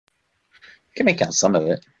Can make out some of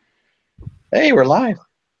it. Hey, we're live.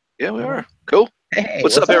 Yeah, we are. Cool. Hey,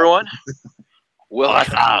 What's up, everyone?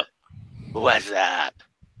 What's up? What's up?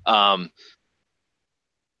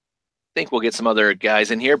 Think we'll get some other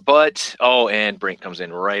guys in here, but and Brink comes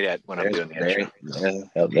in right at when I'm doing the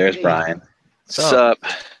intro. There's Brian. What's up?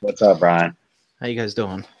 What's up, Brian? How you guys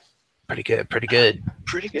doing? Pretty good. Pretty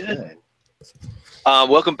good.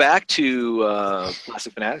 Welcome back to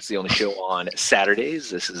Classic Fanatics, the only show on Saturdays.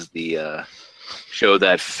 This is the show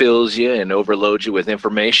that fills you and overloads you with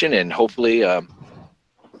information, and hopefully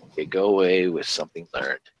you go away with something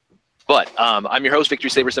learned. But I'm your host, Victory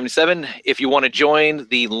Saber 77. If you want to join,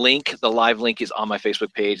 the live link is on my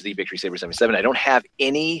Facebook page, the Victory Saber 77. I don't have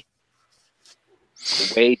any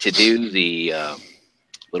way to do the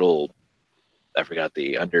little, I forgot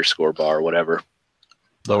the underscore bar or whatever.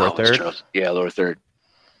 Lower third? Yeah, lower third.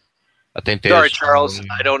 I think Sorry, Charles.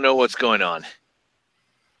 I don't know what's going on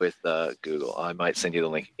with Google. I might send you the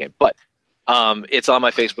link again. But it's on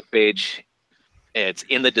my Facebook page. It's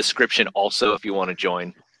in the description also if you want to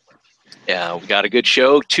join. We got a good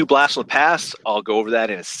show. 2 blasts from the past. I'll go over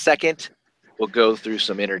that in a second. We'll go through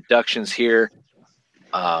some introductions here.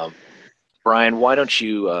 Brian, why don't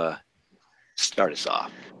you start us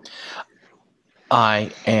off?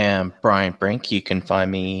 I am Brian Brink. You can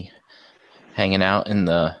find me hanging out in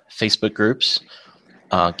the Facebook groups,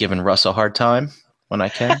 giving Russ a hard time when I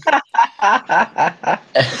can.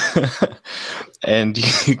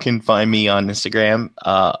 And you can find me on Instagram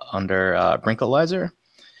under Brinkalizer.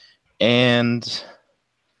 And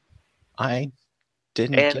I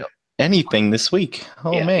didn't get anything this week.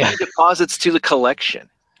 Man. Any deposits to the collection?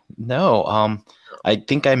 No. I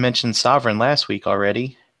think I mentioned Sovereign last week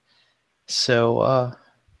already. So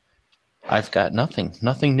I've got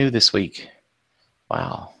nothing new this week.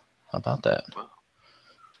 Wow. How about that? Wow.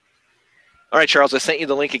 All right, Charles, I sent you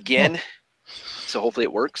the link again. So hopefully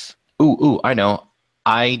it works. Ooh, I know.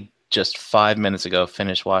 I just 5 minutes ago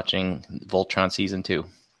finished watching Voltron Season 2.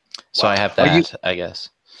 So I have that, I guess.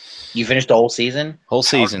 You finished the whole season? Whole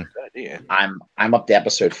season. I'm up to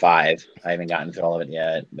episode 5. I haven't gotten to all of it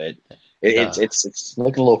yet, but it's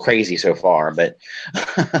looking a little crazy so far. But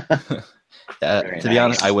to be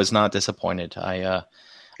honest, I was not disappointed. I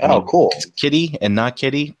mean, cool. It's Kitty and not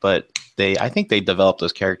Kitty, but I think they developed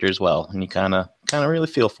those characters well, and you kind of really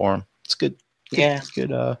feel for them. It's good. Yeah, it's good.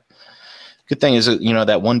 Good thing is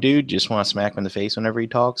that one dude just want to smack him in the face whenever he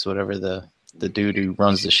talks, whatever the dude who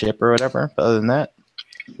runs the ship or whatever. But other than that,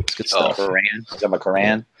 it's good stuff.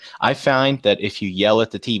 Karan. I find that if you yell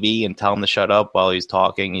at the TV and tell him to shut up while he's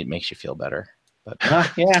talking, it makes you feel better. But there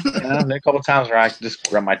are a couple of times where I just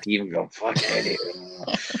grab my TV and go, "Fuck it."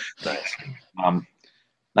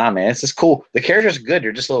 Nah, man, it's just cool. The characters are good.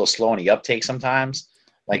 They're just a little slow on the uptake sometimes.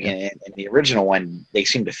 Like in the original one, they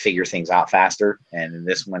seem to figure things out faster, and in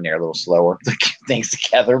this one, they're a little slower to get things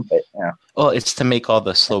together. But well, it's to make all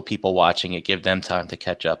the slow people watching it give them time to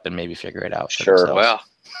catch up and maybe figure it out. Sure. Themselves. Well,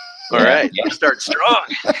 all right. You start strong.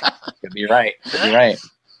 You're right. You're right.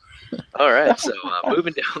 All right. So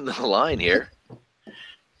moving down the line here,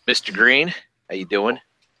 Mr. Green, how you doing?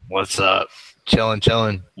 What's up? Chilling.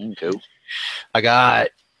 Cool. I got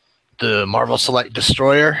the Marvel Select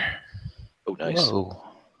Destroyer. Oh, nice. Whoa.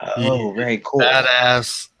 Oh, very cool.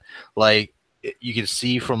 Badass. Like, you can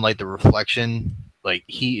see from, like, the reflection, like,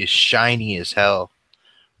 he is shiny as hell.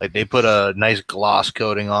 Like, they put a nice gloss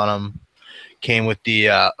coating on him. Came with the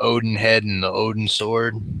Odin head and the Odin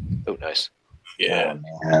sword. Oh, nice. Yeah.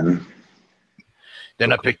 Oh, man.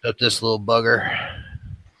 Then I picked up this little bugger.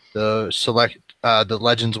 The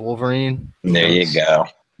Legends Wolverine. There you go.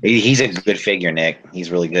 He's a good figure, Nick. He's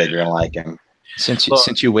really good. You're gonna like him.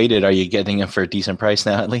 Since you waited, are you getting him for a decent price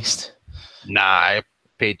now at least? Nah, I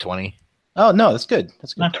paid 20. Oh no, that's good.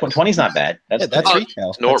 That's good. Not 20's not bad. That's retail.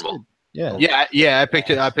 It's normal. Yeah. I picked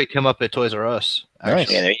him up at Toys R Us. Nice.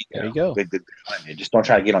 Yeah, there you go. Good. Just don't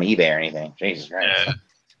try to get on eBay or anything. Jesus Christ.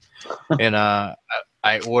 Yeah. And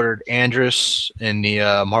I ordered Andrus in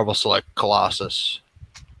the Marvel Select Colossus.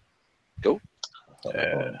 Cool.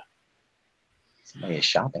 Somebody is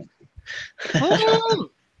shopping.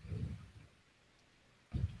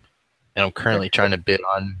 And I'm currently trying to bid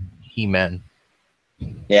on He-Man.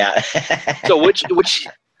 Yeah. So which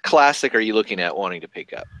classic are you looking at wanting to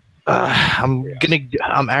pick up? I'm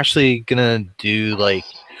actually gonna do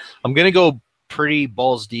I'm gonna go pretty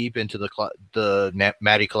balls deep into the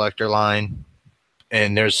Matty Collector line,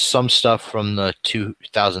 and there's some stuff from the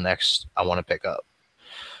 2000X I want to pick up.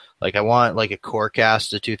 Like I want like a core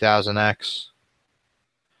cast of 2000X.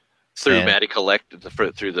 Through Matty Collect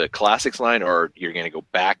through the classics line, or you're going to go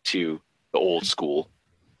back to the old school?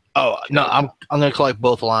 Oh no, I'm going to collect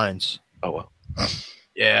both lines. Oh well.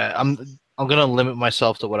 Yeah, I'm gonna limit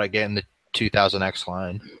myself to what I get in the 2000X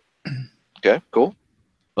line. Okay, cool.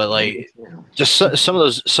 But like, just some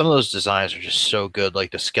of those designs are just so good.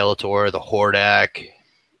 Like the Skeletor, the Hordak,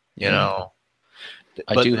 you know.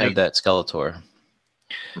 I do have that Skeletor.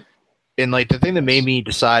 And like the thing that made me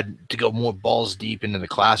decide to go more balls deep into the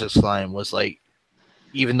Classics line was like,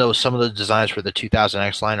 even though some of the designs for the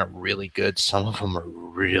 2000X line are really good, some of them are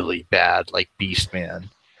really bad. Like Beastman.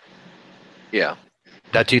 Yeah.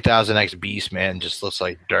 That 2000X Beastman just looks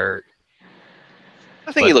like dirt.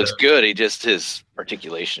 I think he looks good. He just his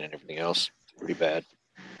articulation and everything else pretty bad.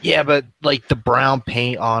 Yeah, but like the brown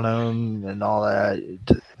paint on him and all that, it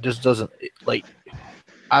just doesn't like.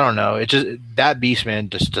 I don't know. It just that Beastman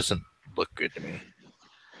just doesn't look good to me.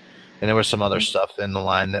 And there was some other stuff in the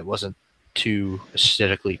line that wasn't too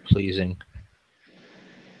aesthetically pleasing.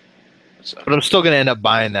 So, but I'm still gonna end up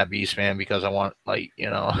buying that Beastman because I want, like, you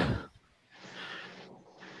know.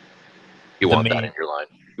 You want that in your line.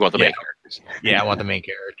 You want the main characters. Yeah, I want the main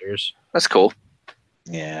characters. That's cool.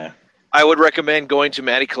 Yeah. I would recommend going to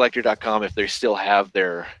MattyCollector.com if they still have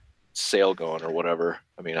their sale going or whatever.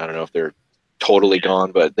 I mean, I don't know if they're totally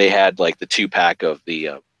gone, but they had like the 2-pack of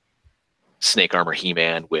the Snake Armor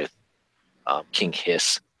He-Man with King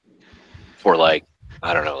Hiss for like,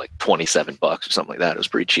 I don't know, like $27 or something like that. It was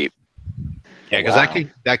pretty cheap. Yeah, because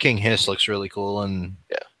that King Hiss looks really cool. And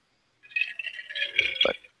yeah.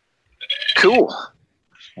 But cool.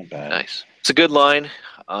 Not bad. Nice. It's a good line.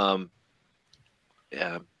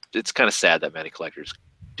 Yeah, it's kind of sad that Matty Collector's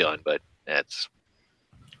done, but it's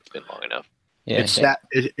been long enough. Yeah, it's sad.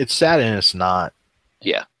 It's sad and it's not.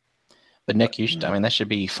 Yeah. But Nick, you should, I mean, that should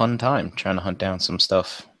be fun time trying to hunt down some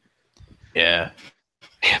stuff. Yeah.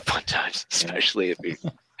 Yeah, fun times, especially if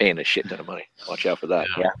you're paying a shit ton of money. Watch out for that.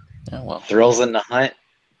 Yeah. Oh, well. Thrills in the hunt.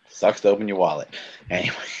 Sucks to open your wallet.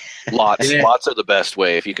 Anyway. Lots are the best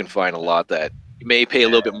way. If you can find a lot that you may pay a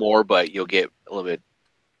little bit more, but you'll get a little bit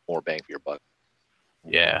more bang for your buck.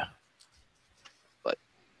 Yeah. But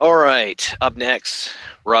all right, up next,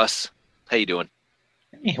 Russ. How you doing?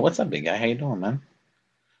 Hey, what's up, big guy? How you doing, man?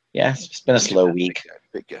 Yeah, it's been a slow week.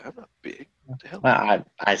 Big guy. I'm not big. What the hell? Well,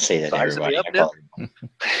 I say that to Size me everybody. up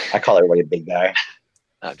I call everybody a big guy.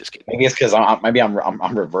 I'm just kidding. Maybe it's because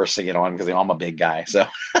I'm reversing it on because I'm a big guy. So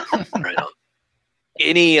Right on.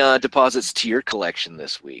 Any deposits to your collection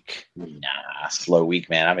this week? nah, slow week,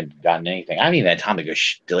 man. I haven't gotten anything. I haven't even had time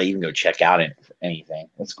to even go check out anything.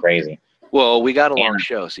 It's crazy. Well, we got a long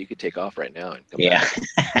show, so you could take off right now and come back.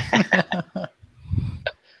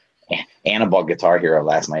 Anna bought Guitar Hero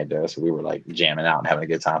last night, though, so we were like jamming out and having a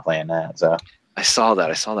good time playing that. So I saw that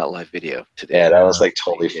live video today. Yeah, that was like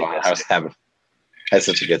totally fun. I had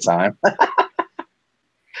such a good time.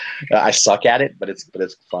 I suck at it, but it's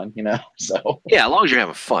fun, you know. So yeah, as long as you're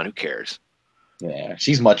having fun, who cares? Yeah,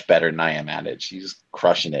 she's much better than I am at it. She's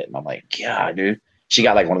crushing it, and I'm like, yeah, dude. She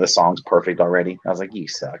got like one of the songs perfect already. I was like, you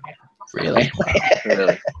suck. Really?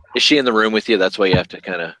 Really? Is she in the room with you? That's why you have to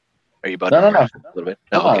kind of. Are you bugging No. a little bit?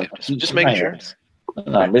 No, okay. Just making sure.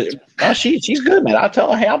 No, she's good, man. I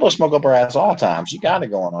tell her, hey, I'll go smoke up her ass all the time. She got it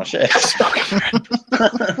going on. Shit.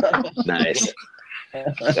 Nice.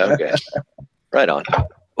 Okay. Right on.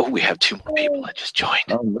 Oh, we have 2 more people that just joined.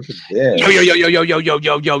 Oh, look at this.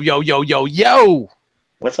 Yo.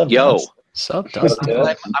 What's up, Yo. Vince? Sup,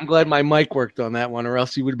 Dustin? I'm glad my mic worked on that one, or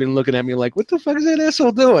else you would have been looking at me like, what the fuck is that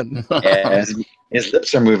asshole doing? Yeah, his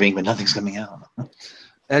lips are moving, but nothing's coming out.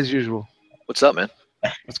 As usual. What's up, man?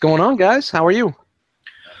 What's going on, guys? How are you?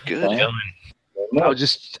 Good. I was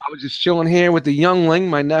just chilling here with the youngling,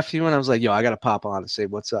 my nephew, and I was like, yo, I gotta pop on and say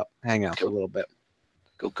what's up, hang out for a little bit.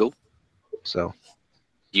 Cool. So,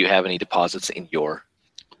 Do you have any deposits in your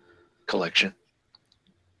collection?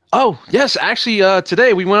 oh yes, actually,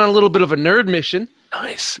 today we went on a little bit of a nerd mission.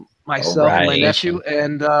 Nice. Myself and my Alright. nephew,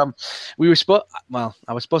 and we were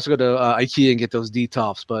I was supposed to go to IKEA and get those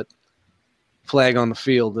detops, but flag on the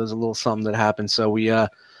field, there's a little something that happened, so we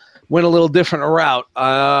went a little different route.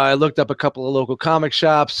 I looked up a couple of local comic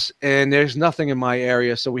shops, and there's nothing in my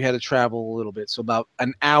area, so we had to travel a little bit. So about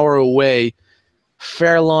an hour away,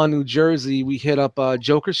 Fair Lawn, New Jersey, we hit up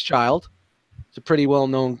Joker's Child. It's a pretty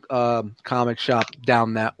well-known comic shop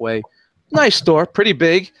down that way. Nice store, pretty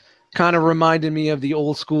big. Kind of reminded me of the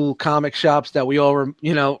old school comic shops that we all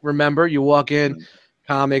remember. You walk in,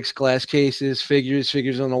 comics, glass cases,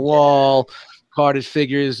 figures on the wall, carded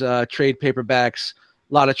figures, trade paperbacks,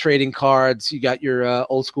 a lot of trading cards. You got your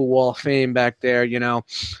old school Wall of Fame back there,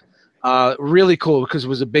 really cool because it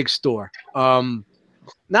was a big store.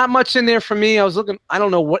 Not much in there for me. I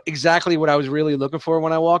don't know what I was really looking for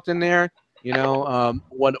when I walked in there,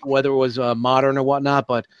 whether it was modern or whatnot,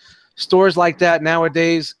 but stores like that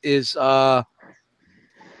nowadays is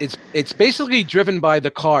it's basically driven by the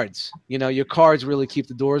cards. You know, your cards really keep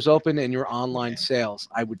the doors open, and your online sales,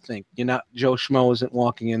 I would think. You're not Joe Schmo isn't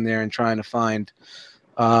walking in there and trying to find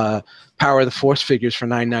Power of the Force figures for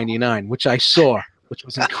 $9.99, which I saw, which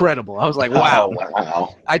was incredible. I was like, wow. Oh,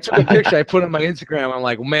 wow. I took a picture, I put it on my Instagram. I'm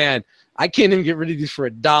like, man, I can't even get rid of these for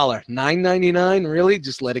 $1. $9.99, really?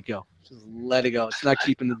 Just let it go. Just let it go. It's not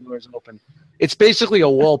keeping the doors open. It's basically a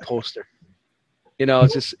wall poster. You know,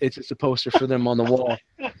 it's just a poster for them on the wall.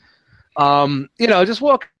 You know, just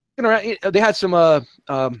walking around. They had some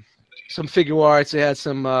figure arts. They had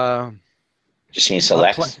some Just seen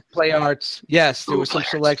selects. Play arts. Yes, there was some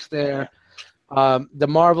selects there. The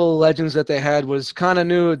Marvel Legends that they had was kind of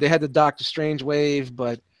new. They had the Doctor Strange wave,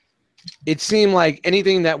 but it seemed like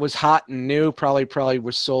anything that was hot and new probably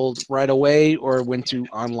was sold right away or went to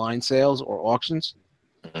online sales or auctions.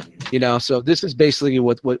 You know, so this is basically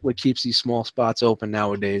what keeps these small spots open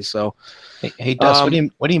nowadays. So, Hey Dust,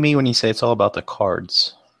 what do you mean when you say it's all about the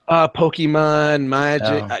cards? Pokemon,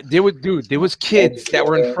 Magic. There was kids that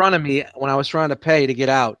were in front of me when I was trying to pay to get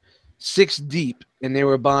out, 6 deep, and they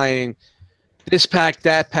were buying this pack,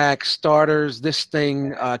 that pack, starters, this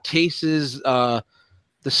thing, cases, the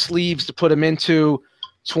sleeves to put them into,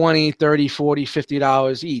 $20, $30, $40,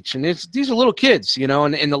 $50 each. And these are little kids, you know,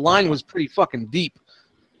 and the line was pretty fucking deep.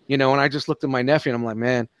 You know, and I just looked at my nephew and I'm like,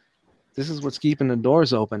 man, this is what's keeping the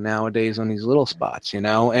doors open nowadays on these little spots, you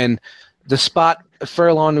know. And the spot at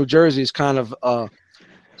Fairlawn, New Jersey is kind of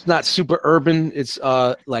it's not super urban. It's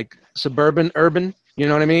like suburban urban, you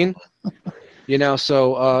know what I mean? You know,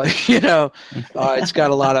 so you know, it's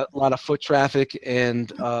got a lot of foot traffic,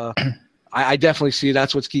 and I definitely see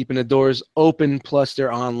that's what's keeping the doors open, plus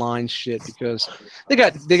their online shit, because they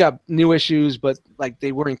got new issues, but like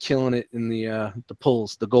they weren't killing it in the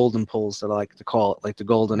pulls, the golden pulls that I like to call it, like the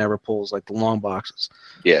golden era pulls, like the long boxes.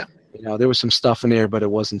 Yeah. You know, there was some stuff in there, but it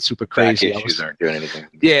wasn't super crazy. Back issues aren't doing anything.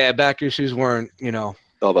 Yeah, back issues weren't, you know.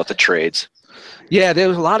 All about the trades. Yeah, there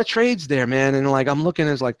was a lot of trades there, man, and like I'm looking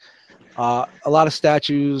at like a lot of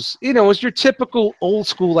statues. You know, it's your typical old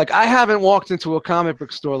school. Like I haven't walked into a comic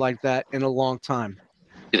book store like that in a long time.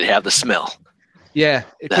 Did it have the smell? Yeah,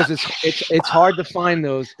 because it's hard to find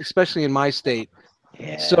those, especially in my state.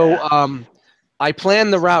 Yeah. So I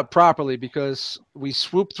planned the route properly because we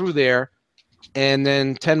swooped through there, and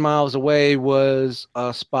then 10 miles away was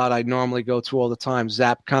a spot I normally go to all the time,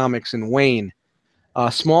 Zap Comics in Wayne.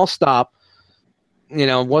 Small stop. You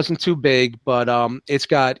know, it wasn't too big, but it's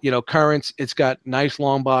got, you know, currents. It's got nice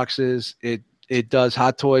long boxes. It does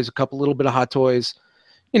hot toys, little bit of hot toys.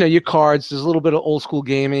 You know, your cards. There's a little bit of old school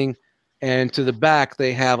gaming, and to the back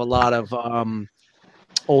they have a lot of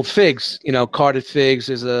old figs. You know, carded figs.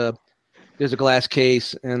 There's a glass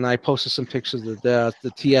case, and I posted some pictures of the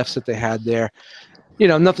TFs that they had there. You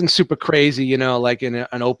know, nothing super crazy. You know, like in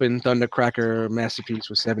an open Thundercracker Masterpiece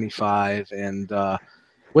was $75, and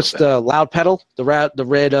what's the Loud Pedal? The red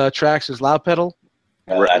Traxxas Loud Pedal?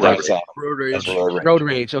 Road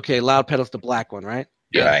Rage. Okay, Loud Pedal's the black one, right?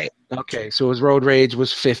 Yeah. Right. Okay, so his Road Rage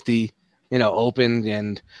was $50, you know, opened,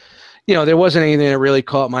 and you know, there wasn't anything that really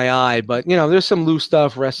caught my eye, but you know, there's some loose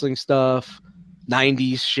stuff, wrestling stuff,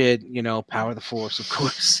 90s shit, you know, Power of the Force, of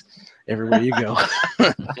course, everywhere you go.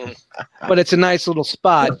 But it's a nice little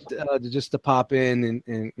spot just to pop in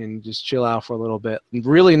and just chill out for a little bit.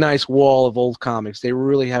 Really nice wall of old comics. They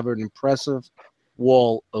really have an impressive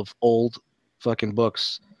wall of old fucking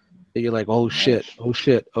books that you're like, oh shit, oh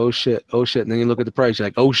shit, oh shit, oh shit. And then you look at the price, you're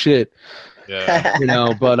like, oh shit. Yeah. You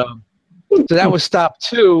know, but so that was stop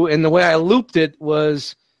 2. And the way I looped it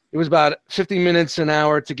was about 50 minutes an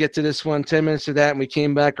hour to get to this one, 10 minutes to that, and we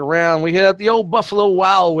came back around. We hit up the old Buffalo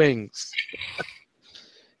Wild Wings.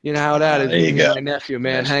 You know how that is. There you go. My nephew,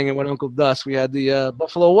 man, hanging with Uncle Dust. We had the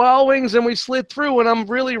Buffalo Wild Wings, and we slid through, and I'm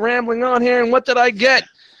really rambling on here. And what did I get?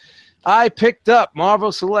 I picked up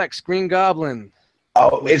Marvel Selects Green Goblin.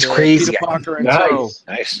 Oh, it's crazy. Peter Parker in tow.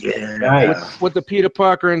 Nice. Yeah, nice. With the Peter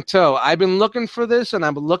Parker in tow. I've been looking for this, and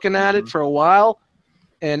I've been looking at it for a while.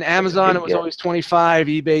 And Amazon, it was always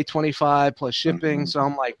 $25, eBay $25 plus shipping. So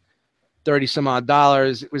I'm like $30 some odd.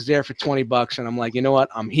 It was there for $20, and I'm like, you know what?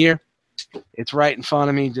 I'm here. It's right in front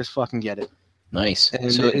of me. Just fucking get it. Nice.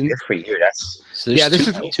 And, So, Good for you. so there's this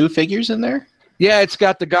is two figures in there? yeah, it's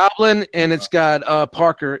got the Goblin and it's got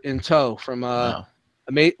Parker in tow from Wow.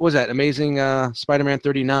 what was that Amazing Spider-Man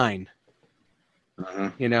 39?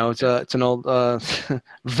 You know, it's an old,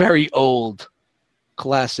 very old,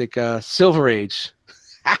 classic Silver Age,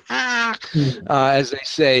 as they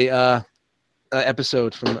say,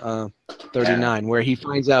 episode from 39, where he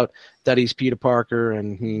finds out that he's Peter Parker,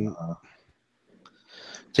 and he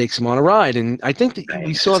takes him on a ride. And I think that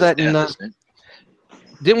we saw that in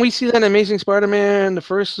didn't we see that in Amazing Spider-Man, the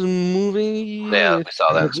first movie? Yeah, we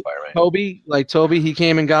saw that in Spider-Man. Toby, he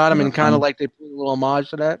came and got him, and kind of like they put a little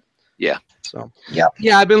homage to that. Yeah. So yeah,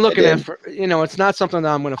 I've been looking at it's not something that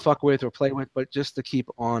I'm going to fuck with or play with, but just to keep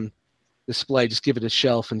on display, just give it a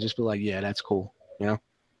shelf and just be like, yeah, that's cool.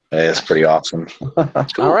 It's pretty awesome.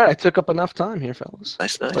 All right, I took up enough time here, fellas.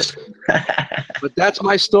 Nice. But that's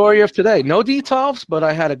my story of today. No detox, but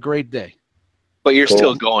I had a great day. But you're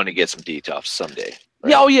still going to get some detox someday. Right?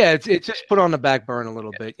 Yeah, yeah. It's just put on the back burner a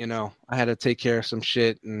little bit. I had to take care of some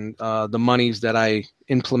shit, and the monies that I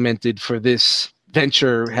implemented for this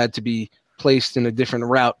venture had to be placed in a different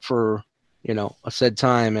route for a said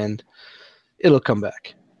time, and it'll come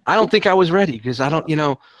back. I don't think I was ready because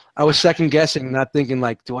I was second guessing, not thinking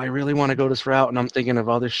like, do I really want to go this route? And I'm thinking of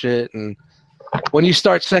other shit. And when you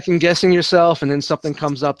start second guessing yourself, and then something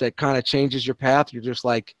comes up that kind of changes your path, you're just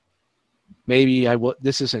like, maybe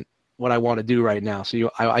this isn't what I want to do right now. So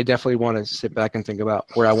I definitely want to sit back and think about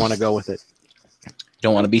where I want to go with it.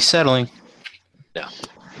 Don't want to be settling. No.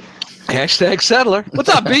 Hashtag settler. What's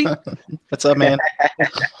up, B? What's up, man?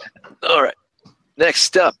 All right.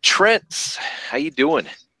 Next up, Trent. How you doing?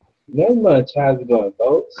 Not much. How's it going,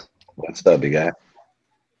 folks? What's up, big guy?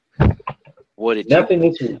 What did Nothing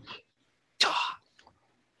this week.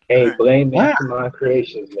 Hey, blame me for my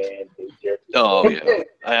creations, man. Oh, yeah.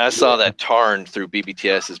 I saw that Tarn through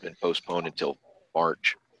BBTS has been postponed until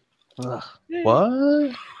March.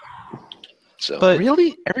 What? So, But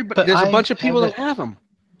Really? Everybody? There's a bunch of people that have them.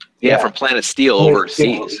 yeah, from Planet Steel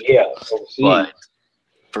overseas. Yeah, overseas. But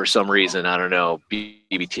for some reason, I don't know,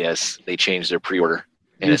 BBTS, they changed their pre-order.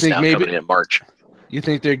 And You it's think now maybe- coming in March. You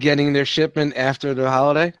think they're getting their shipment after the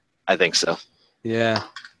holiday? I think so. Yeah.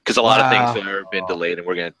 Because a lot of Wow. things have been delayed, and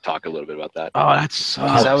we're going to talk a little bit about that. Oh, that's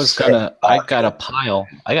Because I got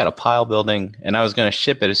a pile building, and I was gonna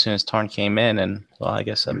ship it as soon as Tarn came in, and well, I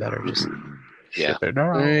guess I better just Yeah. ship it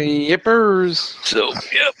around. yippers. So,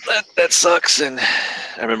 yep, that sucks. And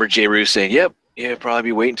I remember Jay Rue saying, yep, yeah, probably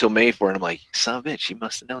be waiting until May for it. And I'm like, son of a bitch, you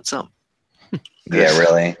must have known something. Yeah,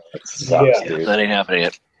 really. It sucks, Yeah. dude. That ain't happening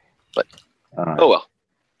yet. Uh, Oh, well.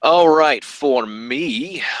 All right, for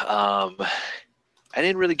me, I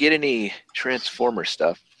didn't really get any Transformer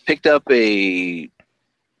stuff. Picked up a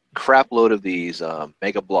crap load of these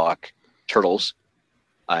Mega Block turtles.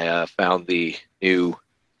 I found the new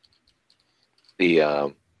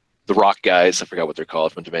the rock guys. I forgot what they're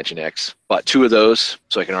called from Dimension X. Bought 2 of those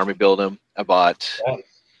so I can army build them. I bought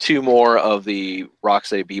 2 more of the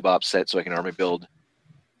Rocksteady Bebop set so I can army build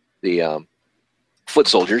the foot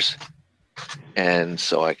soldiers, and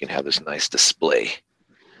so I can have this nice display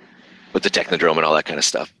with the Technodrome and all that kind of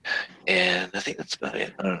stuff. And I think that's about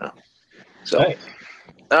it. I don't know. So, Nice.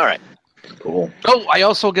 all right. cool. Oh, I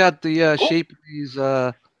also got the Shape These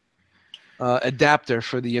adapter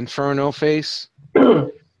for the Inferno face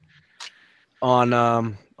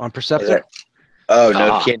on Perceptor. Oh,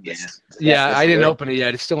 no Ah. kidding. Yeah, I didn't good. open it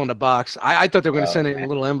yet. It's still in the box. I thought they were going to send it in a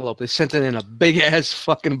little envelope. They sent it in a big ass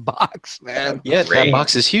fucking box, man. Yeah, that Great.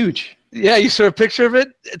 box is huge. Yeah, you saw a picture of it?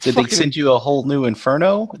 It's Did they fucking. send you a whole new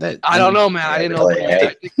Inferno? I don't know, man. I didn't know.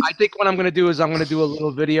 Really? I think what I'm going to do is I'm going to do a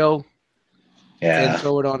little video Yeah. and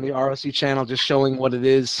throw it on the ROC channel, just showing what it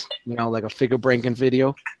is. Like a figure breaking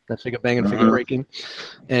video, that figure banging, figure breaking,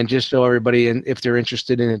 and just show everybody. And if they're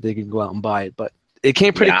interested in it, they can go out and buy it. But it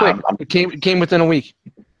came pretty Yeah, quick. I'm- It came within a week.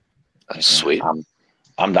 Sweet.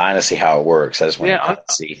 I'm dying to see how it works. I just want Yeah,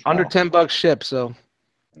 to see. Under $10 ship. So,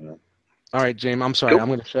 Yeah. all right, James. I'm sorry. Nope. I'm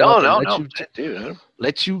going to shut No, up no, and no. let you Dude,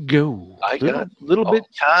 let you go. I got little, little all bit,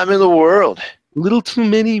 the time in the world. little too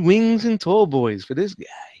many wings and tall boys for this guy.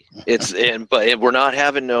 But we're not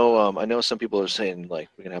having no. I know some people are saying like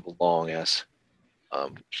we're gonna have a long ass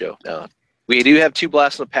show. No, we do have 2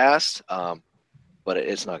 blasts in the past, but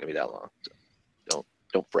it's not gonna be that long. So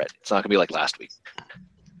don't fret. It's not gonna be like last week.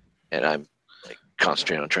 And I'm like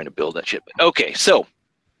concentrating on trying to build that shit. But okay, so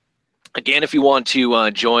again, if you want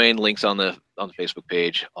to join, links on the Facebook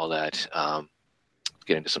page, all that.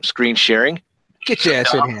 Get into some screen sharing. Get your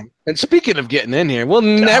ass in here. And speaking of getting in here, we're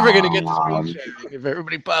never going to get the screen sharing if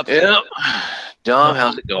everybody pops in. Yep. Dom,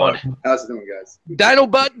 how's it going? How's it going, guys? Dino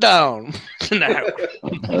butt down. No.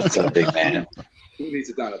 That's a big man. Who needs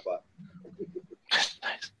a Dinobot?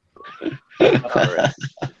 Nice. All right.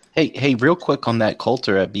 Hey, real quick on that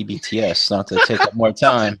Coulter at BBTS, not to take up more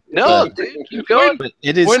time. No, but, dude, keep going. but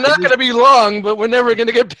it is. We're not it is- going to be long, but we're never going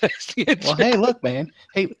to get past the Well, hey, look, man.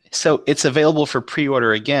 Hey, so it's available for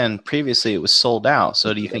pre-order again. Previously, it was sold out.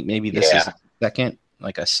 So, do you think maybe this is a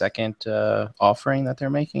second offering that they're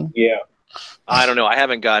making? Yeah. I don't know. I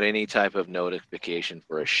haven't got any type of notification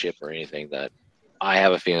for a ship or anything that I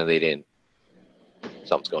have a feeling they didn't.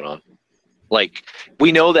 Something's going on. Like,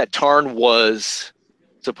 we know that Tarn was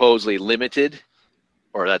supposedly limited,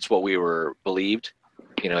 or that's what we were believed.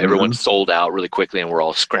 You know, everyone sold out really quickly, and we're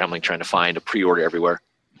all scrambling trying to find a pre-order everywhere.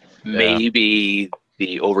 Yeah. Maybe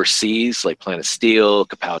the overseas, like Planet Steel,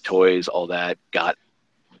 Kapow Toys, all that, got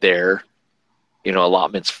their,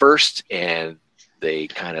 allotments first, and they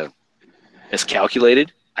kind of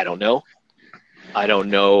miscalculated. I don't know. I don't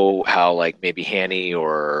know how, like, maybe Hanny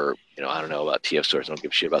or, I don't know about TF Stores. I don't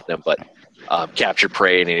give a shit about them, but Capture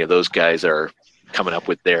Prey and any of those guys are coming up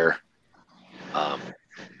with their,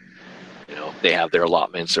 they have their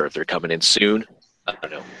allotments, or if they're coming in soon. I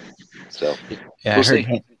don't know. So Yeah, we'll I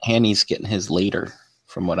heard Hanny's getting his later,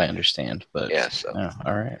 from what I understand. But yeah, so.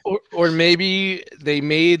 All right. Or maybe they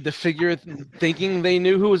made the figure thinking they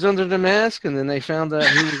knew who was under the mask, and then they found out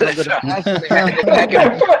who was under the mask, and they had to go back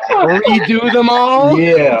and redo them all.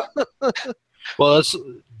 Yeah. Well, that's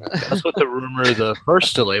what the rumor of the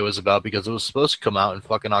first delay was about, because it was supposed to come out in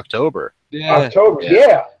fucking October. Yeah. October,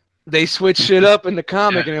 yeah. They switched shit up in the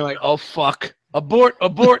comic, and they're like, "Oh fuck, abort,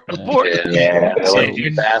 abort, abort." Yeah. They're like, you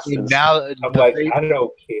And bastards. now, I'm like, I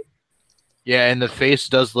don't care. yeah, and the face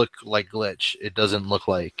does look like Glitch. It doesn't look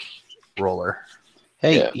like Roller.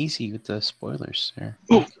 Hey, Yeah. easy with the spoilers there.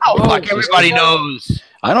 Oh, fuck, everybody knows.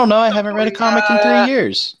 I don't know. I haven't read a comic in 3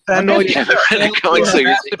 years. I know you haven't read a comic, so you're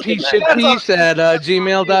masterpiece shitpiece at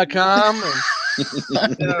gmail.com.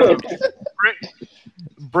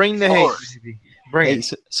 Bring the hate, baby. Bring Hey,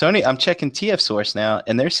 it. Sony, I'm checking TF Source now,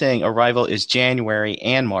 and they're saying Arrival is January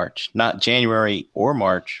and March. Not January or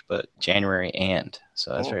March, but January and.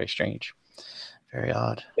 So that's very strange. Very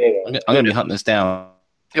odd. Yeah. I'm going to be hunting this down.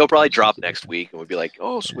 He'll probably drop next week, and we'll be like,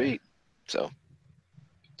 "Oh, sweet." So,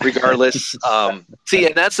 regardless, see,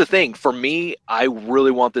 and that's the thing. For me, I really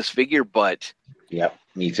want this figure, but Yep.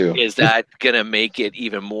 Me too. is that gonna make it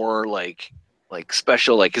even more like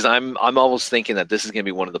special? Like, because I'm almost thinking that this is gonna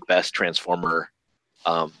be one of the best Transformer,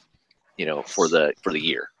 for the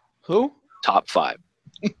year. Who? Top 5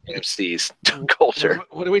 MC's Coulter.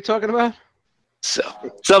 What are we talking about? So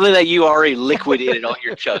something that you already liquidated all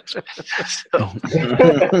your chugs with. So,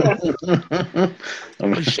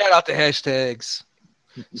 Shout out to hashtags,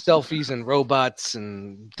 selfies and robots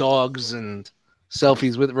and dogs and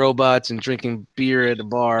selfies with robots and drinking beer at a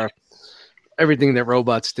bar. Everything that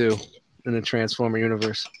robots do in the Transformer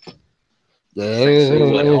universe.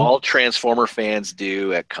 what all Transformer fans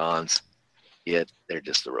do at cons, yet they're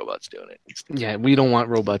just the robots doing it. Yeah, we don't want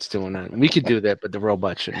robots doing that. We could do that, but the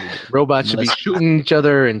robots shouldn't. Robots should be shooting each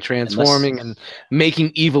other and transforming and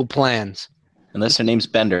making evil plans. Unless their name's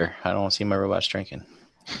Bender. I don't want to see my robots drinking.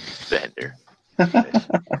 Bender.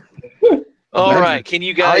 All right, can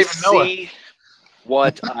you guys see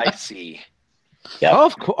what I see?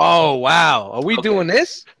 Yep. Oh wow, are we doing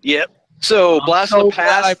this? Yep. So Blast So of the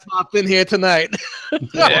glad I Past popped in here tonight.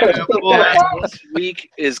 this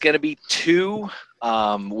week is going to be 2.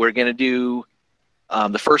 We're going to do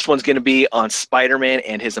the first one's going to be on Spider-Man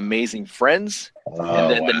and his amazing friends,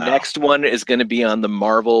 and then the next one is going to be on the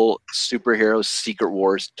Marvel Superheroes Secret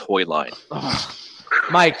Wars toy line.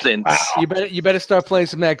 Mike, Since, you better start playing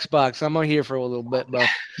some Xbox. I'm on here for a little bit, bro.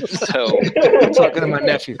 so I'm talking to my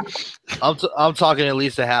nephew. I'm talking at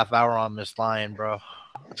least a half hour on Miss Lion, bro.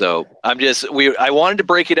 So I wanted to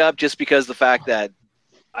break it up just because the fact that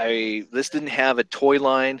this didn't have a toy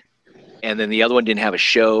line, and then the other one didn't have a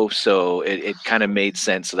show, so it kind of made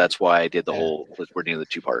sense. So that's why I did the whole. We're doing the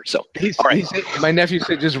 2-part. So all right, My nephew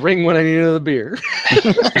said, "Just ring when I need another beer."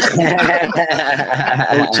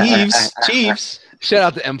 Chiefs. Shout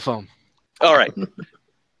out to M Phone. all right.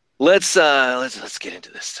 Let's get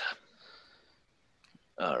into this stuff.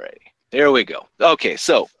 All right, there we go. Okay,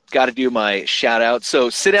 so got to do my shout out. So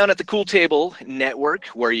sit down at the Cool Table Network,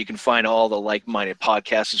 where you can find all the like-minded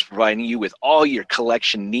podcasters providing you with all your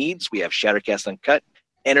collection needs. We have Shattercast Uncut.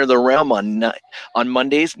 Enter the realm on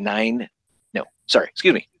Mondays, Mondays,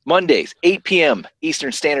 8 p.m.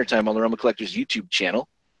 Eastern Standard Time on the Realm of Collectors YouTube channel.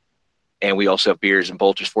 And we also have Beers and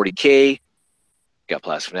Bolters 40K. Got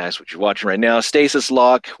Plastic Fanatics, which you're watching right now. Stasis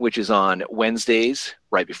Lock, which is on Wednesdays,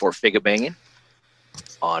 right before Figga Bangin',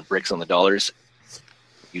 on Bricks on the Dollars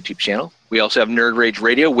YouTube channel. We also have Nerd Rage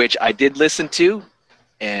Radio, which I did listen to.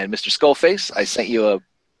 And Mr. Skullface, I sent you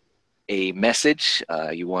a message.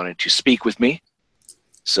 You wanted to speak with me.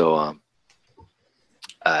 So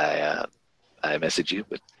I messaged you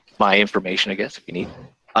with my information, I guess, if you need.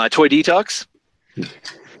 Toy Detox.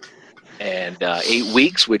 And 8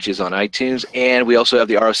 Weeks, which is on iTunes. And we also have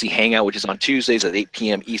the ROC Hangout, which is on Tuesdays at 8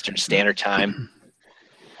 p.m. Eastern Standard Time.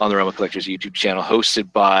 on the Realm of Collectors YouTube channel,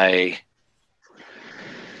 hosted by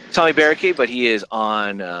Tommy Barricade, but he is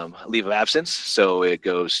on leave of absence, so it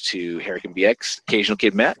goes to Hurricane BX, Occasional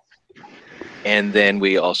Kid Matt, and then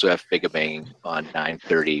we also have Figure Banging on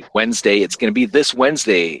 9:30 Wednesday. It's going to be this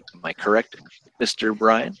Wednesday. Am I correct, Mr.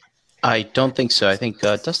 Brian? I don't think so. I think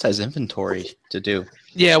Dust has inventory to do.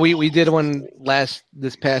 Yeah, we did one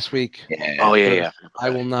this past week. Yeah. Oh yeah. I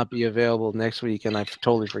will not be available next week, and I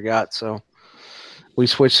totally forgot. So we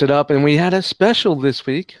switched it up, and we had a special this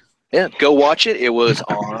week. Yeah, go watch it. It was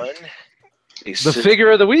on The figure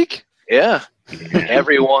of the week. Yeah,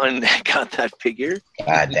 everyone got that figure.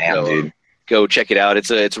 God damn, dude. Go check it out.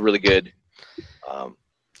 It's a really good,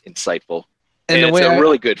 insightful, and it's the way a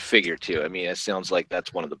really good figure too. I mean, it sounds like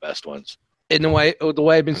that's one of the best ones. And the way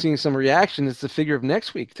I've been seeing some reaction is the figure of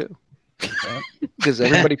next week too, because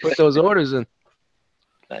everybody put those orders in.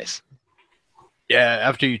 Nice. Yeah,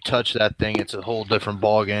 after you touch that thing, it's a whole different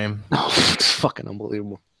ball game. Oh, it's fucking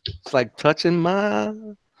unbelievable. It's like touching my.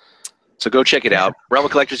 So go check it out. Realm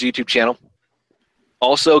of Collectors YouTube channel.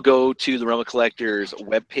 Also go to the Realm of Collectors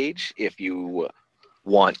webpage if you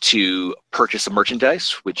want to purchase some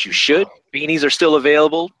merchandise, which you should. Beanies are still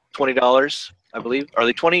available, $20, I believe. Are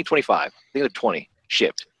they 20, 25? I think they're 20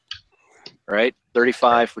 shipped. All right,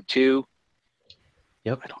 35 for 2.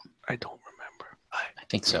 Yep. I don't remember. I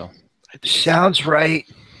think so. Sounds right.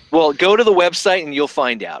 Well, go to the website and you'll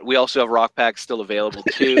find out. We also have rock packs still available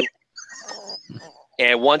too.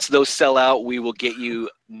 And once those sell out, we will get you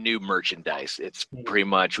new merchandise. It's pretty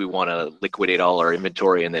much we want to liquidate all our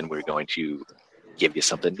inventory, and then we're going to give you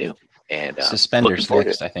something new. And Suspenders looking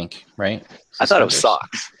next, I think, right? I thought it was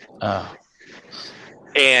Suspenders. socks. Oh,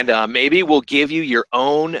 And maybe we'll give you your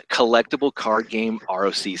own collectible card game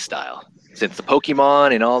ROC style. Since the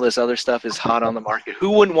Pokemon and all this other stuff is hot on the market, who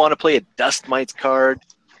wouldn't want to play a Dust Mites card,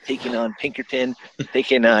 taking on Pinkerton,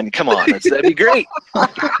 taking on, come on, that'd be great.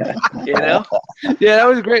 You know? Yeah, that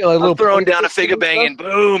was great. Like a I'm little throwing down a Figure Bang and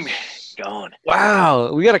boom, gone.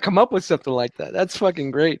 Wow, we got to come up with something like that. That's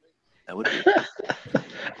fucking great. That would be.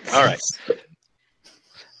 All right.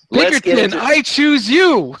 Let's get Pinkerton, into I choose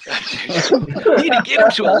you. We need to get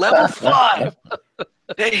him to a level 5.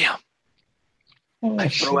 Damn. I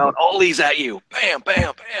throw out all these at you. Bam,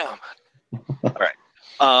 bam, bam. All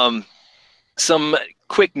right. Some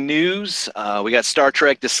quick news. We got Star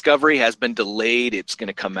Trek Discovery has been delayed. It's going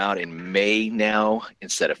to come out in May now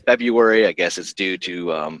instead of February. I guess it's due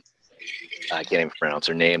to, I can't even pronounce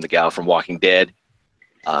her name, the gal from Walking Dead.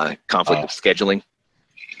 Conflict of scheduling.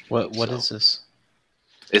 what is this?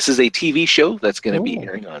 This is a TV show that's going to be Oh.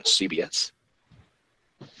 airing on CBS.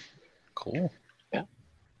 Cool.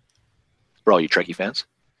 For all you Trekkie fans.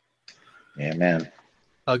 Yeah, man.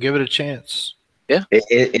 I'll give it a chance. Is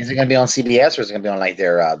it going to be on CBS or is it going to be on like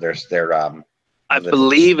their I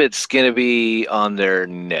believe it's going to be on their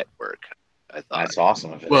network. I thought. That's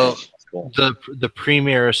awesome. If it Well, is. That's cool. The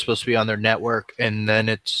premiere is supposed to be on their network, and then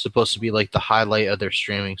it's supposed to be like the highlight of their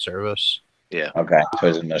streaming service. Yeah. Okay, so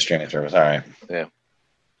it's no streaming service. All right.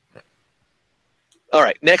 All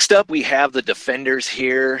right. Next up, we have the Defenders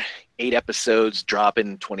here. 8 episodes drop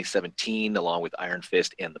in 2017, along with Iron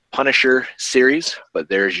Fist and the Punisher series. But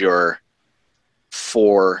there's your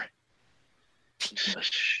 4 team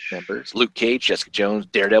members: Luke Cage, Jessica Jones,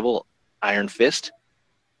 Daredevil, Iron Fist.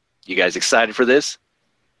 You guys excited for this?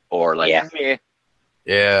 Or like, Yeah. meh?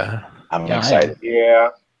 Yeah. I'm Yeah, excited. Yeah.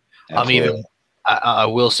 Absolutely. I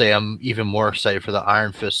will say I'm even more excited for the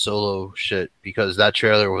Iron Fist solo shit because that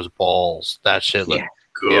trailer was balls. That shit looked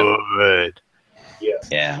good.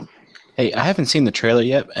 Yeah. Hey, I haven't seen the trailer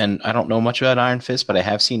yet, and I don't know much about Iron Fist, but I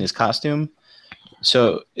have seen his costume.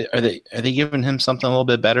 So, are they giving him something a little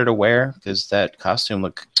bit better to wear? Because that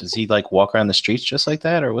costume does he like walk around the streets just like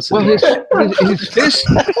that, or what's it? Well,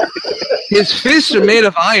 his fists are made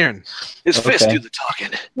of iron, His fists Okay. do the talking.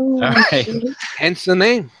 All right. hence the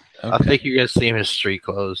name. I Okay. think you're gonna see him in street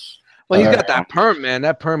clothes. Well, he's All got that perm, man.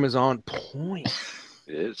 That perm is on point.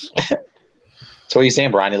 It is. So what are you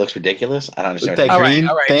saying, Brian? He looks ridiculous. I don't With understand. that what right, green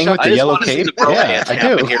all right, thing so with I the just yellow want to see cape? the bromance I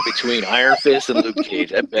happen do. here between Iron Fist and Luke Cage.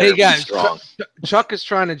 That better Hey, guys, be strong. Chuck is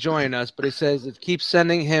trying to join us, but it says it keeps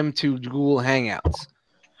sending him to Google Hangouts,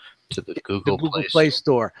 To the the Google, Google Play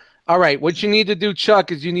Store. All right, what you need to do,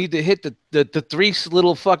 Chuck, is you need to hit the 3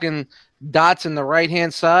 little fucking dots in the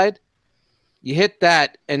right-hand side. You hit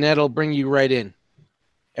that, and that'll bring you right in.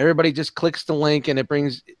 Everybody just clicks the link, and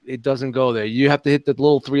it doesn't go there. You have to hit the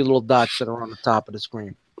 3 little dots that are on the top of the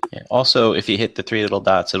screen. Yeah. Also, if you hit the 3 little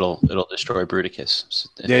dots, it'll destroy Bruticus. So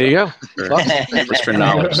There you go. For, just for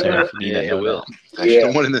knowledge there. If you need Yeah, to it know will. that. Yeah.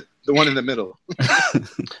 The one in the The one in the middle.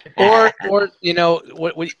 Or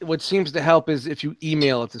what seems to help is if you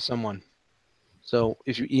email it to someone. So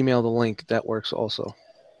if you email the link, that works also.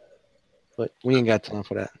 But we ain't got time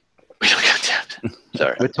for that. We don't got time.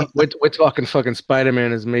 Sorry. We're talking fucking Spider-Man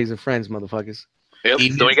and His Amazing Friends, motherfuckers. Yep.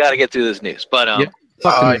 So we got to get through this news. But Yep.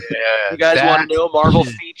 you guys want to know Marvel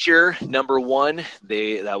feature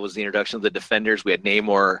 #1? That was the introduction of the Defenders. We had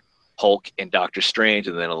Namor, Hulk, and Doctor Strange,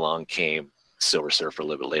 and then along came Silver Surfer a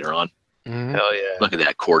little bit later on. Mhm. Hell yeah. Look at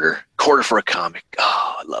that quarter for a comic.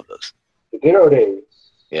 Oh, I love those. The good old days.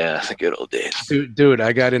 Yeah, the good old days. Dude,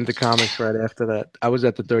 I got into comics right after that. I was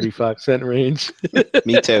at the 35-cent range.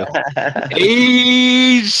 Me too.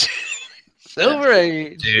 Age! Silver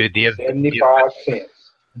Age! Dude, 75 cents.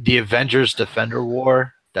 the Avengers Defender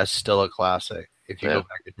War, that's still a classic. If you Yeah. go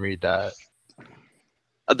back and read that.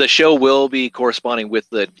 The show will be corresponding with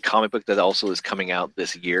the comic book that also is coming out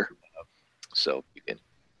this year. So you can.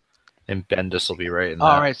 And Bendis will be right in that.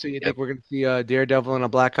 All right, so you think we're going to see Daredevil in a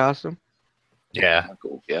black costume? Yeah.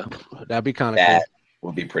 Cool. Yeah. That'd be kind of cool. That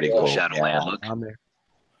would be pretty cool. Shadowland look. I'm there.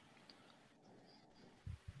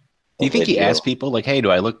 Do you think he asked people like, "Hey, do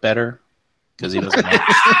I look better?" Because he doesn't know.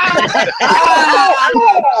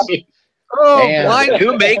 Oh, Damn. blind.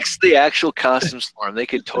 Who makes the actual costumes for him? They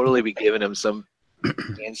could totally be giving him some.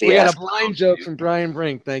 We got a blind joke from Brian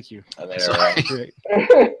Brink. Thank you. Hey,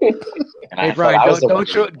 Hey, Brian, don't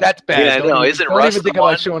show. That's bad. Yeah, Don't no, even- isn't don't Russ even think the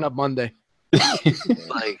one? about showing up Monday.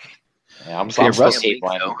 Like, Yeah, I'm Hey, supposed Russ- to hate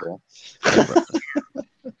blind people.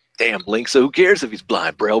 damn, Blink. So who cares if he's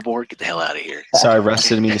blind? Brailleborn, get the hell out of here. Sorry, Russ,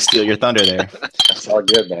 didn't mean to steal your thunder there. It's all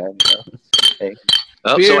good, man.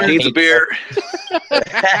 Oh, Beer. someone needs a beer.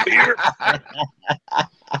 Beer.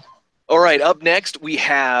 All right, up next we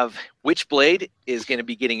have Witchblade is going to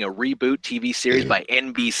be getting a reboot TV series by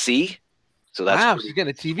NBC. So that's Wow, pretty- she's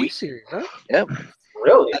getting a TV series, huh?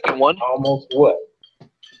 Really? second one. Almost what?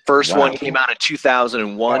 First Wow. one came out in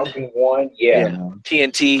 2001. 2001? Yeah.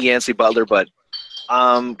 TNT, Yancey Butler, but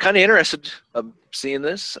kind of interested seeing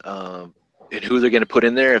this and who they're going to put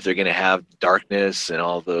in there, if they're going to have Darkness and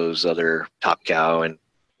all those other Top Cow and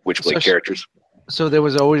Witchblade So- characters. So there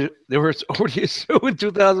was already a show in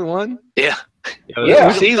 2001. Yeah,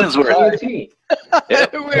 Yeah. two seasons worth. TNT.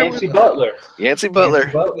 Where Nancy was- Butler. Yancey Butler.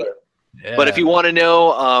 Nancy Butler. Yeah. But if you want to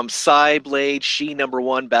know, Psyblade, She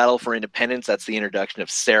 #1, Battle for Independence, that's the introduction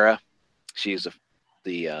of Sarah. She's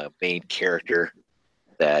the main character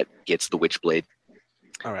that gets the Witchblade,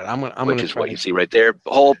 All right, I'm which gonna is try what you to- see right there.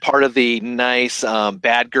 Whole part of the nice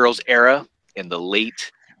Bad Girls era in the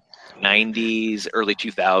late 90s, early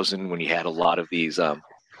 2000, when you had a lot of these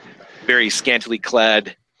very scantily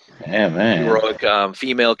clad, Yeah, man. heroic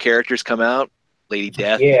female characters come out. Lady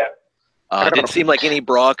Death. Yeah. It didn't seem like any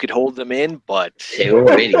bra could hold them in, but They were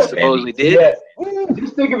pretty supposedly did. Yeah.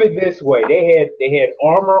 Just think of it this way: they had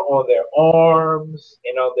armor on their arms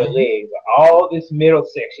and on their legs. All this middle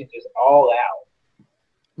section just all out.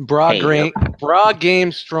 bra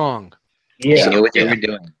game strong. They Yeah. knew what they were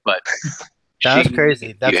doing. But That's she-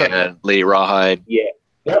 crazy. That's you had Lady Rawhide. Yeah.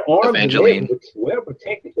 Their arms and Evangeline. legs are well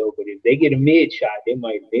protected though, but if they get a mid shot, they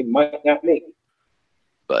might not make it.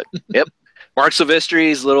 But yep, Mark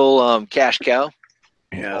Silvestri's little cash cow,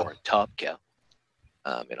 Yeah. or top cow,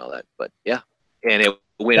 and all that. But yeah, and it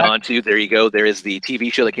went on to, there you go. There is the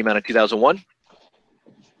TV show that came out in 2001,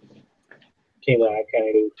 Came out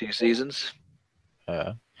kind of 2 seasons.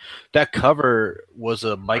 That cover was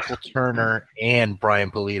a Michael Turner and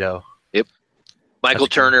Brian Polito. Michael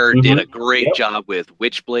That's Turner cool. did a Mhm. great Yep. job with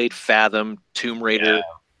Witchblade, Fathom, Tomb Raider,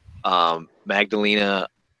 Magdalena,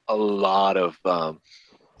 a lot of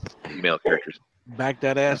female characters. Back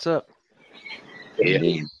that ass up.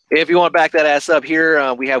 Yeah. If you want to back that ass up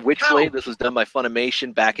here, we have Witchblade. This was done by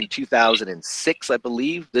Funimation back in 2006, I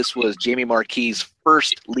believe. This was Jamie Marquis'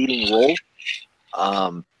 first leading role.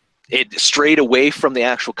 It strayed away from the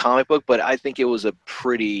actual comic book, but I think it was a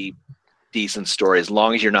pretty decent story, as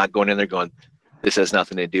long as you're not going in there going, this has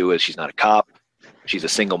nothing to do with, she's not a cop, she's a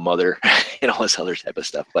single mother, and all this other type of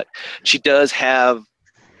stuff. But she does have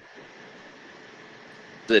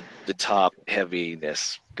the top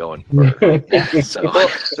heaviness going for her. So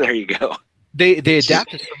there you go. They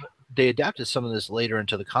adapted some of this later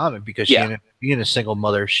into the comic because she Yeah. ended up being a single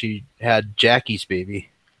mother. She had Jackie's baby.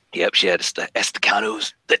 Yep, she had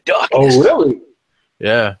Estacados, the darkness. Oh, really?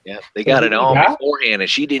 Yeah. Yeah, they got it on Yeah. beforehand, and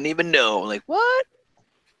she didn't even know. Like, what?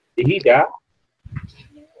 Did he die?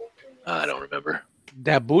 I don't remember.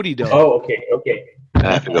 That booty though. Oh, okay.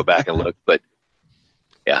 I have to go back and look, but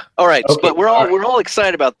yeah. All right, Okay, but we're all right. all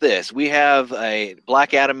excited about this. We have a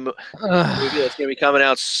Black Adam movie Ugh. that's going to be coming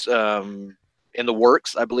out in the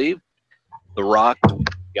works, I believe. The Rock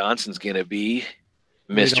Johnson's going to be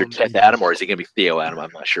We Mr. don't Teth need Adam, or is he going to be Theo Adam?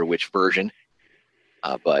 I'm not sure which version,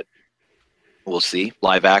 but we'll see.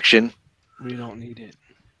 Live action. We don't need it.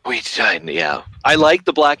 Yeah. I like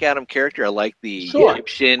the Black Adam character. I like the Sure.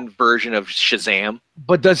 Egyptian version of Shazam.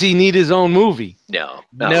 But does he need his own movie? No.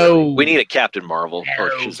 not No. really. We need a Captain Marvel or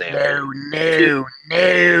Shazam.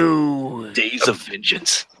 no. Days of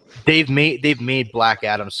Vengeance. They've made Black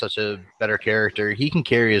Adam such a better character. He can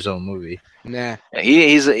carry his own movie. Nah. Yeah,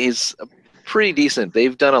 he's pretty decent.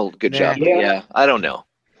 They've done a good job. But Yeah. yeah, I don't know.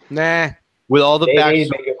 Nah. With all the They back, did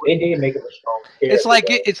make him a strong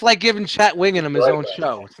character. It's like giving Chat Wingham his own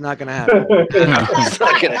show. It's not gonna happen. It's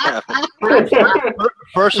not gonna happen.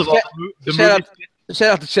 first of all, the Shout movie,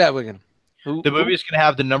 Shout out to Chat Wingham. Who- the movie is going to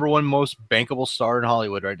have the #1 most bankable star in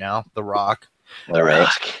Hollywood right now, The Rock, The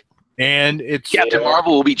Rock. and it's Captain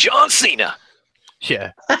Marvel will be John Cena.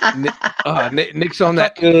 yeah. Nick's on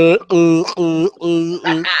that.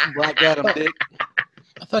 Black Adam dick.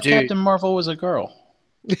 I thought Dude. Captain Marvel was a girl.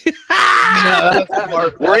 We're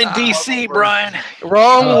in DC, Brian.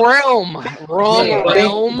 Wrong realm.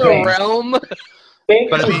 Realm. Think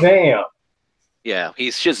But I mean- Shazam. Yeah,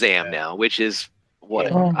 he's Shazam now, which is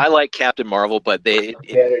whatever. I like Captain Marvel, but it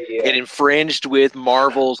Better, infringed with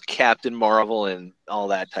Marvel's Captain Marvel and all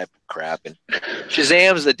that type of crap. And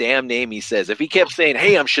Shazam's the damn name he says. If he kept saying,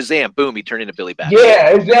 "Hey, I'm Shazam," boom, he turned into Billy Batson. Yeah,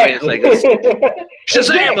 exactly. It's like,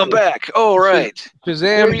 Shazam, I'm back. Oh, right.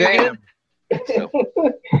 Shazam. Damn.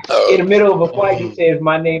 In the middle of a fight, he says,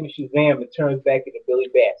 "My name is Shazam," and turns back into Billy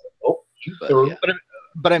Batson. Oh, you But, threw. yeah.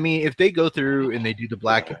 But I mean, if they go through and they do the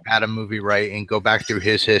Black Adam movie right and go back through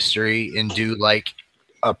his history and do like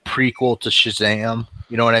a prequel to Shazam,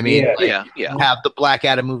 you know what I mean? Yeah. Yeah. Have the Black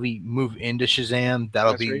Adam movie move into Shazam.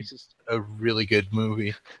 That'll That's be racist. a really good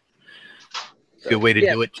movie. Good way to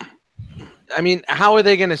Yeah. do it. I mean, how are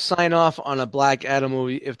they going to sign off on a Black Adam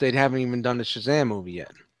movie if they haven't even done the Shazam movie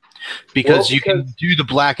yet? Because Well, you can do the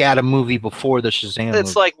Black Adam movie before the Shazam It's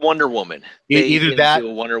movie. like Wonder Woman. Either didn't that- do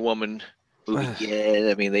a Wonder Woman movie. Yeah,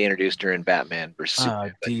 I mean, they introduced her in Batman versus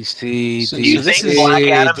Superman. but DC. So do you this think is- Black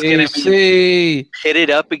Adam's gonna be DC. pitted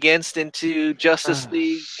up against into Justice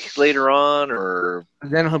League later on, or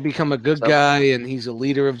Then he'll become a good So- guy, and he's a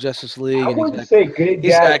leader of Justice League. I And wouldn't say good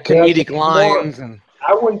he's guy. got comedic Dust. lines, and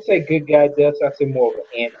I wouldn't say good guy does. I say more of an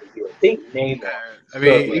anti-hero. Think name. I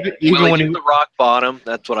mean, Will even will when he he do the rock bottom?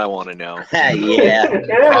 That's what I want to know. yeah,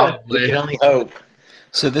 Yeah. we can only hope.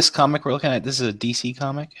 So this comic we're looking at, this is a DC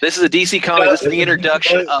comic? This is a DC comic. This is the Yeah,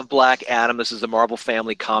 introduction of Black Adam. This is the Marvel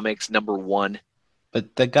Family Comics #1.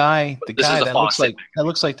 But the guy This is a that looks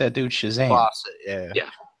Fawcett. like that dude Shazam. Fawcett, yeah. Yeah.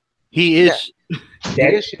 He is.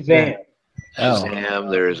 That is Shazam. Oh, Shazam.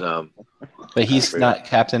 There's but he's not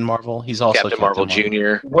Captain Marvel. He's also Captain Marvel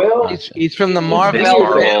Jr. Well, he's from the Ms. Marvel.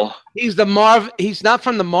 Marvel. He's He's not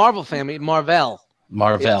from the Marvel family. Marvel.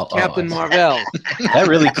 Marvel. It's Captain Oh, Marvel. that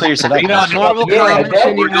really clears it up. You know, Marvel Yeah, comics, that-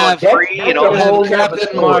 and you we're have going free, you know, you that's a whole have nother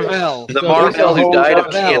Captain story. Marvel. The So Mar- Marvel that's a who whole died of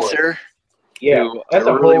nother story. cancer. yeah, Who that's I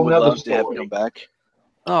a really whole would nother love to have story. come back.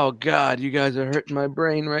 Oh God, you guys are hurting my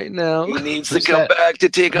brain right now. He needs to Who's come that? back to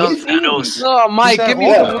take on Thanos. Oh, Mike, that give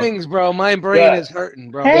me for? some wings, bro. My brain Yeah. is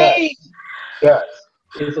hurting, bro. Hey, Gus,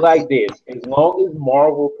 it's like this. As long as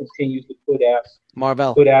Marvel continues to put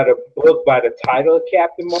Marvel. out a book by the title of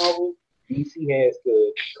Captain Marvel, DC has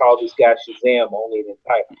to call this guy Shazam only in the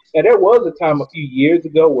title. Now, there was a time a few years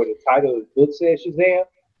ago where the title of the book said Shazam,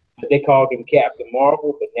 but they called him Captain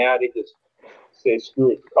Marvel, but now they just said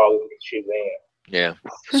screw it, call him Shazam. Yeah.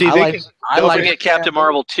 See, I they like. can- I Don't like forget Captain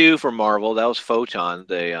Marvel 2 for Marvel. That was Photon,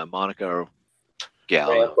 the Monica gal.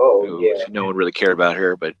 Rambo, Who yeah. no one really cared about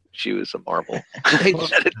her, but she was a Marvel. Hey,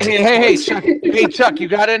 Chuck. Hey, Chuck, you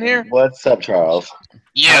got in here? what's up, Charles?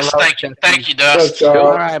 Yes, thank you, So, Dust. All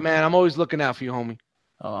Charles, right, man. I'm always looking out for you, homie.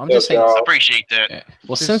 Oh, I'm just saying. Charles. Appreciate that. Yeah.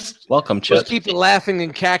 Well, since welcome, Just Chuck. keep it laughing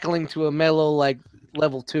and cackling to a mellow like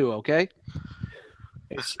level 2, okay?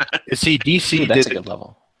 see, DC Ooh, that's a did good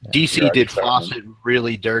level. DC Yeah, did sorry. Fawcett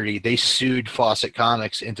really dirty. They sued Fawcett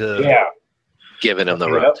Comics into yeah. Giving him the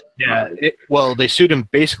Yep. rope. well, they sued him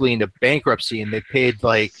basically into bankruptcy, and they paid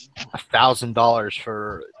like $1,000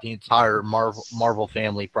 for the entire Marvel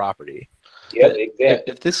family property. Yep,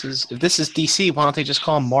 exactly. If this is DC, why don't they just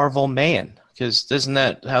call him Marvel Man? Because isn't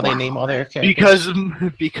that how they name all their characters?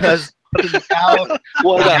 Because now,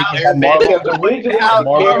 What about Iron Man? Because the original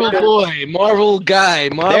Marvel character- boy, Marvel guy,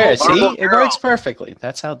 Marvel. There, see, Marvel it Girl. works perfectly.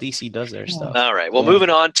 That's how DC does their stuff. All right. Well, moving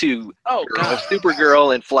on to Oh God,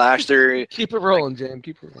 Supergirl and Flash. They're, keep it rolling, Jam.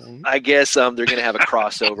 Keep it rolling. I guess, they're going to have a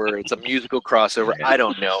crossover. It's a musical crossover. I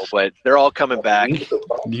don't know, but they're all coming back.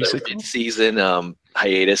 Musical? Mid-season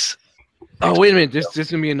hiatus. Oh wait a minute,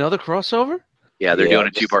 this gonna be another crossover? Yeah, they're Yeah. doing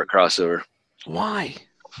a 2-part crossover. Why?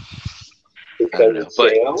 Because know, of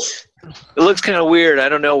but- Sam. It looks kind of weird. I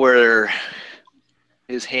don't know where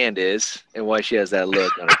his hand is and why she has that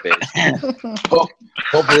look on her face.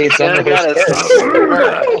 Hopefully it's Kinda under got her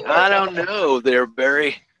skirt. I don't know there,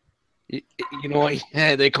 Barry. You know what?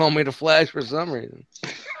 Yeah, they call me the Flash for some reason.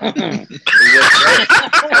 That's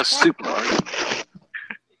super hard.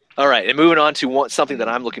 All right, and moving on to something that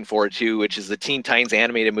I'm looking forward to, which is the Teen Titans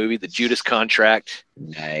animated movie, The Judas Contract.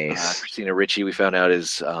 Nice. Christina Ricci, we found out,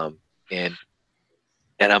 is in,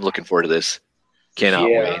 and I'm looking forward to this. Cannot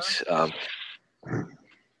Yeah. wait.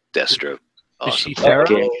 Deathstroke. Is she Awesome. Tara?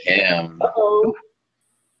 Get him. Uh-oh.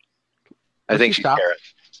 I think Was she's she top- Tara.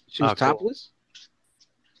 She was Oh, cool. topless?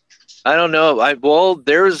 I don't know.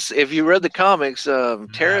 There's if you read the comics,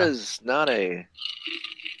 Tara's not a.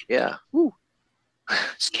 Yeah. Woo.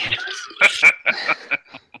 Scandalous.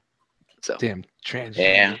 So, Damn, trans.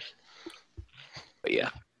 Yeah. but yeah.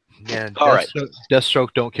 Yeah, All right. Deathstroke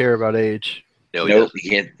don't care about age. No, Nope.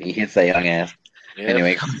 He hits that young ass. Yeah.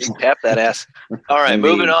 Anyway. Tap that ass. All right, Indeed.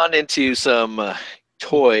 moving on into some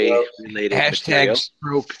toy-related Hashtag material.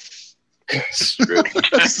 stroke.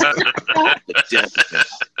 The death.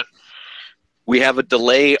 We have a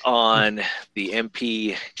delay on the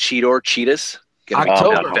MP Cheetos. Gonna be coming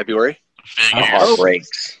out in October. February. My Figures. heart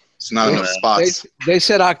breaks. It's not enough spots. They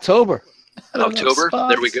said October. October.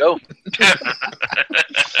 There we go.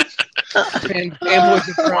 Fanboys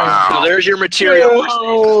are crying. Wow. So there's your material.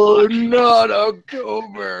 Oh, not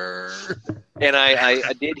October. And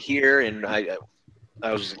I did hear, and I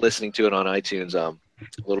was listening to it on iTunes. A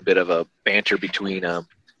little bit of a banter between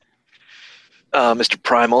Mr.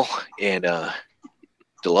 Primal and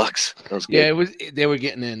Deluxe. That was good. Yeah, it was. They were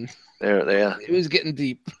getting in. There. It was getting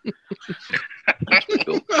deep.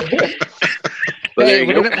 Cool. But there Hey,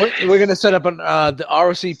 you go. we're gonna set up the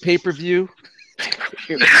ROC pay per view.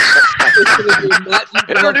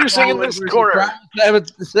 Introducing in this corner.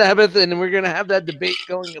 Sabbath, and we're gonna have that debate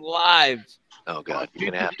going live Oh God,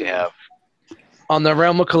 you're gonna have on the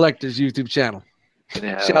Realm of Collectors YouTube channel. gonna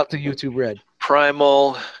have Shout out to YouTube Red.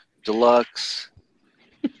 Primal, Deluxe.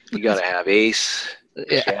 You gotta have Ace,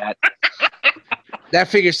 Yeah, Chat. that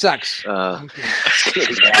figure sucks. Yeah.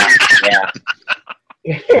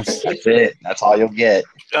 That's it. That's all you'll get.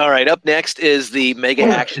 All right, up next is the Mega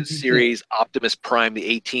Action Series Optimus Prime, the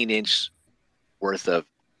 18-inch worth of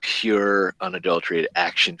pure, unadulterated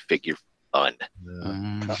action figure fun.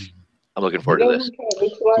 I'm looking forward to this.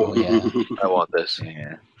 Oh, yeah. I want this.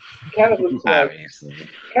 Yeah. Kind of looks like Obviously.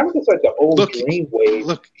 the old Look, Dreamwave.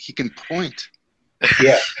 Look, he can point.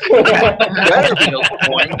 Yeah. Better be able to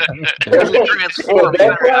point. There's a Transformer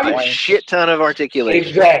That's that have a right. shit ton of articulation.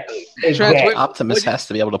 Exactly. Optimus has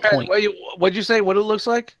to be able to point. What'd you say? What it looks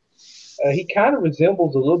like? He kind of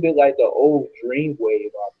resembles a little bit like the old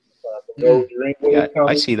Dreamwave. The old Dreamwave Yeah, I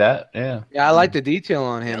comic. see that. Yeah. Yeah, I like the detail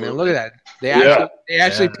on him, man. Look at that. They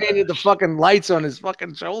actually painted the fucking lights on his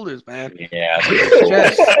fucking shoulders, man. Yeah.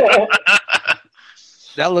 Chest.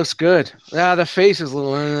 That looks good. Yeah, the face is a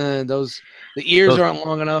little. The ears aren't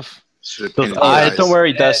long enough. Should've Those painted eyes, eyes. don't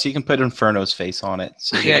worry, Dust. You can put Inferno's face on it.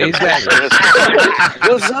 So Yeah, he's got.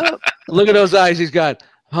 What's up? Look at those eyes. He's got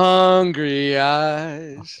hungry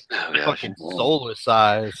eyes. Oh, gosh. Fucking soulless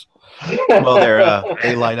eyes. well,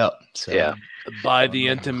 they light up. So. Yeah. Buy the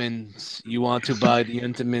Entenmann's. You want to buy the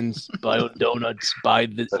Entenmann's? Buy donuts. Buy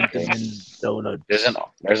the Entenmann's donut. There's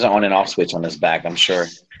an on and off switch on this back, I'm sure.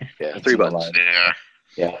 Yeah, 3 buttons. Yeah.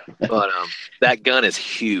 Yeah. But that gun is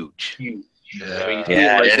huge. I mean, you see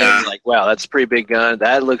Yeah, it right yeah. there, you're like, wow, that's a pretty big gun.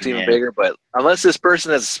 That looks even Yeah. bigger. But unless this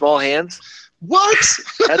person has small hands, What?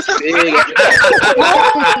 that's big.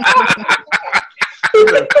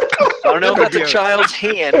 I don't know if that's a child's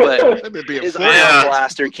hand, but That would be a his fool. ion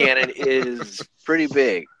blaster cannon is pretty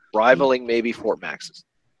big, rivaling maybe Fort Max's.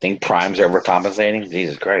 Think Prime's overcompensating?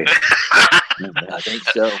 Jesus Christ. I think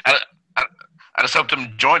so. I just hope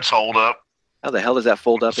them joints hold up. How the hell does that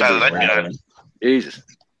fold up? Sounds Into like a that. Jesus.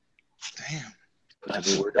 Damn. Put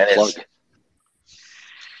the word That is- plug.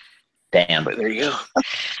 Damn. But there you go.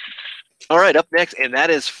 All right, up next, and that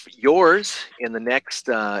is yours in the next,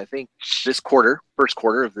 I think, first quarter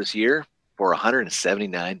of this year for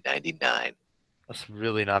 $179.99. That's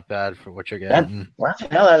really not bad for what you're That, getting. well,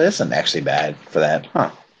 hell, that isn't actually bad for that.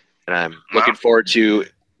 Huh. And I'm looking forward to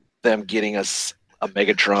them getting us a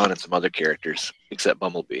Megatron and some other characters, except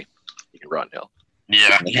Bumblebee. You can run hell.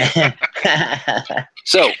 Yeah.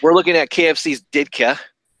 So we're looking at KFC's Ditka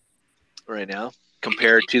right now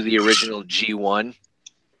compared to the original G1.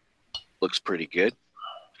 Looks pretty good.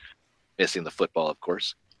 Missing the football, of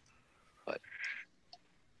course. But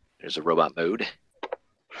there's a robot mode.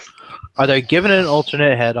 Are they giving an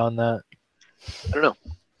alternate head on that? I don't know.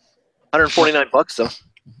 $149 though.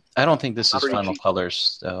 I don't think this is Not final cheap.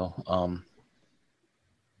 colors though.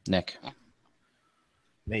 Nick.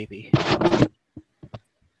 Maybe. That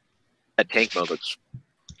tank mode looks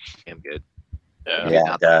damn good. Yeah,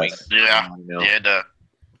 Not it the does. wing, Yeah. you know, Yeah,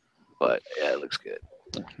 but yeah, it looks good.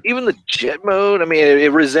 Even the jet mode, I mean,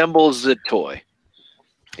 it resembles the toy.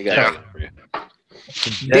 You got Yeah. it for you.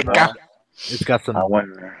 Dicka. It's got some I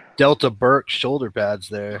wonder. Delta Burke shoulder pads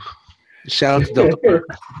there. Shout out to Delta Burke.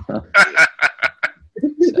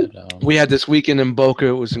 Said, We had this weekend in Boca.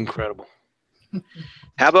 It was incredible.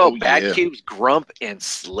 How about Oh, Bad yeah. Cubes, Grump, and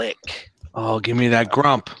Slick? Oh, give me that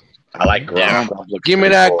grump. I like Grump. Yeah. Grump looks Give me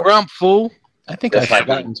pretty that cool. grump, fool. I think This I've might be-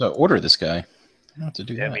 forgotten to order this guy. I have to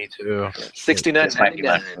do Yeah, that. me too. $69. This might be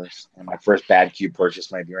my first Bad Cube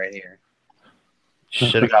purchase. Might be right here.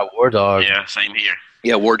 Should have got War Dog. yeah, same here.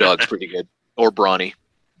 Yeah, War Dog's pretty good, or Brawny,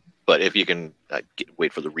 but if you can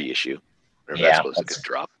wait for the reissue, or if Yeah, that's supposed to that's- get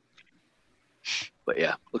drop. But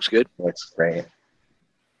yeah, looks good. Looks great.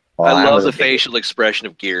 I love was the a big- facial expression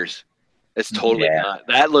of Gears. It's totally Yeah. not.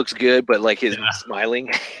 That looks good, but like his smiling,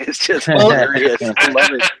 it's just hilarious. I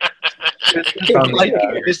love it.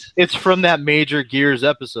 It's from that Major Gears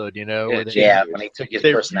episode, you know, Yeah, where they, Yeah, when he took his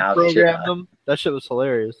they personality shit programmed out. them. That shit was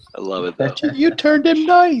hilarious. I love it though. You turned him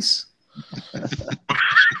nice.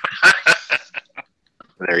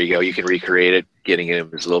 There you go. You can recreate it, getting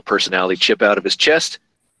him his little personality chip out of his chest.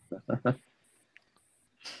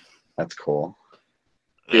 That's cool.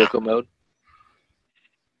 Vehicle mode.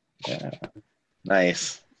 Yeah.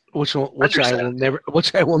 Nice. Which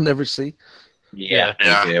I will never see. Yeah.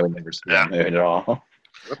 Yeah. We never see Yeah. that at all.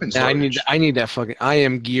 Weapons Yeah, storage. I need that fucking. I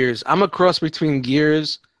am Gears. I'm a cross between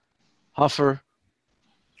Gears, Huffer,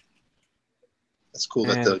 That's cool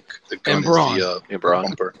that And- the gun and is Braun. the Yeah, Braun.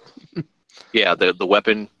 bumper. Yeah, the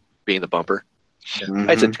weapon being the bumper. Mhm.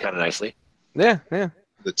 Fits it kind of nicely. Yeah.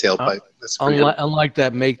 The tailpipe. That's pretty Unlike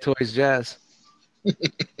that Make Toys Jazz.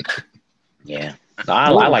 Yeah. No, I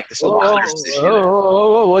like this a lot.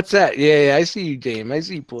 What's that? Yeah, I see you, Dame. I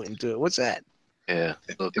see you pointing to it. What's that? Yeah.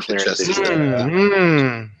 Little If the clearance chest is issue.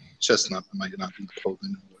 Mm. chestnut might not be pulled in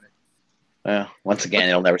a way. Well, once again,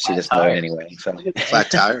 you'll never see this mode anyway. So Flat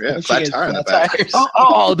tire, yeah, flat tire in the back.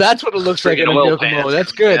 Oh, that's what it looks like in a Freaking oil vehicle pants. mode.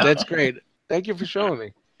 That's good. Yeah. That's great. Thank you for showing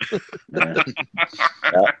me.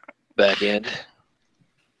 Back end.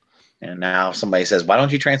 and now somebody says, "Why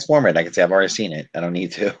don't you transform it?" I can say, "I've already seen it. I don't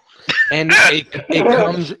need to." And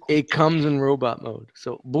it comes in robot mode.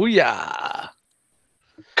 So booyah.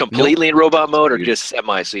 Completely in robot mode or just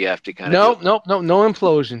semi, so you have to kind of. No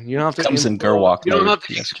implosion. You don't have to. Comes in implode. Gerwalk You don't mode. have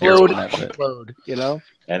to Yes, explode. Gerwalk have it. Implode. You know.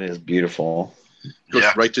 That is beautiful. Goes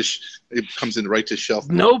Yeah. right to it comes in right to shelf.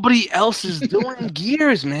 Nobody else is doing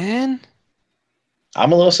Gears, man.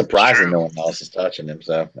 I'm a little surprised that no one else is touching him.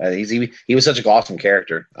 So he was such an awesome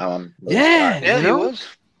character. Yeah. Yeah, You he know? was.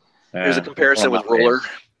 There's a comparison with One of my Roller.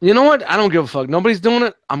 You know what? I don't give a fuck. Nobody's doing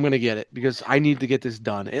it. I'm gonna get it because I need to get this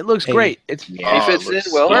done. It looks Hey. great. It's Yeah. If it's in,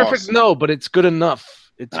 looks well, perfect. awesome. No, but it's good enough.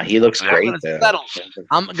 It's. He looks I'm great gonna though. settle.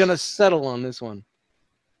 I'm gonna settle on this one.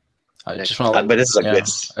 I just want to. But this is a Yeah. good.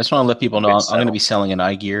 I just want to let people know Good I'm going to settle. be selling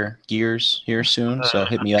an Gears here soon, so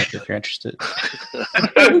hit me up if you're interested.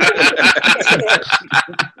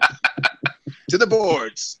 To the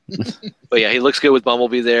boards. But yeah, he looks good with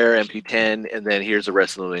Bumblebee there, MP10, and then here's the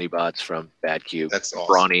rest of the mini bots from Bad Cube, That's awesome.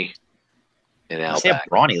 Brawny, and That Outback.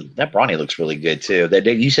 Brawny looks really good too.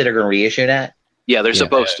 You said they're going to reissue that? Yeah, they're Yeah.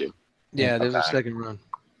 supposed to. Yeah, there's a Okay. second run.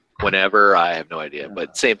 Whenever, I have no idea.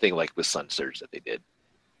 But same thing like with Sun Surge that they did.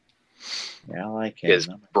 Yeah, I like Because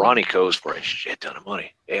it. Brawny goes for a shit ton of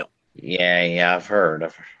money. Damn. Yeah, I've heard.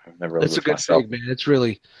 I've never really It's a looked good myself. fig, man. It's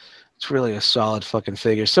really a solid fucking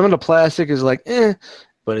figure. Some of the plastic is like,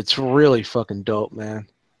 but it's really fucking dope, man.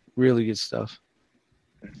 Really good stuff.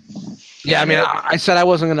 Yeah, I mean, I said I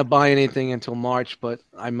wasn't gonna buy anything until March, but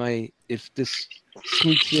I might if this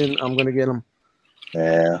sneaks in. I'm gonna get them.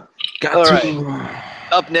 Yeah. Got All to.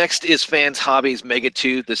 Up next is Fans Hobbies Mega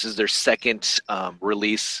 2. This is their second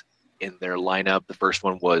release in their lineup. The first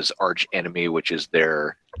one was Arch Enemy, which is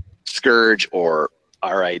their Scourge or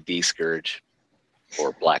RID Scourge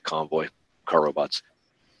or Black Convoy car robots.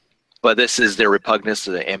 But this is their Repugnance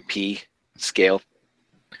to the MP scale.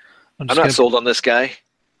 I'm not sold on this guy.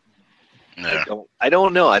 No. I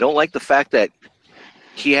don't know. I don't like the fact that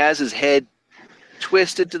he has his head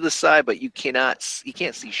twisted to the side, but you can't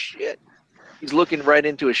see shit. He's looking right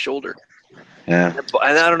into his shoulder. Yeah.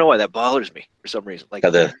 And I don't know why that bothers me for some reason. Like,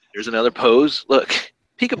 there's another pose. Look,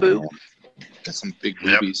 peekaboo. Got some big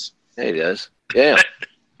Yep. rubies. There he does. Yeah.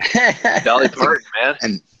 Dolly Parton, man.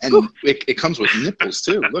 And it comes with nipples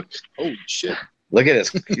too. Look, holy shit! Look at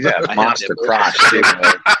this. He's got a monster crotch. Too,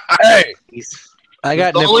 Hey, He's, I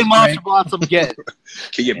got The only nipples. monster Greg. bots I'm getting.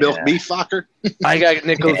 Can you milk me, fucker? I got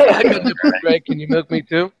nickels. I got nipples, Greg. Can you milk me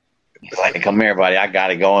too? he's like, come here, buddy. I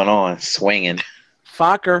got it going on. Swinging.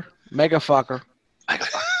 Fucker, mega fucker.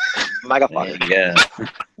 Motherfucker. Yeah.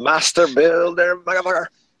 Master Builder, motherfucker.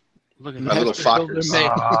 Look at My little fuckers.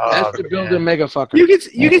 Master Builder, mega fucker. You can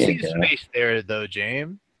see Yeah. the space there, though,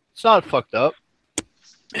 James. It's not fucked up.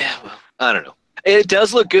 Yeah, well, I don't know. It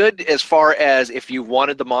does look good as far as if you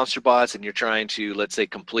wanted the monster bots and you're trying to, let's say,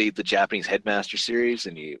 complete the Japanese Headmaster series,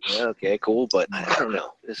 and okay, cool, but I don't know.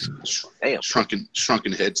 Damn.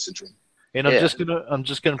 Shrunken head syndrome. And Yeah. I'm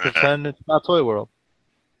just gonna pretend it's not Toy World.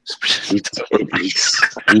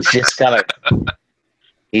 He's just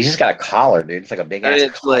got a collar, dude. It's like a big ass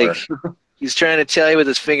It's collar. like he's trying to tell you with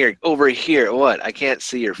his finger over here. What? I can't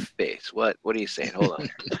see your face. What? What are you saying? Hold on.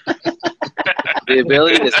 The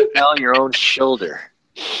ability to smell your own shoulder.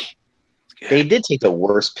 They did take the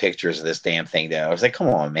worst pictures of this damn thing, though. I was like, come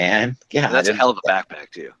on, man. Yeah, And that's a hell of a backpack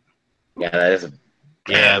too. Yeah, that is.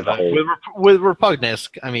 But with repugnance,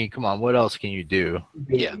 I mean, come on, what else can you do?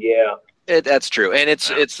 Yeah. Yeah. That's true, and it's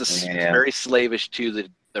Yeah. very slavish to the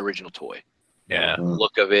original toy. Yeah.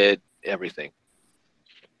 Look of it, everything.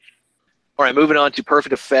 All right, moving on to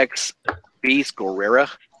Perfect Effects Beast Guerrera.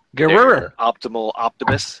 Guerrero. Optimal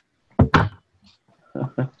Optimus.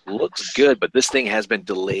 Looks good, but this thing has been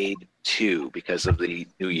delayed too because of the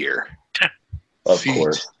new year. Of Feet.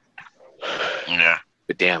 course. Yeah.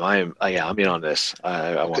 But damn, I'm in on this.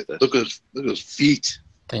 I want this. Look at those feet.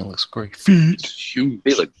 Thing looks great. It's huge.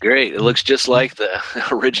 They look great. It looks just like the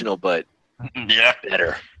original, but Yeah.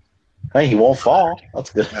 better. Hey, he won't fall. That's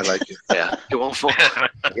good. I like it. Yeah, it won't fall.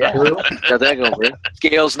 Yeah. Got that going for it.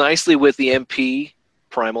 Scales nicely with the MP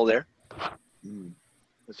primal there.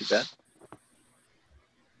 Not too bad.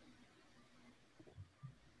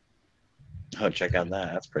 Oh, check out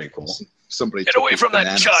that. That's pretty cool. Somebody Get took away his from that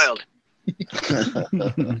bananas. child.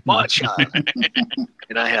 My child.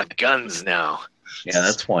 And I have guns now. Yeah,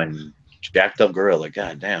 that's one jacked up gorilla.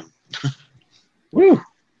 God damn. Woo.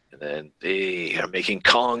 And then they are making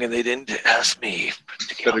Kong and they didn't ask me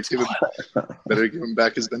to get on Better give him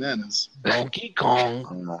back his bananas. Donkey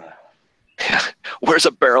Kong. Where's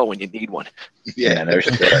a barrel when you need one? Yeah, there's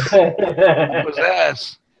What's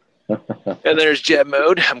ass? And there's jet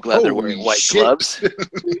mode. I'm glad they're wearing Holy white shit. gloves.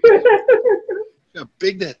 How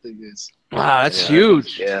big that thing is. Wow, that's Yeah.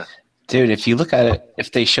 huge. Yeah. Dude, if you look at it,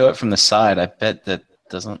 if they show it from the side, I bet that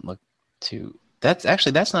doesn't look too. That's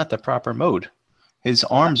not the proper mode. His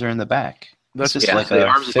arms are in the back. That's It's Yeah, like the a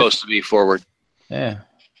arms are fifth- supposed to be forward. Yeah.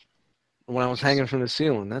 when I was hanging from the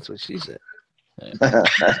ceiling. That's what she said.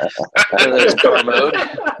 And there's car mode.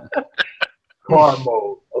 Car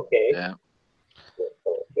mode. Okay. Yeah.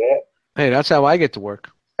 Yeah. Hey, that's how I get to work.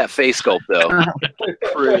 That face sculpt, though.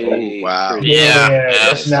 Pretty. Wow. pretty- Yeah.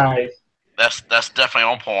 That's nice. That's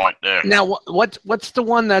definitely on point there. Now, what's the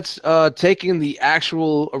one that's taking the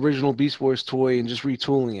actual original Beast Wars toy and just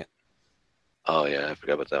retooling it? Oh, yeah. I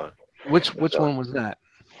forgot about that one. Which one was that?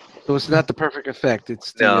 So it's not the Perfect Effect.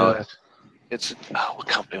 It's the, No. It's. Oh, what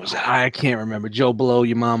company was that? I can't remember. Joe Blow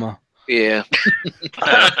Your Mama. Yeah.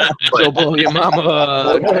 Joe Blow Your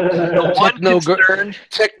Mama. The one concern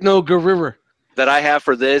Techno Guerrero. that I have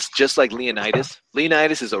for this, just like Leonidas,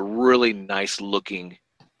 Leonidas is a really nice looking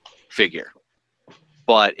figure,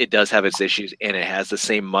 but it does have its issues, and it has the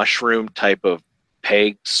same mushroom type of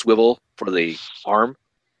peg swivel for the arm,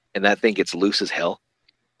 and that thing gets loose as hell.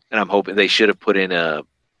 And I'm hoping they should have put in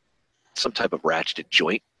some type of ratcheted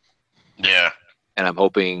joint, Yeah. and I'm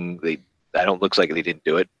hoping I don't looks like they didn't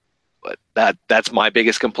do it, but that's my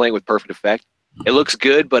biggest complaint with Perfect Effect. It looks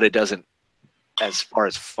good, but it doesn't, as far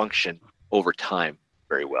as function over time,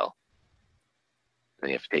 very well. Then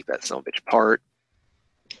you have to take that son of a bitch apart.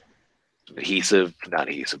 Adhesive, not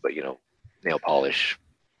adhesive, but nail polish,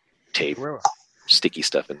 tape, sticky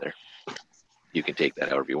stuff in there. You can take that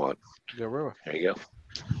however you want. Guerrero. There you go.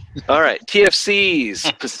 All right, TFC's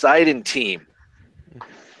Poseidon team.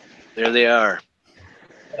 There they are.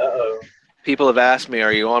 Uh-oh. People have asked me,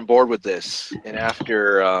 "Are you on board with this?" And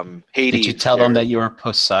after Hades, Did you tell them that you were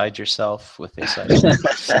beside yourself with this?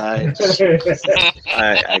 Poseidon,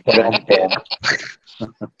 I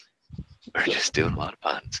we're just doing a lot of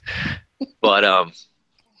puns, but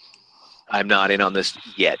I'm not in on this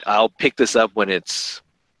yet. I'll pick this up when it's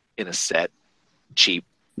in a set, cheap.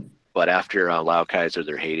 But after Lao Kaiser,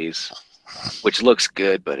 their Hades, which looks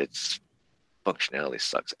good, but its functionality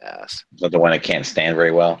sucks ass. Not the one that can't stand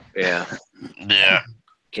very well. Yeah, Yeah.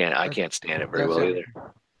 I can't stand it very well either.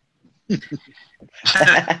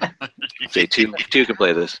 Say two can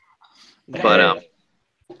play this, but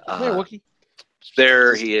Come here, Wookie.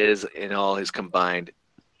 there he is in all his combined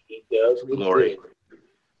He does look glory.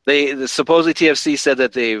 good. Supposedly TFC said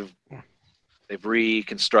that they've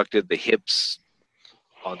reconstructed the hips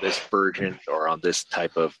on this version or on this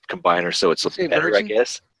type of combiner, so it's Say better, virgin? I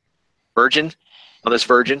guess. Virgin on this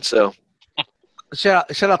Virgin, so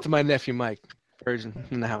Shout out to my nephew Mike, Virgin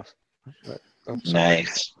in the house. But,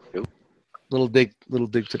 Nice. little dig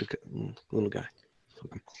to the little guy.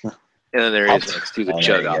 and then there is next to the Oh, there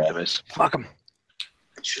Chug you go. Optimist. Fuck him.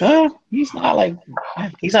 He's not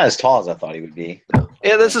as tall as I thought he would be.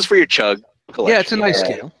 Yeah, this is for your Chug collection. Yeah, it's a nice Yeah.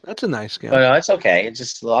 scale. That's a nice scale. But no, it's okay. It's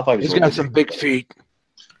just I thought he was He's a little got some big feet.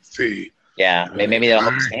 Yeah, maybe that'll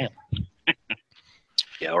help him stand.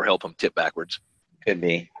 Yeah, or help him tip backwards. Could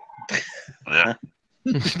be. Yeah.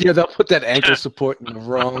 Yeah, they'll put that ankle support in the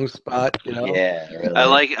wrong spot. You know. Yeah,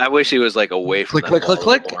 really. I wish he was like away from Click, that click, wall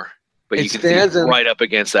click, a little click. more. But It you can stands see and- right up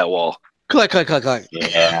against that wall. Click, click, click, click.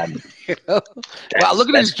 Yeah. You know? Wow, look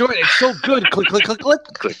at his joint. It's so good. Click, click, click, click.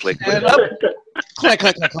 Click, click, And click. up. Click,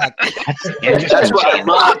 click, click, click. That's why I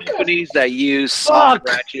love companies that use soft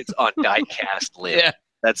Fuck. ratchets on die-cast lid. Yeah.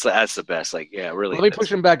 That's the best. Like, yeah, really. Let me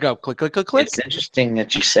push him back up. Click, click, click, click. It's interesting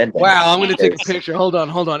that you said that. Wow, I'm going to take a picture. Hold on.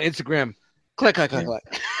 Instagram. Click, click, click, click.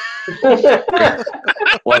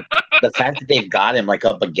 Well, the fact that they've got him like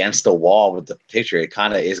up against the wall with the picture, it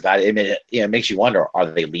kind of is got. It makes you wonder: are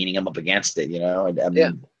they leaning him up against it? You know, I mean,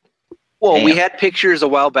 Yeah. Well, we Damn. had pictures a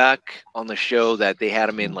while back on the show that they had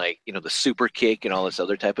him in like, the super kick and all this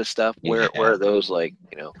other type of stuff. Where Yeah. are those like,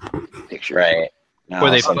 pictures? right? No,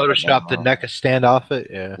 Where they something photoshopped the wrong. neck of stand off it.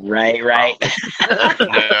 Yeah. Right.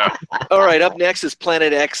 Yeah. All right, up next is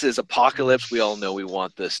Planet X's Apocalypse. We all know we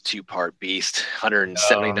want this 2-part beast,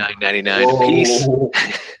 $179.99 a piece.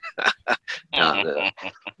 Oh,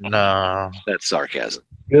 No. That's sarcasm.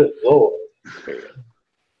 good lord.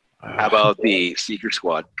 How about the Seeker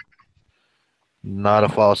Squad? Not a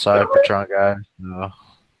false side Patron guy. No.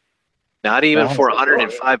 Not even Well, for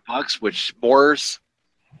 $105, which Moore's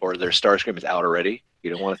or their Starscream is out already. You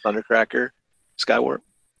don't want a Thundercracker, Skywarp.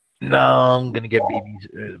 No, I'm gonna get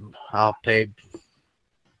BBs. I'll pay.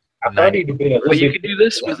 I thought he'd have been a little Well, you bit could do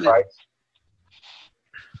this different, with it. right?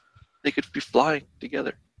 They could be flying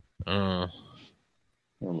together. It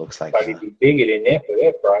looks like. Thought he'd be bigger than that for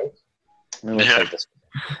that price. It looks Yeah. like this.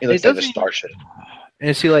 It looks It like a doesn't- starship.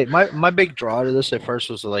 And see, like my big draw to this at first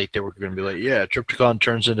was like they were gonna be like, yeah, Trypticon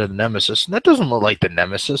turns into the Nemesis, and that doesn't look like the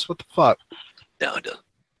Nemesis. What the fuck? No, it doesn't.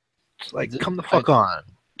 It's like, It- come the fuck on.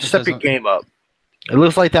 it Step your doesn't- game up. It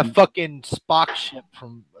looks like that fucking Spock ship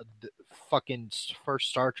from the fucking first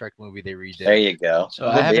Star Trek movie they redid. There you go. So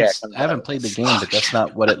I haven't, Yeah, I haven't played the game, but that's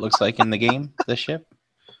not what it looks like in the game. The ship.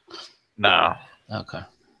 No. Okay.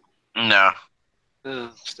 No.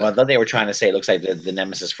 Well, I thought they were trying to say it looks like the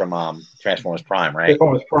Nemesis from Transformers Prime, right?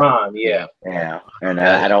 Transformers Prime, yeah. Yeah, and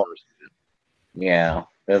I don't. Yeah,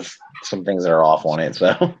 there's some things that are off on it.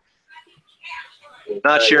 So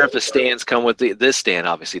Not sure if the stands come with this stand.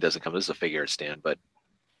 Obviously, doesn't come. This is a figure stand, but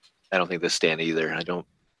I don't think this stand either. I don't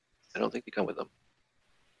think they come with them.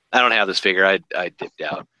 I don't have this figure. I dipped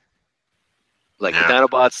out. Like Yeah. the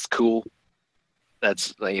Dinobots, cool.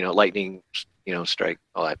 That's lightning, strike,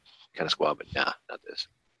 all that kind of squad. But nah, not this.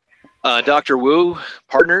 Dr. Wu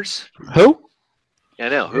partners. Who? I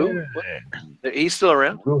know who. What? He's still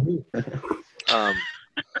around. Mhm.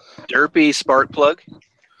 Derpy Sparkplug,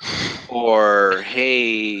 or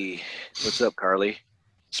hey, what's up, Carly?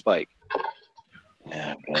 Spike.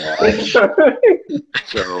 yeah,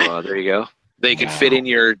 So there you go. They can fit in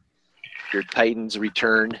your Titans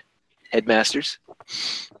Return headmasters.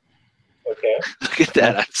 Okay. Look at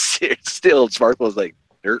that! I'm serious. Still, Sparkle's like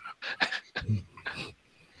dirt.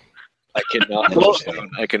 I cannot look down.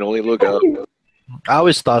 I can only look up. I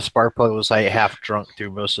always thought Sparkplug was like half drunk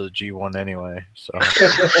through most of the G1 anyway. So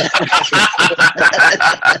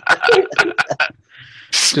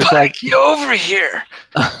Spike, you over here?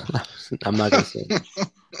 I'm not gonna say.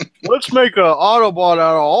 let's make an Autobot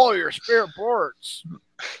out of all your spare parts.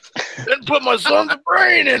 Then put my son's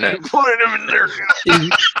brain in it. Put him in there.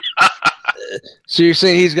 So you're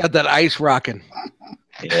saying he's got that ice rocking?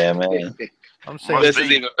 yeah, man. I'm saying This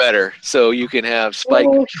is even better. So you can have Spike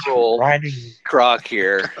Oh, control Riding, Croc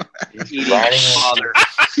here. Eating Riding- father.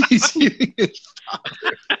 He's eating it.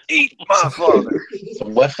 Eat my father. So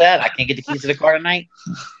what's that? I can't get the keys to the car tonight.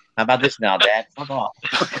 How about this now, Dad? Fuck off.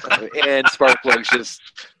 And Sparkplug's just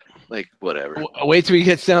like whatever. Wait till he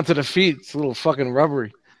gets down to the feet. It's a little fucking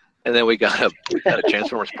rubbery. And then we got a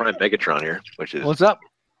Transformers Prime Megatron here, which is What's up?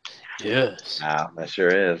 Yes. Wow, that sure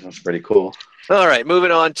is. That's pretty cool. All right,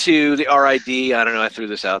 moving on to the RID. I don't know. I threw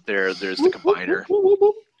this out there. There's the combiner,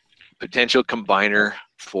 potential combiner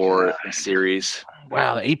for the series.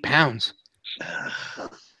 Wow, 8 pounds.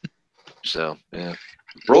 So yeah,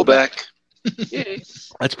 roll back.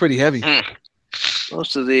 That's pretty heavy.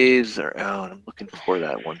 Most of these are out. I'm looking for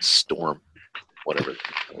that one, Storm, whatever.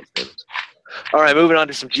 All right, moving on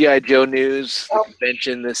to some G.I. Joe news. The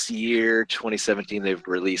convention this year, 2017, they've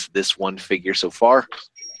released this one figure so far,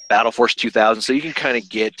 Battle Force 2000. So you can kind of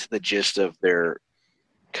get the gist of their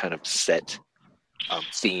kind of set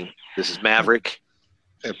theme. This is Maverick.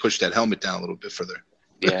 Yeah, push that helmet down a little bit further.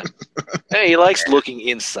 Yeah. Hey, he likes looking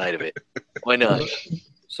inside of it. Why not?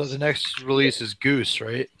 So the next release is Goose,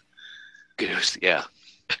 right? Goose, yeah.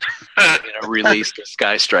 We're going to release the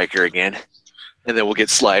Sky Striker again. And then we'll get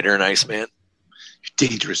Slider and Iceman.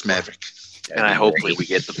 Dangerous Maverick. And hopefully we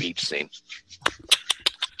get the beach scene.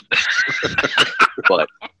 But,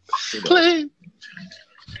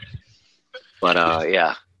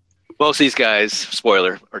 yeah. Most of these guys,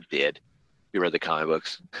 spoiler, are dead. You read the comic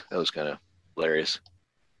books. That was kind of hilarious.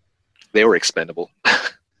 They were expendable.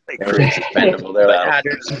 They were expendable. They're like,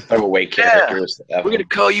 there's some throwaway characters. We're going to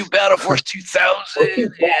call you Battle Force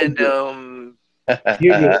 2000, and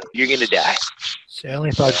you're going to die. See, I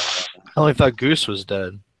only thought Goose was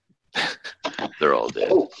dead. They're all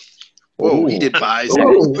dead. Whoa, he did buys.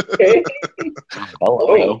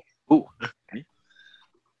 Hello. Ooh.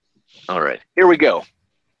 All right, here we go.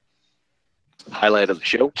 Highlight of the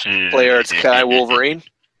show: Play Arts Kai Wolverine,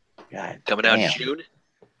 coming out in June.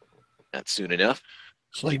 Not soon enough.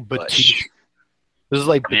 It's like Batiste. This is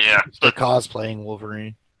like Batista cosplaying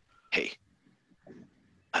Wolverine. Hey,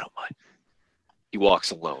 I don't mind. He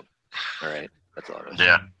walks alone. All right, that's all.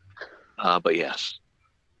 Yeah. But yeah,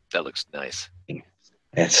 that looks nice.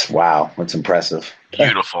 It's wow. That's impressive.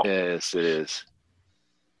 Beautiful. Yes, it is.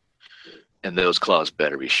 And those claws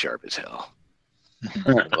better be sharp as hell.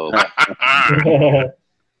 Oh, that's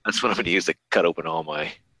what I'm going to use to cut open all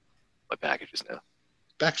my packages now.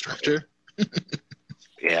 Backstructure.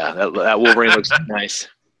 Yeah, that Wolverine looks nice.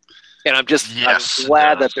 And I'm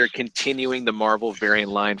glad that they're continuing the Marvel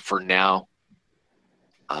variant line for now.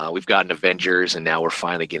 We've gotten Avengers, and now we're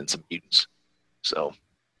finally getting some mutants. So,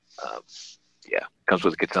 yeah, comes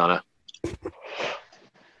with a katana.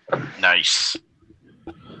 Nice.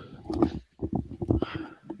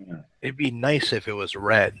 It'd be nice if it was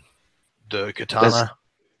red, the katana,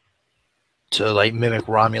 to like mimic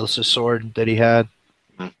Romulus' sword that he had.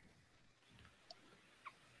 It'd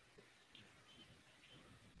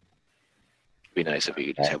be nice if you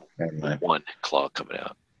could just have one claw coming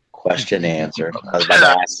out. Question answered. I was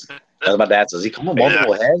about to ask, does he come with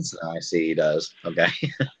multiple heads? Oh, I see he does. Okay.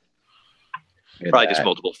 Probably just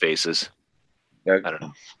multiple faces. I don't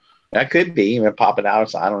know. That could be. Even pop it out.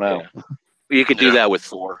 So I don't know. Yeah. You could do that with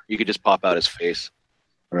Thor. You could just pop out his face.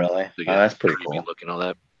 Really? So Oh, that's pretty cool. Looking all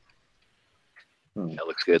that. That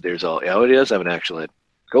looks good. There's all. Oh, it does have an actual head.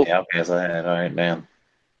 Cool. Yeah. Okay. So, all right, man.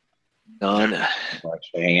 Done.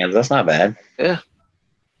 Extra hands. That's not bad. Yeah.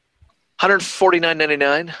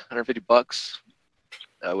 $149.99, $150.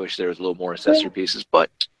 I wish there was a little more accessory pieces,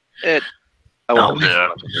 but I'll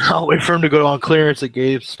wait for him to go on clearance at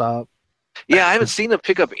GameStop. Yeah, I haven't seen them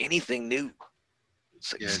pick up anything new.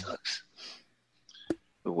 It sucks.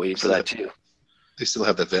 We're waiting for that too. They still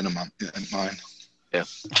have that Venom in mine. Yeah.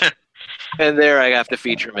 And there I have to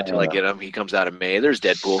feature him until I get him. He comes out in May. There's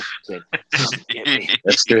Deadpool. Saying,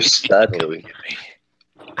 Mr. Studley.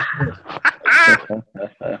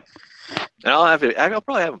 And I'll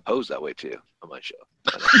probably have him pose that way too on my show.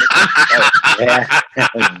 Yeah.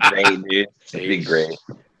 Great, dude. It'd be great.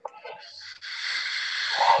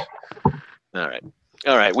 All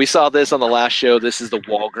right. We saw this on the last show. This is the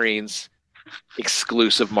Walgreens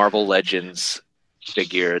exclusive Marvel Legends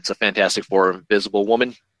figure. It's a Fantastic Four Invisible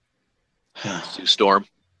Woman. Sue Storm.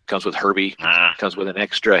 Comes with Herbie. Comes with an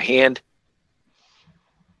extra hand.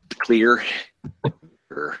 Clear.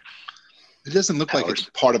 It doesn't look like it's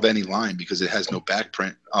part of any line because it has no back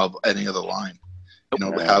print of any other line. You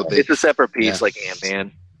know how it's a separate piece, like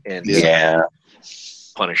Ant-Man and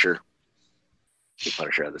Punisher. The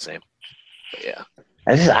Punisher are the same. But yeah.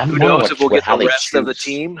 Who knows if we'll get the rest of the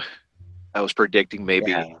team? I was predicting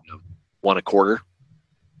maybe one a quarter.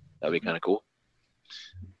 That'd be kind of cool.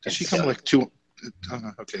 Does she come with like two?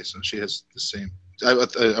 Oh, okay, so she has the same. I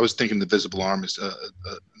was thinking the visible arm is a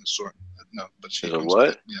sort. No, but she comes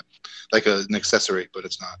what? With, like an accessory, but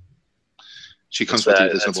it's not. She comes with the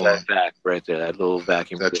visible arm. That back right there, that little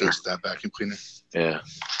vacuum. That's just that vacuum cleaner. Yeah.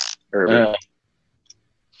 There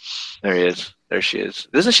he is. There she is.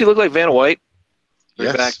 Doesn't she look like Vanna White?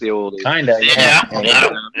 Yes. Back the old. Kinda. Yeah.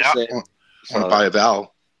 Want to buy a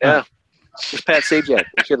Val? Yeah. There's Pat Sajak.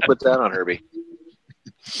 We should have put that on Herbie.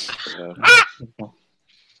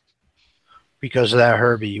 Because of that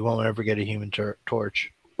Herbie, you won't ever get a Human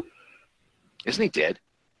Torch. Isn't he dead?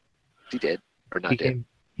 Is he dead or not dead?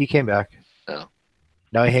 He came back. Oh.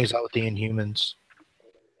 Now he hangs out with the Inhumans.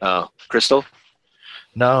 Oh, Crystal?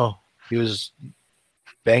 No, he was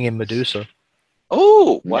banging Medusa.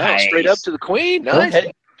 Oh, wow. Nice. Straight up to the queen. Nice.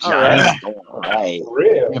 Okay. All right. All right.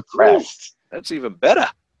 Real. Impressed. That's even better.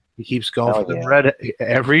 He keeps going Oh, for the yeah. red.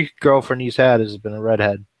 Every girlfriend he's had has been a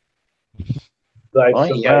redhead. Like Well,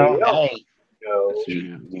 somebody yeah, else, hey,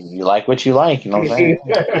 you know. you like what you like, you know what I'm saying?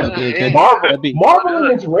 That'd be a good. Marvel, That'd be, Marvel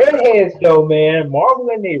and its redheads, though, man. Marvel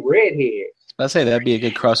and their redheads. I'd say that'd be a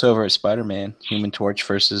good crossover at Spider-Man. Human Torch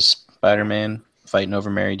versus Spider-Man fighting over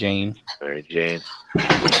Mary Jane. Mary Jane.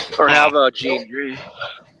 Or how about Jean Grey?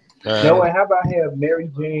 No, and how about have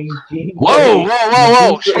Mary Jane? Jean whoa,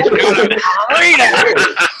 whoa, whoa, whoa!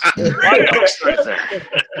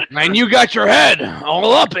 Man, you got your head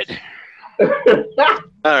all up it.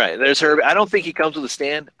 All right, there's Herbie. I don't think he comes with a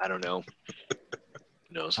stand. I don't know.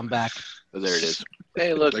 Who knows? I'm back. But there it is.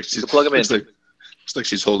 Hey, look, Like you can plug him in. Looks like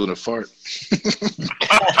she's holding a fart.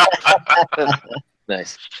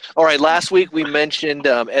 Nice. All right, last week we mentioned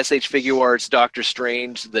SH Figure Arts Doctor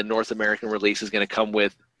Strange. The North American release is going to come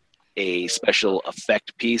with a special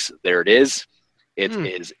effect piece. There it is. It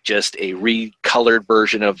is just a recolored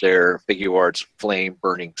version of their Figure Arts Flame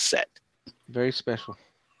Burning set. Very special.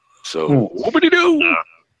 So, whoopity-doo!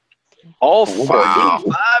 All for Wow.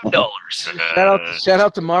 $5. Shout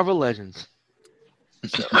out to Marvel Legends.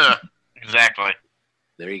 Exactly.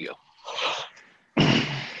 There you go.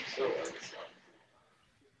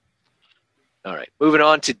 All right, moving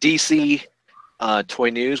on to DC toy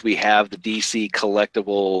news. We have the DC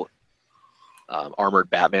collectible armored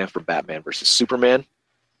Batman for Batman versus Superman.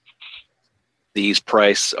 These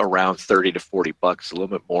price around $30 to $40, a little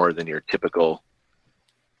bit more than your typical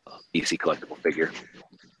DC collectible figure.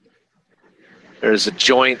 There's the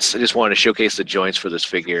joints. I just wanted to showcase the joints for this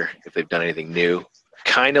figure if they've done anything new.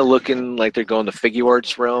 Kind of looking like they're going the Figure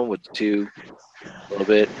Arts realm with the two, a little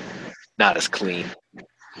bit. Not as clean.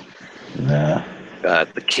 Nah.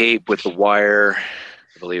 Got the cape with the wire.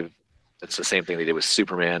 I believe that's the same thing they did with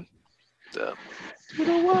Superman. The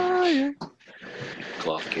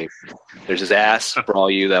cloth cape. There's his ass for all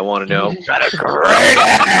you that want to know. Got a great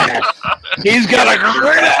ass. He's got a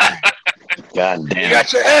great ass. God You damn.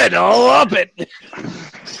 got your head all up it.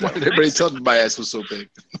 Why did everybody tell me my ass was so big?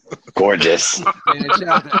 Gorgeous. Man,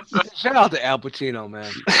 shout out to Al Pacino,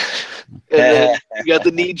 man. And then you got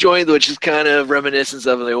the knee joint, which is kind of reminiscent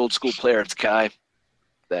of the old school Clarence Kai.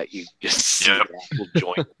 That you just see Yep. the actual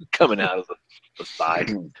joint coming out of the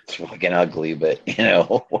side. It's fucking ugly, but you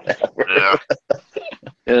know, whatever. Yeah.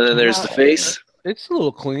 And then there's the face. It's a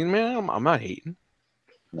little clean, man. I'm not hating.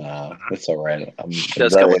 No, it's all right.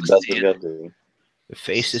 Does come with a does stand. look good, The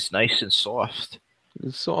face is nice and soft.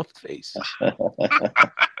 It's soft face. And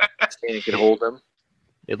you can hold them.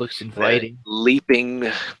 It looks inviting. Leaping,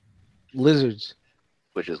 Lizards.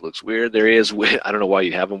 which just looks weird. There is, I don't know why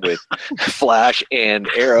you have them with Flash and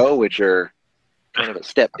Arrow, which are kind of a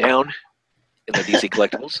step down in the DC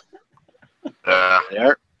collectibles. They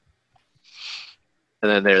are. And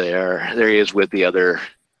then there they are. There he is with the other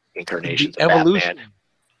incarnations The of evolution. Batman.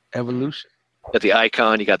 Evolution. Got the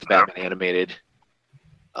icon. You got the Batman animated.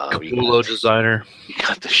 You Capullo designer.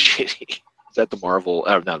 got the shitty. Is that the Marvel?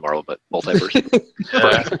 Not Marvel, but multiverse.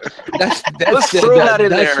 That's Let's throw that in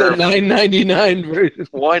that's there. the $9.99 version.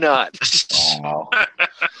 Why not? Wow.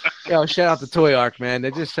 Yo, shout out to Toy Arc, man.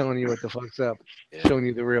 They're just telling you what the fuck's up, Yeah. showing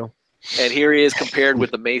you the real. And here he is compared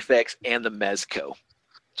with the Mafex and the Mezco.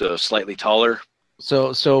 So slightly taller.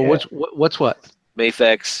 So Yeah. what's what?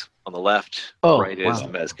 Mafex on the left. Oh, right is wow.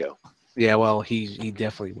 the Mezco. Yeah, well, he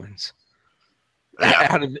definitely wins.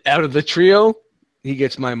 Out of the trio, he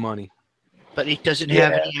gets my money. But he doesn't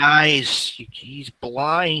have any eyes. He's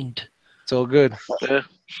blind. It's all good. Yeah.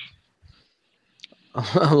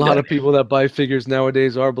 A lot of people that buy figures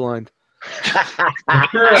nowadays are blind.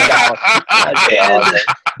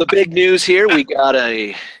 The big news here, we got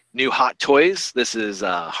a new Hot Toys. This is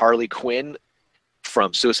Harley Quinn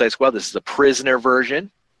from Suicide Squad. This is the prisoner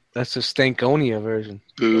version. That's the Stankonia version.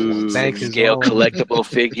 Boo. Thank you, Scale Lord. collectible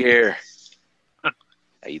figure. How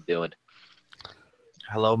you doing?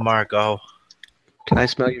 Hello, Margot. Can I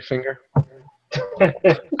smell your finger?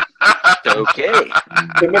 Okay.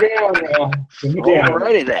 Sit me down now. Sit me down.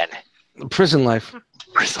 Alrighty then. Prison life.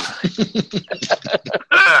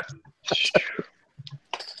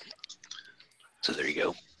 So there you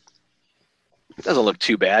go. Doesn't look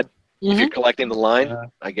too bad if you're collecting the line,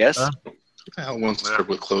 I guess. the hell wants her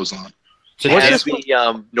with clothes on? So has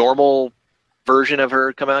the normal version of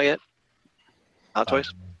her come out yet? Hot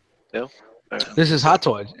Toys? No? This is Hot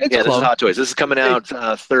Toys. It's This close. is Hot Toys. This is coming out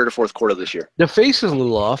third or fourth quarter this year. The face is a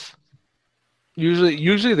little off.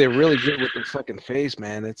 Usually they're really good with the fucking face,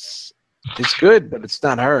 man. It's good, but it's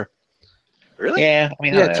not her. Really? Yeah, I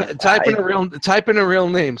mean, Type in a real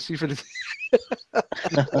name. See if it.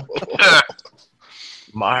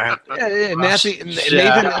 Mark. Yeah, Nathan.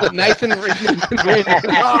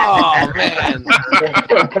 Oh man!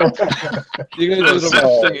 You're gonna do the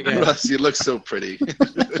wrong thing again. Russ, you look so pretty.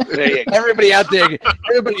 Everybody out there,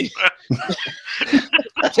 everybody,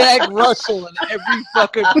 tag Russell in every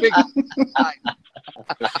fucking picture.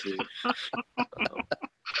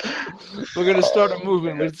 We're gonna start a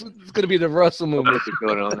movement. It's gonna be the Russell movement. What's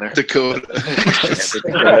going on there? Dakota.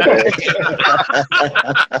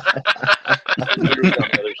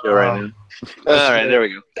 All right, there we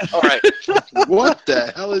go. All right. What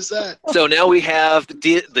the hell is that? So now we have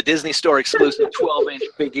the Disney Store exclusive 12-inch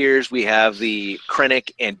figures. We have the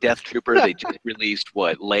Krennic and Death Trooper. They just released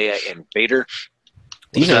Leia and Vader.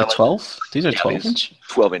 These are 12? These are Yeah, 12 inch?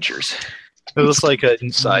 12 inchers. It looks like a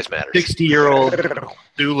Size matters. 60-year-old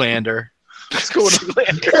Zoolander. What's going on?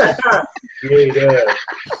 Yeah, he does.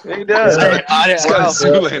 He does. He's got a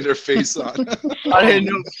Zoolander face on. I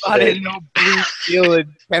didn't know Blue Steel had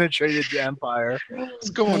penetrated the Empire. What's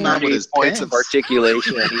going on with his points pants? of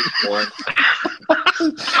articulation at each one.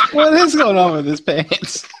 What is going on with his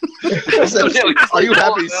pants? Are you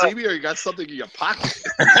happy to see me, or you got something in your pocket?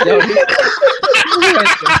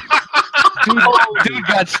 Dude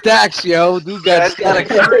got stacks, yo. Dude got stacks.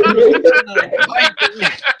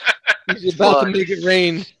 He's about to make it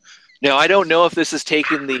rain. Now, I don't know if this has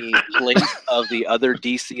taken the place of the other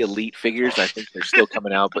DC Elite figures. I think they're still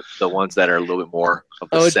coming out, but the ones that are a little bit more of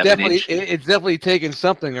the It's 7-inch. definitely taking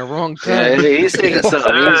something a wrong Yeah, time. he's taking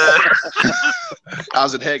something.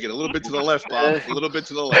 How's it hanging? A little bit to the left, Bob. A little bit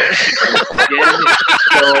to the left.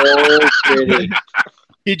 So pretty.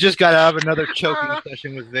 He just got out of another choking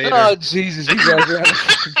session with Vader. Oh Jesus, you guys are out of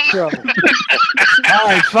fucking trouble. All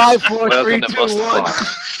right, 5, 4, 3, Welcome 2, to Busted 1. Fun,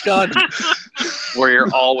 Done. where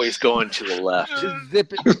you're always going to the left. Just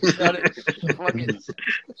zip it. Done it. Fucking-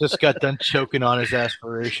 Just got done choking on his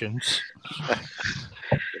aspirations.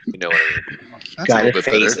 You know what I mean? That's God, a that little bit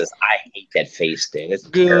face better. is. I hate that face, dude. It's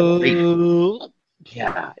terrible. Go.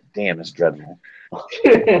 Yeah, damn, it's dreadful.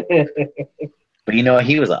 But you know what?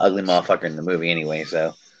 He was an ugly motherfucker in the movie anyway,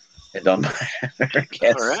 so it don't matter. I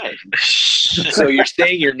guess. All right. So you're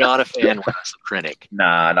saying you're not a fan of Krennic?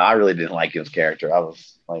 Nah, no, I really didn't like his character. I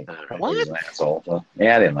was like, All he was an asshole. So,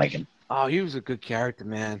 yeah, I didn't like him. Oh, he was a good character,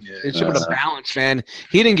 man. Yeah. It showed a balance, man.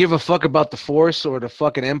 He didn't give a fuck about the Force or the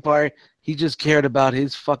fucking Empire. He just cared about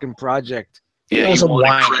his fucking project. Yeah, He he wanted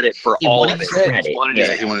wanted- credit for he all wanted of it. credit. He wanted Yeah,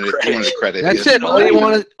 to he wanted credit. credit. That's Yeah. it. All he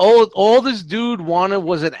wanted, all this dude wanted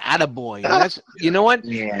was an attaboy. And that's, you know what?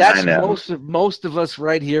 Yeah, That's I know. most of us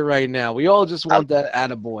right here, right now. We all just want that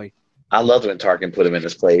attaboy. I loved when Tarkin put him in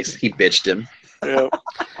his place. He bitched him.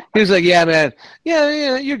 He was like, "Yeah, man.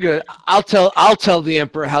 Yeah, you're good. I'll tell the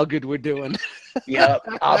Emperor how good we're doing." Yeah,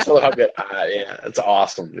 also how good. Yeah, it's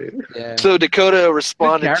awesome, dude. Yeah. So Dakota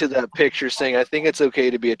responded Good to that picture saying, "I think it's okay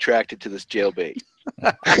to be attracted to this jailbait."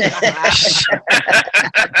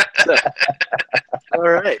 All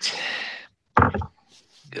right.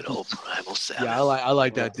 Good old Primal Savage. Yeah, I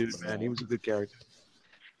like that dude, man. He was a good character.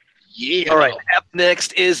 Yeah. All right. Up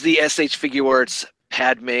next is the SH Figuarts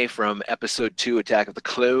Padme from Episode 2, Attack of the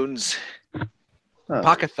Clones.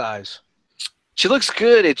 Pocket thighs. She looks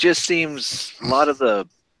good. It just seems a lot of the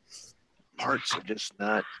parts are just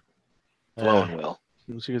not flowing well.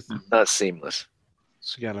 Not seamless.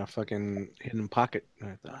 She got a fucking hidden pocket in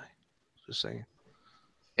her thigh. Just saying.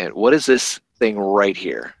 And what is this thing right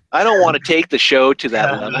here? I don't want to take the show to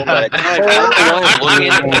that level, but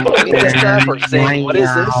I'm looking at this stuff or saying, what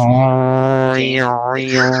is this? Her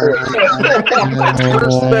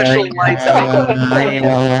special lightsaber.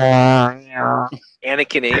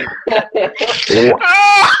 Anakin aim.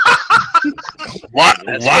 Why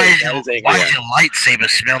That's does angry. your lightsaber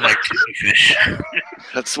smell like fish?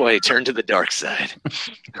 That's why he turned to the dark side.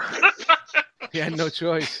 He had no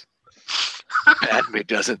choice. Padme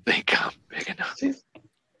doesn't think I'm big enough.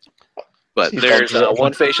 But there's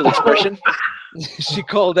one facial expression. She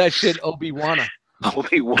called that shit Obi-Wan.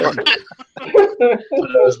 Obi-Wan.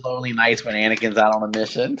 Those lonely nights when Anakin's out on a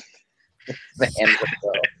mission. Man,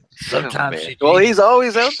 Sometimes she Well, he's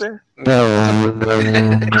always out there. And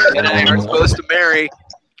I are supposed to marry.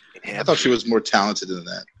 I thought she was more talented than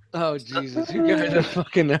that. Oh Jesus, you guys are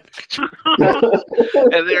fucking. And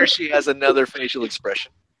there she has another facial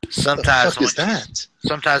expression. Sometimes What the fuck is that?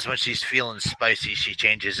 Sometimes when she's feeling spicy, she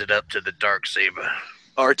changes it up to the dark saber.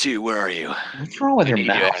 R2, where are you? What's wrong with I your need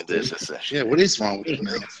to mouth? add this a session. Yeah, what is wrong with your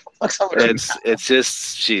mouth? What's wrong with your It's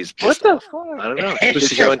just she's What pissed the off. fuck? I don't know. She's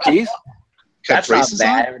showing teeth. Got That's not braces on?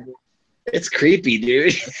 bad. It's creepy,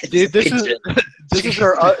 dude. Dude, this is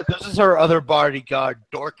her other bodyguard,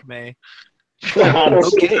 Dork May.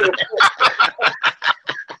 Okay.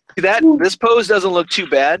 This pose doesn't look too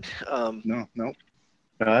bad. No. No,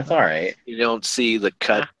 that's all right. You don't see the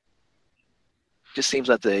cut. Just seems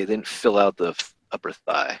like they didn't fill out the upper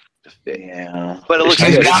thigh to fit. Yeah. But it looks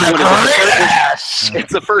She's good. got a great ass.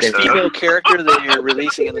 It's the first Yeah. female character that you're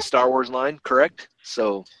releasing in the Star Wars line, correct?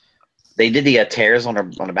 So They did the tears on the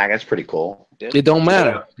back. That's pretty cool. It don't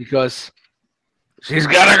matter because She's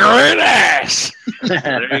got a great ass.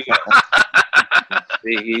 there you go.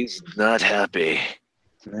 See, he's not happy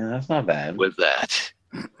Yeah, that's not bad. with that.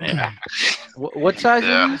 Yeah. what size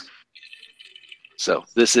Yeah. is this? So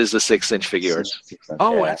this is the 6-inch figure art.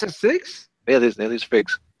 Oh, Yeah. that's a 6? Yeah, these are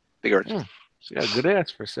figs. Figure arts. Hmm. She got a good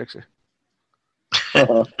ass for a 6er.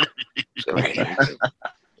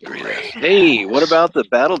 Hey, what about the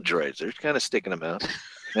battle droids? They're kind of sticking them out.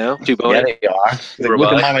 No, too Yeah, bony. they are.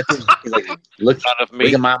 Look at my he's like, look Out of look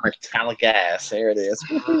me. at my metallic ass. There it is.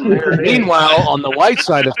 Meanwhile, on the white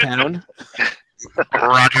side of town,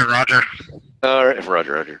 Roger. All right,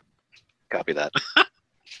 Roger. Copy that.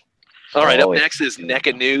 All right, Oh, up yeah. next is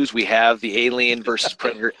NECA News. We have the Alien versus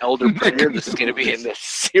Predator Elder Predator. This is going to be in the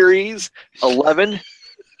Series 11.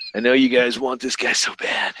 I know you guys want this guy so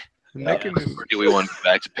bad. Or do we want to go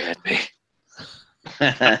back to Padme?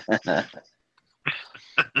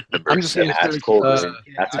 I'm just gonna That's say, cool. Dude.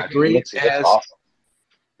 That's a actually great looks ass- awesome.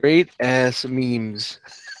 great ass memes.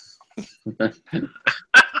 And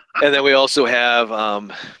then we also have a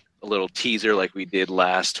little teaser like we did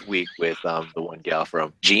last week with the one gal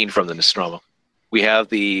from Jean from the Nostromo. We have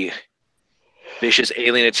the Vicious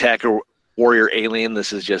Alien Attacker Warrior Alien.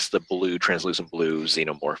 This is just the blue, translucent blue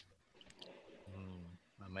Xenomorph.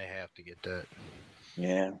 I may have to get that.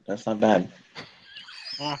 Yeah, that's not bad.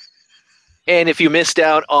 And if you missed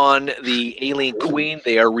out on the Alien Queen,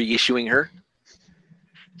 they are reissuing her.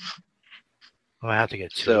 I have to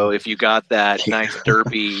get two. So if you got that nice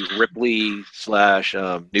Derby Ripley /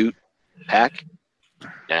 Newt pack,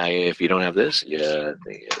 now if you don't have this, yeah,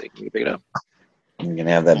 they can pick it up. You're gonna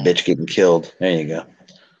have that bitch getting killed. There you go.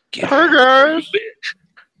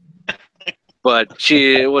 But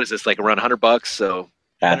what is this, like around $100? So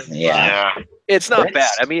That's yeah. it's not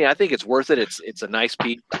That's- bad. I mean, I think it's worth it. It's a nice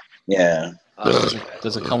piece. Yeah.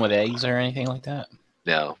 Does it come with eggs or anything like that?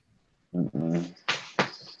 No, Mm-mm.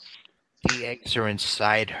 The eggs are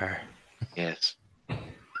inside her. yes,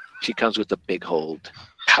 she comes with a big old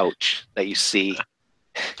pouch that you see.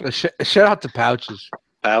 Shout out to pouches.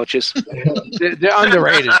 Pouches. They're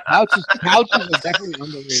underrated. Pouches are definitely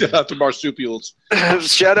underrated. Shout out to marsupials.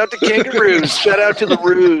 Shout out to kangaroos. Shout out to the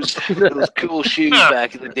Roos. Those cool shoes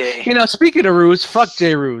back in the day. You know, speaking of Roos, fuck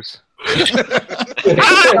J. Roos. He's coming back.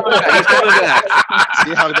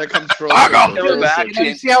 See how that comes from? Coming back. You know,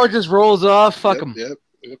 you see how it just rolls off? Fuck them. Yep.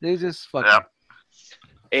 They just fuck Yeah. 'em.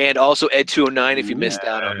 And also Ed 209 if you missed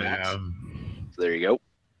out on that. So there you go.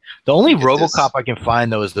 The only Look at this. RoboCop I can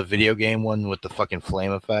find though is the video game one with the fucking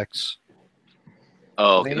flame effects.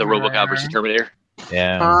 Oh, the RoboCop versus Terminator.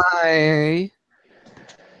 Yeah. Hi.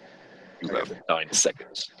 You have 9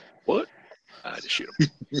 seconds. What? I had to shoot him.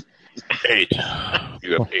 8.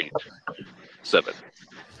 You have 8. 7.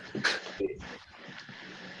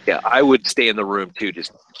 Yeah, I would stay in the room too,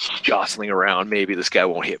 just jostling around. Maybe this guy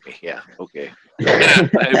won't hit me. Yeah, okay.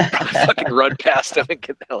 I'd probably fucking run past him and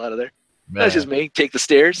get the hell out of there. That's just me. Take the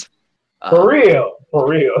stairs. For real. But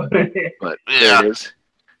Yeah. there it is.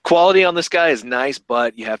 Quality on this guy is nice,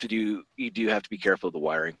 but you do have to be careful of the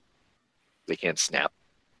wiring. They can't snap.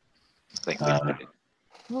 Thankfully.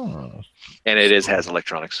 Oh. And it has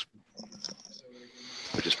electronics,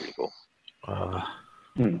 which is pretty cool.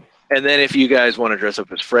 And then if you guys want to dress up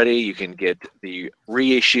as Freddy, you can get the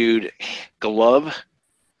reissued glove.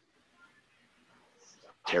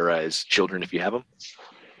 Terrorize children if you have them.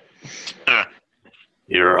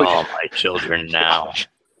 You're all my children now.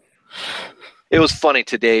 It was funny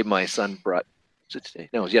today. My son brought. Was it today?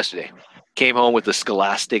 No, it was yesterday. Came home with the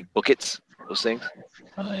Scholastic bookets. Those things.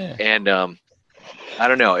 Oh yeah. And I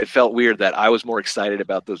don't know. It felt weird that I was more excited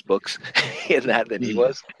about those books in that than he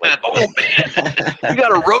was. Like, oh man, you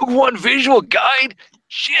got a Rogue One visual guide?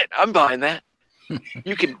 Shit, I'm buying that.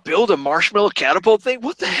 You can build a marshmallow catapult thing?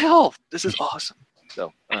 What the hell? This is awesome.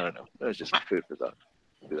 So I don't know. That was just food for thought.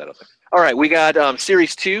 Do that up there. All right, we got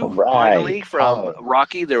Series 2 Right. finally from Oh.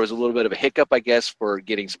 Rocky. There was a little bit of a hiccup, I guess, for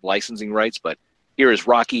getting some licensing rights, but here is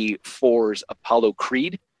Rocky 4's Apollo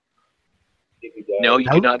Creed. No, you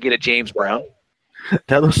do not get a James Brown.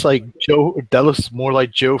 That looks like Joe. That looks more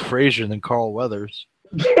like Joe Frazier than Carl Weathers.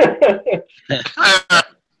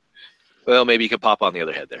 Well, maybe you could pop on the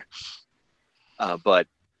other head there. But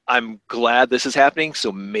I'm glad this is happening,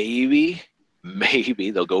 so maybe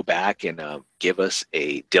they'll go back and give us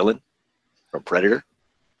a Dylan from Predator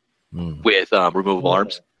with removable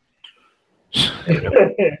arms.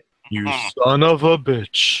 You son of a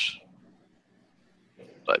bitch.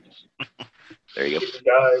 But there you go.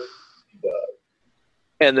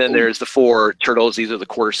 And then there's the 4 turtles. These are the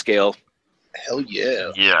quarter scale. Hell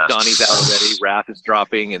yeah. Yes. Donnie's out already. Wrath is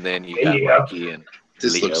dropping, and then you got Mikey and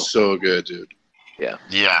This Leo. looks so good, dude.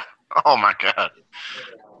 Yeah. Oh my god.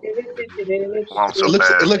 Well, I'm so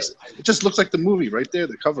bad. It just looks like the movie right there,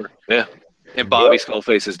 the cover. Yeah. And Bobby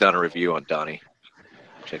Skullface has done a review on Donnie.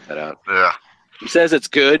 Check that out. Yeah. He says it's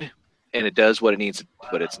good, and it does what it needs,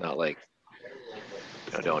 but it's not like,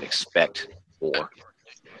 don't expect more.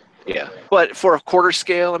 Yeah. But for a quarter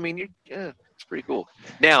scale, I mean, it's pretty cool.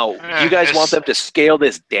 Now, you guys want them to scale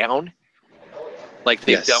this down? Like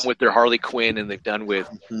they've done with their Harley Quinn and they've done with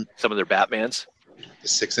some of their Batmans? The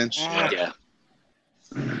 6-inch? Yeah.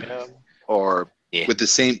 Or with the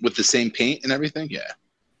same paint and everything? Yeah.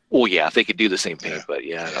 Well, yeah, if they could do the same paint, but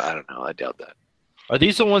I don't know. I doubt that. Are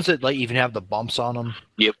these the ones that like even have the bumps on them?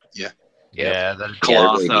 Yep. Yeah. Yeah. That's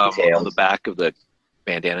Cloth really on detailed. the back of the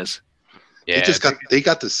bandanas. yeah. They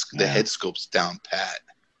got the head sculpts down pat.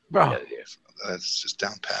 Bro, Yeah. That's just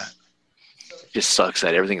down pat. It just sucks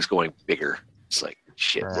that everything's going bigger. It's like,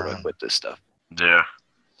 shit, where do I put this stuff? Yeah.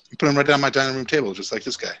 Put them right down my dining room table, just like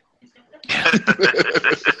this guy.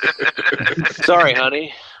 Sorry,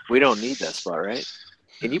 honey. We don't need that spot, right?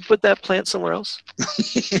 Can you put that plant somewhere else?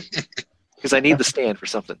 Because I need the stand for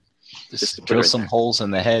something. Just to put drill it some there. holes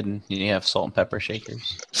in the head, and you have salt and pepper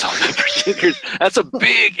shakers. Salt and pepper shakers. That's a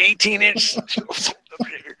big 18-inch.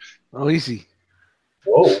 oh, easy.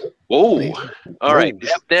 Whoa. Whoa. All right.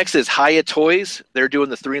 Up next is Hiya Toys. They're doing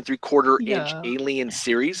the 3 3/4-inch Alien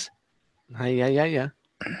series. Yeah.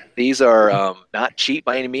 These are not cheap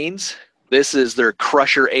by any means. This is their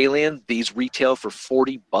Crusher Alien. These retail for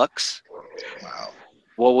 $40. Wow.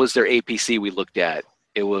 What was their APC we looked at?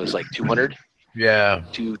 It was like 200, Yeah.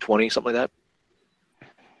 220, something like that.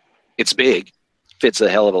 It's big. Fits a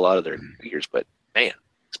hell of a lot of their figures, but man,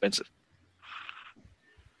 expensive.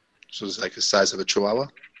 So it's like the size of a chihuahua?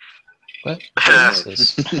 What?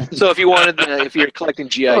 So if you wanted, if you're collecting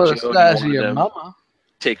GI Oh, Joe, that's and you your wanted them mama.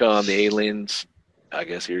 take on the aliens, I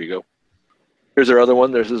guess here you go. Here's their other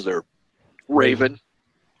one. This is their Raven.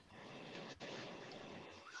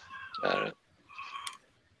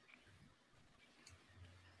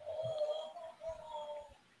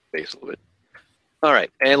 Base a little bit. All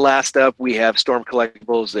right, and last up we have Storm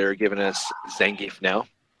Collectibles. They're giving us Zangief now.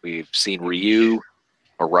 We've seen Ryu,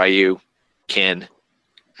 Ken,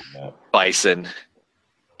 Bison,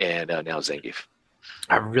 and now Zangief.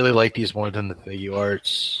 I really like these more than the figure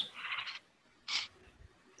arts.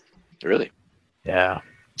 Really? Yeah.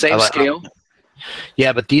 Same I like- scale?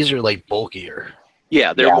 Yeah, but these are like bulkier.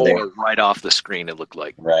 Yeah, they're Yeah, more right off the screen, it looked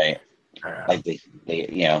like. Right. Like the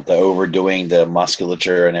the overdoing the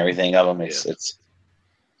musculature and everything of them. It's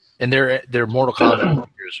And their Mortal Kombat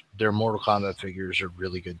figures. Their Mortal Kombat figures are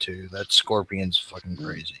really good too. That Scorpion's fucking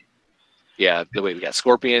crazy. Yeah, the way we got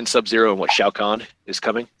Scorpion, Sub-Zero, and what, Shao Kahn is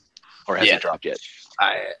coming? Or hasn't dropped yet?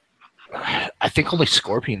 I think only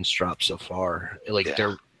Scorpion's dropped so far. Like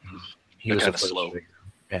Yeah. he They're was kinda the first slow. figure.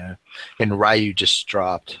 Yeah, and Ryu just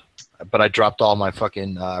dropped, but I dropped all my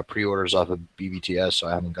fucking pre-orders off of BBTS, so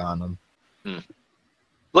I haven't gotten them.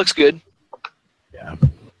 Looks good. Yeah,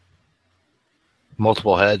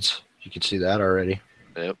 multiple heads. You can see that already.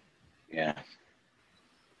 yeah.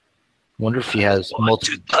 Wonder if he has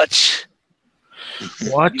multiple. To touch.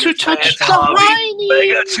 Want to touch the Tommy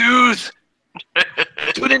Mega Tooth.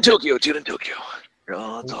 Tune in Tokyo. Tune in Tokyo.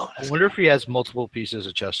 Oh, that's all. I wonder if he has multiple pieces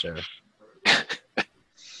of chest hair.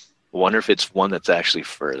 Wonder if it's one that's actually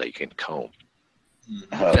fur that you can comb.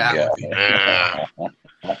 Oh, That God. would be- Yeah.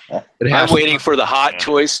 It I'm has waiting for the Hot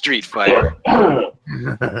Toys Street Fighter.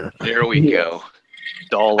 There we go.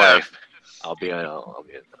 Doll life. I'll be on. All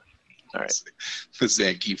right. The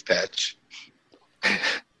Zangief patch.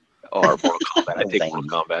 Or Mortal Kombat. I think Mortal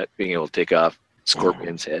Kombat. Being able to take off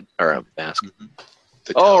Scorpion's head or a mask.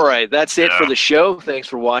 All right. That's it for the show. Thanks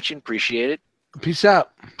for watching. Appreciate it. Peace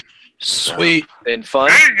out. Sweet. Been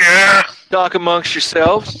fun. Yeah. Talk amongst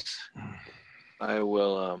yourselves. I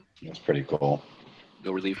will. That's pretty cool.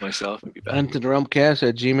 go relieve myself and be back.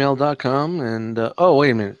 EnterTheRealmcast@gmail.com. And, oh,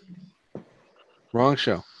 wait a minute. Wrong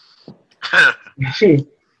show.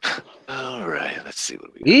 All right, let's see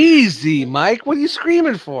what we got. Easy, Mike. What are you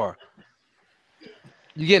screaming for?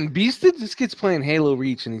 You getting beasted? This kid's playing Halo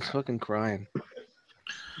Reach and he's fucking crying.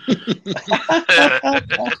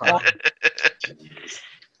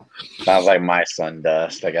 Sounds like my son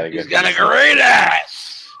Dust. I got a good. He's got a great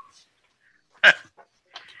ass.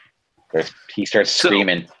 He starts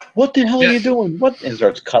screaming, "What the hell are you doing?" What? And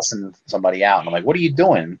starts cussing somebody out. And I'm like, "What are you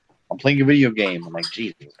doing?" I'm playing a video game. I'm like,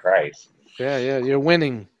 Jesus Christ. Yeah, you're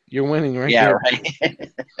winning. You're winning right Yeah, there.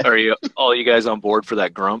 right. Are you all you guys on board for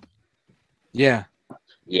that grump? Yeah.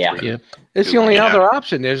 Yeah. Yep. It's the only other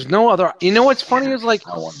option. There's no other. You know what's funny is like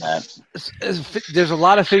I want that. there's a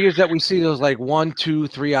lot of figures that we see those like 1, 2,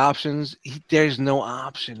 3 options. There's no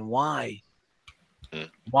option. Why?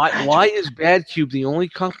 Why is Bad Cube the only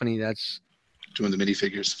company that's doing the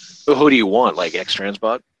minifigures? So who do you want? Like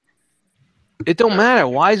X-Transbot? It don't matter.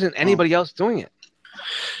 Why isn't anybody else doing it?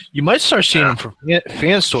 You might start seeing them for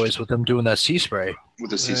fans toys with them doing that sea spray.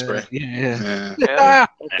 With the sea spray. Yeah. Yeah,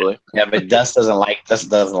 hopefully. Yeah, but Dust doesn't like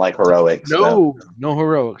heroics. No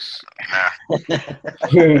heroics.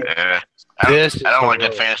 Yeah. I This is don't want to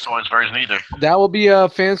get heroic. Fans Toys version either. That will be a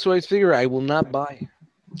Fans Toys figure I will not buy.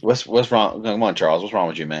 What's wrong? Come on, Charles. What's wrong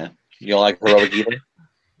with you, man? You don't like heroic either?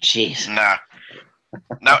 Jeez. Nah.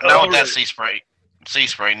 No, no, with that sea spray. Sea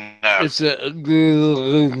spray, no. It's a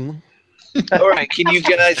All right, can you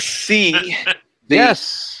guys see?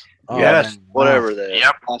 yes. Oh, Yes, man. whatever the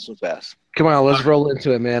Yep. last one's fast. Come on, let's roll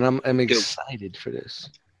into it, man. I'm excited for this.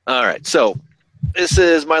 All right, so this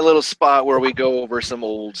is my little spot where we go over some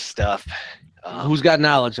old stuff. Who's got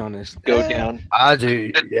knowledge on this? Go down? I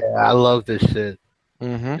do. Yeah, I love this shit.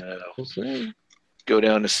 Mm-hmm. Go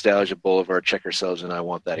down Nostalgia Boulevard, check ourselves, and I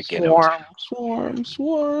want that again. Swarm.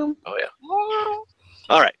 Oh yeah.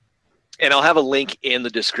 All right, and I'll have a link in the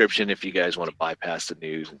description if you guys want to bypass the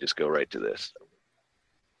news and just go right to this.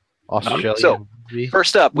 Australia. So,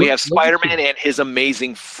 first up, we have Look at Spider-Man and His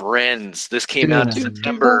Amazing Friends. This came out in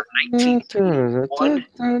September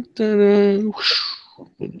 1981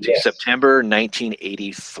 to September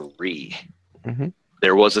 1983. Mhm.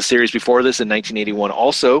 There was a series before this in 1981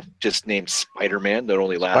 also, just named Spider-Man, that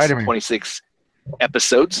only lasted Spider-Man. 26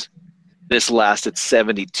 episodes. This lasted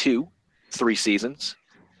 72, 3 seasons.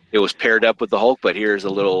 It was paired up with the Hulk, but here's a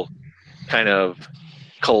little kind of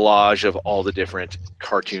collage of all the different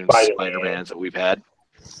cartoon Spider-Mans that we've had.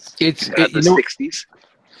 It's At the 60s.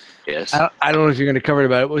 Yes. I don't know if you're going to cover it,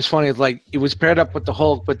 but it was funny. It's like it was paired up with the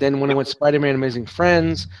Hulk, but then when it went Spider-Man Amazing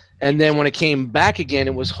Friends, and then when it came back again,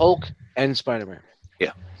 it was Hulk and Spider-Man.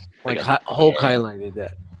 Yeah. Like Hulk highlighted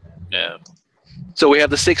that. Yeah. So we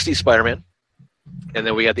have the 60s Spider-Man, and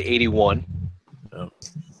then we had the 81,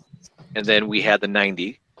 and then we had the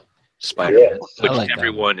 90 Spider-Man, which like that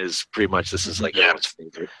everyone is pretty much, this is like everyone's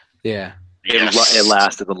favorite. Yeah. It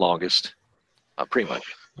lasted the longest, pretty much.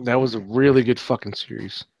 That was a really good fucking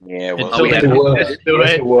series. Yeah, Until well, they did was. this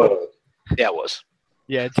Yes, it was. Yeah, it was.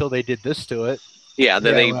 Yeah, until they did this to it. Yeah,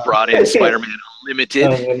 then Yeah, they well. brought in Spider-Man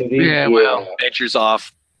Unlimited, Yeah, well. Adventures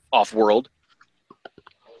off-world.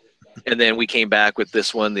 And then we came back with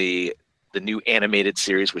this one, the new animated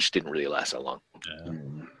series, which didn't really last that long.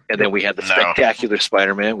 And then we had the No. Spectacular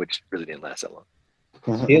Spider-Man, which really didn't last that long.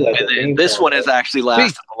 He like And a then theme this song. one has actually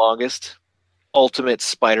lasted the longest, Ultimate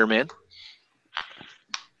Spider-Man,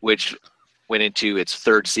 which went into its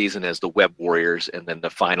 3rd season as the Web Warriors, and then the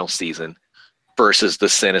final season versus the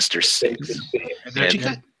Sinister Six. Did you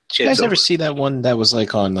guys ever see that one that was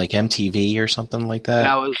like on like MTV or something like that?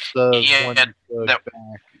 That was the Yeah, one. that-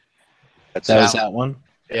 That's That was that one?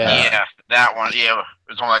 Yeah, that one. Yeah, it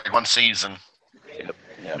was only like one season. Yep.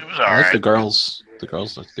 It was I all like right. the girls. The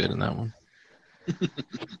girls looked good in that one.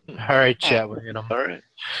 All right, chat. We're gonna. All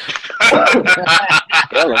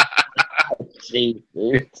right. see,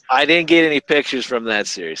 dude. I didn't get any pictures from that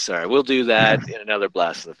series. Sorry. We'll do that in another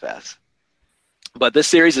Blast of the Past. But this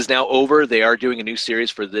series is now over. They are doing a new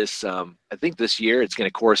series for this, I think this year. It's going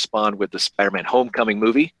to correspond with the Spider-Man Homecoming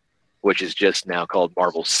movie, which is just now called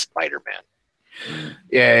Marvel's Spider-Man.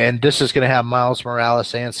 Yeah, and this is gonna have Miles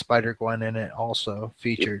Morales and Spider-Gwen in it, also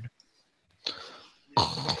featured.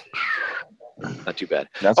 Not too bad.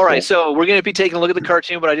 That's All right, cool. so we're going to be taking a look at the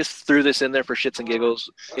cartoon, but I just threw this in there for shits and giggles.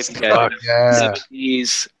 If you guys Fuck yeah!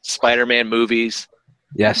 70s Spider-Man movies,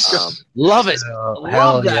 Yes. Um, Love it. Hell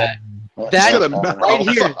Love that. That got a mouth. right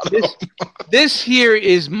here. This here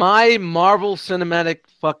is my Marvel Cinematic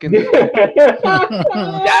fucking.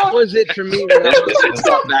 That was it for me. When I This was, was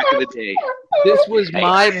stuff back in the day. this was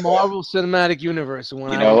my Marvel Cinematic Universe.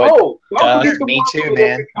 When You I know was, what? don't forget the Me too, Marvel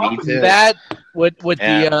man. Me company. too. that with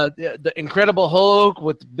Yeah. the Incredible Hulk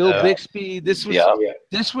with Bill Yeah. Bixby. This was Yeah. Yeah.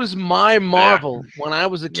 this was my Marvel when I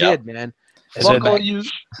was a Yeah. kid, man. So Fuck all back- you.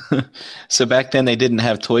 So back then they didn't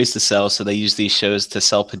have toys to sell, so they used these shows to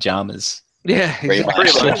sell pajamas. Yeah, Pretty exactly.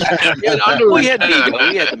 Pretty much. We had underoos. We had Mego.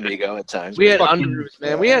 We had the Mego at times. We had Fucking- underoos,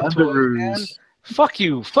 man. We had toys, man. Underoos. Fuck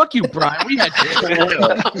you, Brian. We had Mego,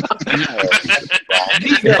 man.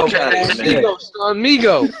 Mego, son,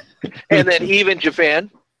 Mego. And then even Japan.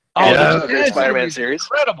 Oh, Yeah. the Great Japan Spider-Man series series. is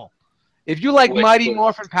incredible. If you like Which Mighty was-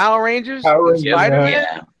 Morphin Power Rangers, Power with Rangers, Spider-Man,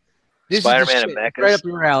 Yeah. this Spider-Man is and the shit. Mechas. Right up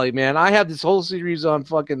your alley, man. I have this whole series on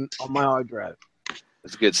my hard drive.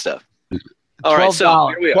 It's good stuff. All right, so $12.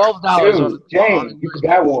 here we are. $12 on Dude, James, you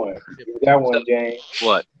forgot one. You forgot one, James.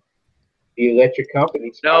 What? The Electric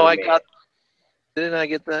Company. No, I Spider-Man. got. Didn't I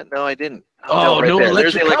get that? No, I didn't. Oh, right no, there.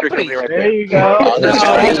 There's the Electric electric company right There there. you go. Oh, No, that's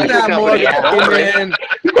that's Electric not Company. Morgan Yeah, all right. Freeman.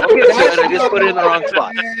 I'll get to it. I just put it in the wrong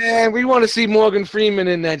spot. Man, we want to see Morgan Freeman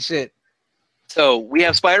in that shit. So we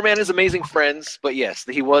have Spider-Man as Amazing Friends, but yes,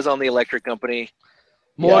 he was on the Electric Company.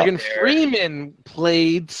 Morgan there. Freeman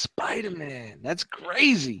played Spider-Man. That's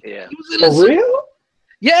crazy. Yeah. He was in For a, real?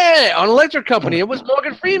 yeah, on Electric Company. It was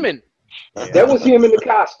Morgan Freeman. That was him in the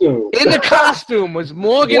costume. In the costume was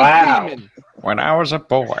Morgan Wow. Freeman. When I was a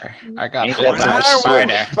boy, I got Ain't bit that by a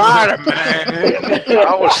nice? spider. Spider-Man.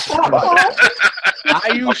 I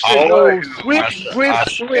used to go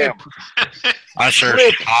swip. I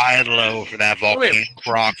searched high and low for that volcanic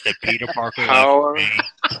rock that Peter Parker left Power. me.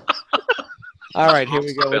 All right, here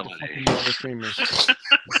we go with the fucking Morgan Freeman.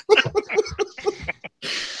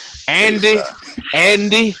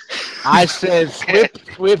 Andy, I said swip.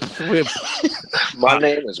 My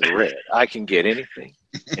name is Red. I can get anything.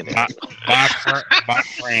 My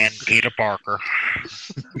friend Peter Parker.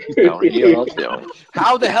 How are you all doing?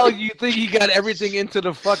 How the hell do you think he got everything into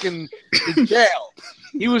the fucking the jail?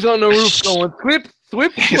 He was on the roof going swip.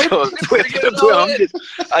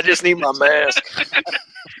 I just need my mask.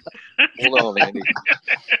 Hold on, Andy.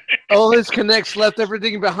 All his connects left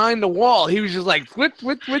everything behind the wall. He was just like whip.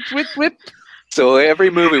 So every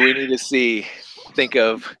movie we need to see, think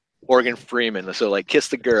of Morgan Freeman. So like Kiss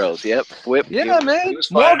the Girls. Yep. Whip. Yeah, man. he was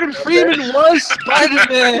fine. Morgan Freeman was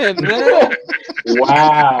Spider-Man, man.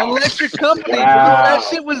 Wow. Electric Company, Wow. bro. That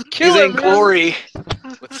shit was He's killer, in man. glory.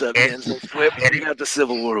 What's up, man? So Whip. We got the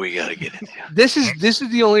Civil War we gotta get into. This is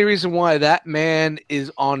the only reason why that man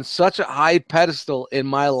is on such a high pedestal in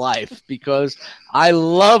my life, because I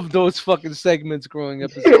love those fucking segments growing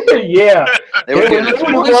up. Yeah. They were They good.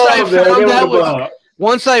 were Once I above, man. They found were out was- above.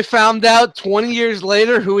 Once I found out 20 years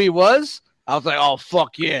later who he was, I was like, oh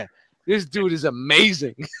fuck yeah, this dude is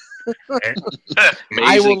amazing. Amazing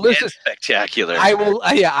I will listen- and spectacular. I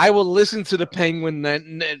will listen to the Penguin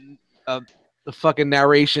the fucking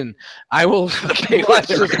narration. I will watch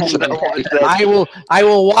this- I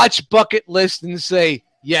will watch Bucket List and say,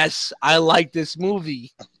 yes, I like this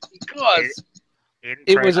movie because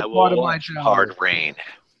it was a I will part of my watch childhood. Hard Rain.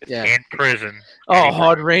 Yeah. In prison. Oh,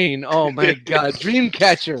 Hard Rain. Oh my God,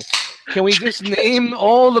 Dreamcatcher. Can we just name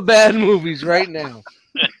all the bad movies right now?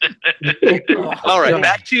 Oh, All right, God.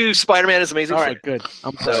 back to Spider-Man is Amazing All Friends. right, good.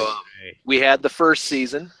 I'm So sorry. we had the first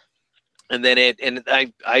season, and then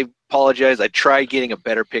I apologize. I tried getting a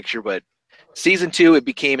better picture, but season 2 it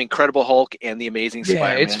became Incredible Hulk and the Amazing Yeah,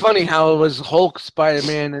 Spider-Man. it's funny how it was Hulk,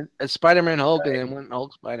 Spider-Man, Spider-Man, Hulk, and then went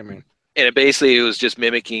Hulk, Spider-Man. And it was just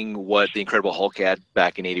mimicking what the Incredible Hulk had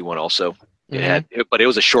back in '81. Also, but it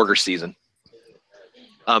was a shorter season.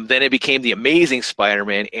 Then it became the Amazing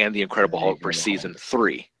Spider-Man and the Incredible Hulk for season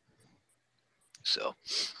 3. So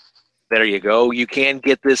there you go. You can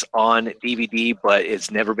get this on DVD, but it's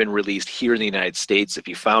never been released here in the United States. If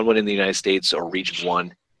you found one in the United States or Region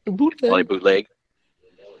 1, probably bootleg,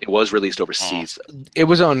 it was released overseas. It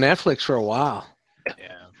was on Netflix for a while.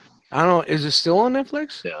 Yeah. I don't know. Is it still on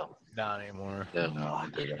Netflix? No, Not anymore. no. No,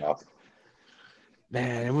 good enough.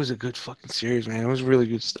 Man, it was a good fucking series, man. It was really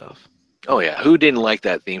good stuff. Oh yeah, who didn't like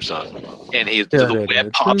that theme song? And the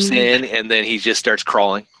web pops in, and then he just starts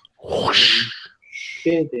crawling.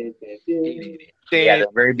 Yeah, the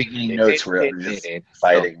very beginning notes were just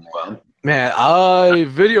fighting. Man. Man,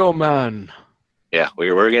 Video Man. Yeah,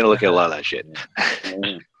 we're going to look at a lot of that shit.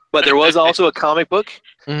 But there was also a comic book.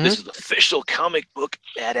 Mhm. This is the official comic book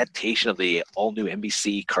adaptation of the all-new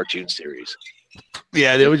NBC cartoon series.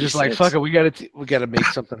 Yeah, they were just like, Makes "Fuck it, we gotta make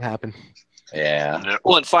something happen." Yeah. Yep.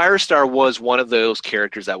 Well, and Firestar was one of those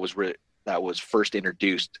characters that was first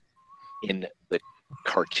introduced in the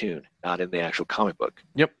cartoon, not in the actual comic book.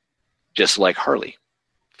 Yep. Just like Harley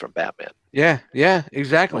from Batman. Yeah,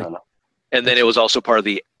 exactly. And then it was also part of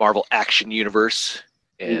the Marvel Action Universe.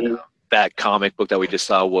 And that comic book that we just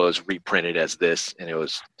saw was reprinted as this. And it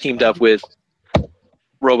was teamed up with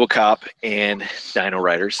RoboCop and Dino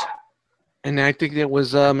Riders. And I think it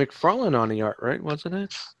was McFarlane on the art, right? Wasn't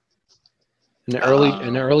it? In the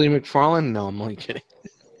early McFarlane? No, I'm only kidding.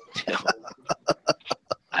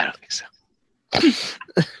 I don't think so.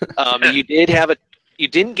 You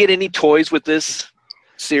didn't get any toys with this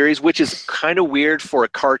series, which is kind of weird for a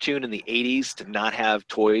cartoon in the 80s to not have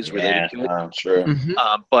toys related to it. True.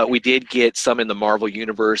 Mm-hmm. But we did get some in the Marvel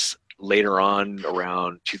Universe later on,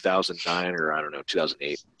 around 2009 or I don't know,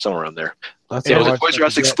 2008, somewhere around there. It was a Toys R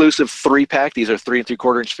Us exclusive 3-pack. These are 3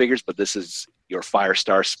 3/4-inch figures, but this is your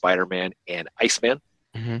Firestar, Spider-Man, and Iceman.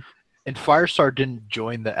 Mm-hmm. And Firestar didn't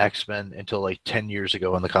join the X-Men until like 10 years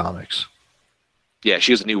ago in the comics. Yeah,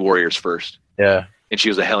 she was the New Warriors first. Yeah. And she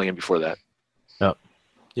was a Hellion before that.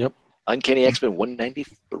 Yep. Uncanny X-Men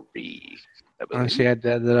 193. I believe. She had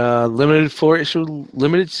that limited 4-issue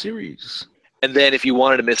limited series. And then if you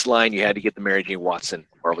wanted a Miss Line, you had to get the Mary Jane Watson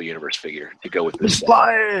Marvel Universe figure to go with this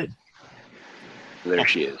set. So there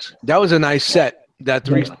she is. That was a nice set. That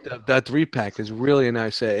 3-pack is really a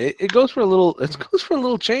nice set. It goes for a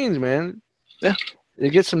little change, man. Yeah.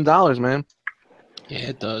 It gets some dollars, man. Yeah,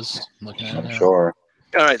 it does. I'm looking at it I'm now. sure.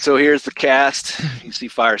 All right, so here's the cast. You see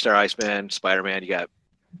Firestar, Iceman, Spider-Man. You got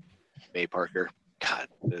May Parker. God,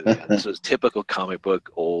 this was typical comic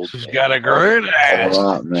book old. She's got a great ass.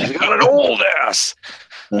 She's got an old ass.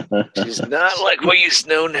 She's not like what you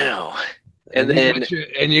know now. And then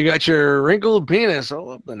you got your wrinkled penis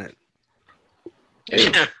all up in it.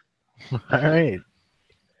 All right.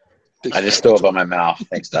 I just threw up on my mouth.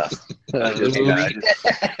 Thanks, Duff. Lately,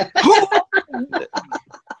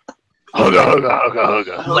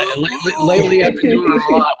 I've been doing it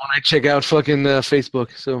a lot when I check out fucking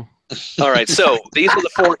Facebook. So, all right, so these are the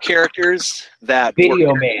 4 characters that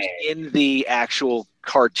Video were Man. in the actual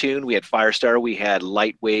cartoon. We had Firestar, we had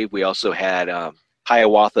Lightwave, we also had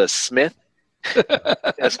Hiawatha Smith.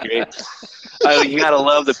 That's great. You gotta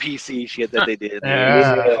love the PC shit that they did.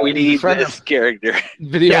 We need this character.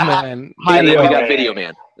 Video Man. And then we got Video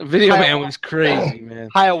Man. Video Man was crazy, man.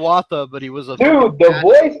 Hiawatha, but he was a Dude, the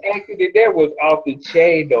voice acting in there was off the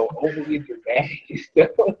chain though, overly dramatic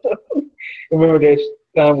stuff. Remember that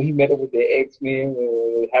time when he met up with the X-Men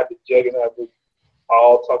and had the Juggernaut was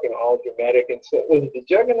all talking all dramatic and stuff. Was it the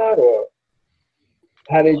Juggernaut or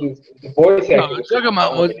how they just the voice acting? No,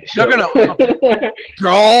 Juggernaut was Juggernaut.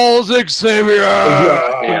 Charles Xavier.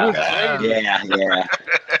 Yeah.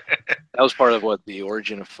 That was part of what the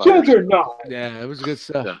origin of Fire. Juggernaut. Yeah, it was good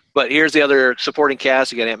stuff. Yeah. But here's the other supporting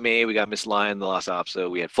cast. We got Aunt May, we got Miss Lion, the Lost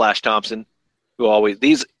Opso, we had Flash Thompson, who always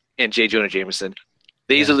and J. Jonah Jameson.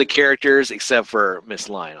 These are the characters, except for Miss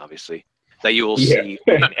Lion, obviously, that you will see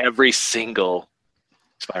in every single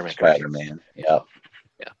Spider-Man cartoon. Spider-Man. Yep.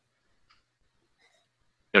 Yeah.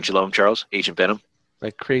 Don't you love him, Charles? Agent Venom.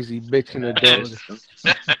 Like crazy bitch in a dog.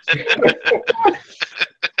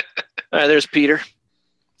 All right, there's Peter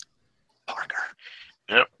Parker.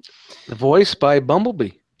 The voice by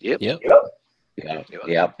Bumblebee. Yep. Yep.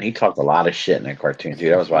 He talked a lot of shit in that cartoon too.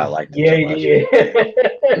 That was why I liked him so much.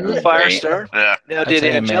 Firestar. Yeah. Now, did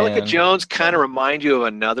Angelica Jones kind of remind you of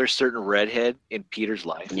another certain redhead in Peter's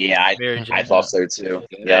life? Yeah, I thought so too.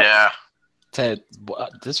 Yeah. Ted,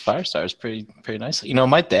 this Firestar is pretty nice. You know,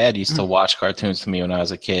 my dad used to watch cartoons to me when I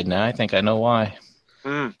was a kid. Now I think I know why.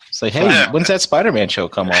 It's like, hey, when's that Spider-Man show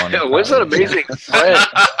come on? When's that amazing Fred?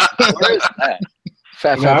 Where is that?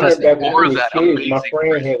 I remember when we was kids, my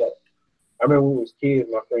friend had like, I remember when we was kids,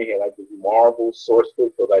 my friend had like the Marvel source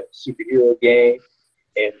book for like the superhero game,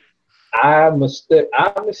 and I mistook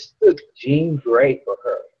Jean Grey for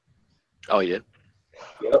her. Oh, you did?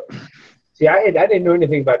 Yep. See, I didn't know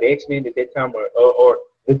anything about the X-Men at that time, or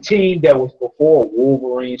the team that was before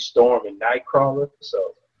Wolverine, Storm, and Nightcrawler.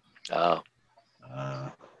 So. Oh.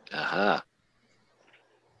 Yeah,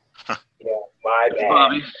 my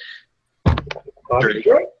bad. Bobby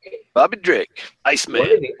Drake. Bobby Drake. Iceman.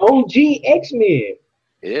 One of the OG X-Men.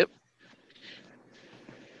 Yep.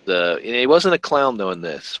 He wasn't a clown though in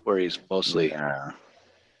this, where he's mostly. Yeah.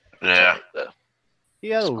 He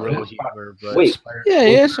had a little humor, but Wait. Yeah,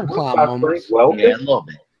 he has some clown moments. Well, Yeah, a little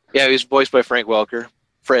bit. Yeah, he was voiced by Frank Welker.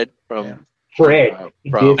 Fred from. Fred. He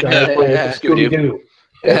From did Fred from Scooby-Doo.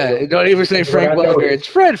 Yeah, don't even say Frank Welker. It's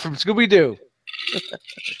Fred from Scooby-Doo.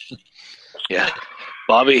 Yeah.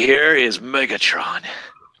 Bobby here is Megatron.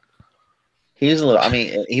 He was a little. I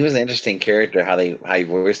mean, he was an interesting character. How he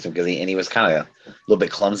voiced him because he was kind of a little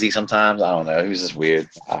bit clumsy sometimes. I don't know. He was just weird.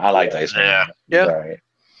 I liked Iceman. Yeah. All right.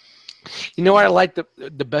 You know what I liked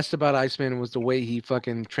the best about Iceman was the way he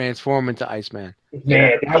fucking transformed into Iceman.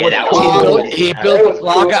 Man, that was cool. He built a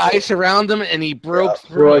block of ice around him and he broke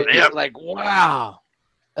through it. It was like, wow.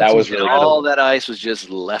 That was really all cool. that ice was just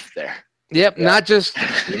left there. Yep, not just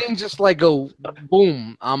he didn't just like go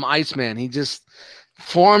boom, I'm Iceman. He just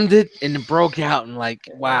formed it and it broke out and like,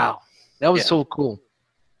 wow. That was so cool.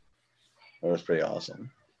 That was pretty awesome.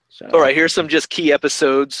 So, All right, here's some just key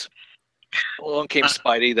episodes. Along came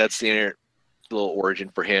Spidey. That's the little origin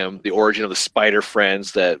for him. The origin of the Spider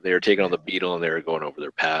Friends, that they were taking on the Beetle and they were going over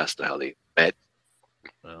their past and how they met.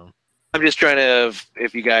 Well, I'm just trying to,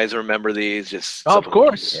 if you guys remember these, just of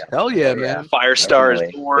course. Hell yeah, man. Firestar is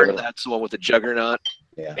Definitely. born. That's the one with the Juggernaut.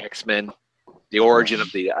 Yeah. X-Men. The origin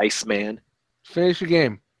of the Iceman. Finish your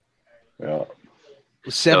game. Yeah.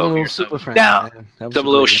 With 7 little here's super friends. Now, man. That was some a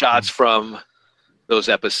little great shots from those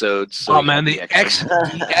episodes. So Oh man, the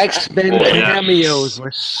X-Men Oh, yeah. cameos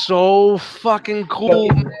were so fucking cool.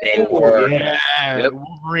 They were. Yep.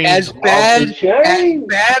 Wolverine. As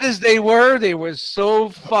bad as they were so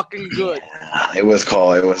fucking good. It was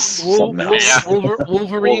cool. It was something else.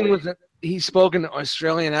 Wolverine was he spoke in an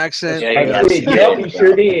Australian accent. Yeah, He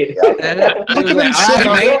sure did. And it was Look at like, him "Ah,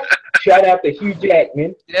 sitting mate." Shout out to Hugh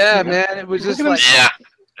Jackman. Yeah, man, it was just like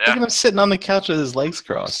Look at him sitting on the couch with his legs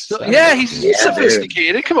crossed. yeah, he's Yeah,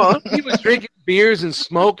 sophisticated. Come on, he was drinking beers and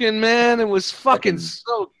smoking. Man, it was fucking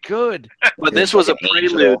so good. But this was a Angel.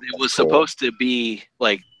 prelude. It was supposed to be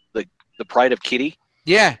like the Pride of Kitty.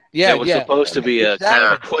 Yeah. It was supposed to be a kind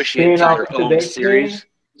of a push Spin into off their to own their series.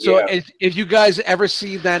 So Yeah. if you guys ever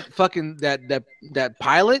see that fucking that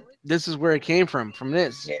pilot, this is where it came from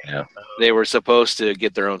this. Yeah. They were supposed to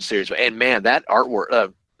get their own series. And man, that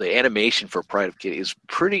artwork, the animation for Pride of Kitty is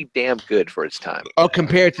pretty damn good for its time. Oh,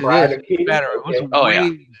 compared to Pride this, of Kitty? better. It was Okay. Oh, yeah.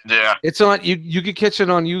 way- Yeah. It's on you could catch it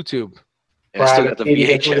on YouTube. And I still Pride got the of Kitty,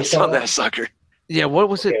 that's what it's VHS on called? that sucker. Yeah, what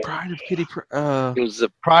was it? Okay. Pride of Kitty. It was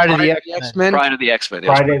the Pride of the X-Men. X-Men. Pride of the X-Men. It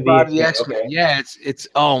Pride was of Pride of the the X-Men. Okay. Yeah, it's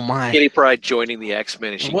oh my. Kitty Pryde joining the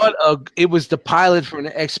X-Men. And It was the pilot for an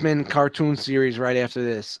X-Men cartoon series right after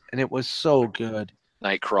this, and it was so good.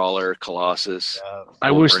 Nightcrawler, Colossus. I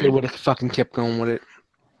wish they Wolverine. would have fucking kept going with it.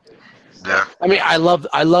 Yeah. I mean, I love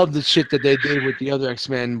the shit that they did with the other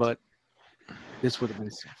X-Men, but this would have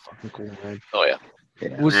been so fucking cool, man. Oh yeah.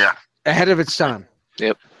 It was Yeah. ahead of its time.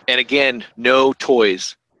 And again, no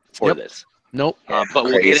toys for Yep. this. Nope. But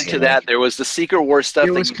we'll get Crazy, into man. that. There was the Secret War stuff.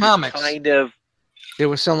 There that was you could comics. Kind of. They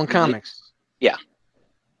were selling comics.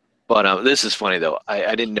 But this is funny though.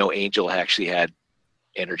 I didn't know Angel actually had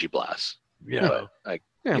energy blasts. Yeah. Like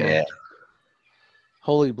Yeah. Yeah. Man.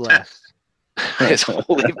 Holy blast. his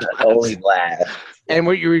holy Holy blast. And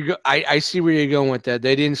what I see where you're going with that.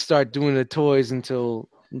 They didn't start doing the toys until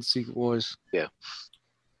Secret Wars.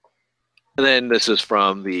 And then this is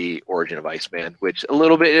from the origin of Iceman, which a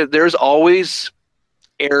little bit. There's always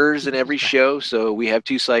errors in every show, so we have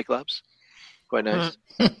 2 Cyclops. Quite nice.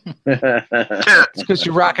 It's because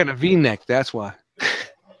you're rocking a V-neck. That's why.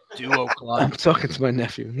 Duo I'm club. talking to my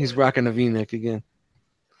nephew. He's rocking a V-neck again.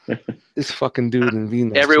 This fucking dude in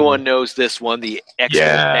V-neck. Everyone knows this one, the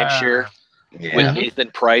X-Men Adventure with Yeah.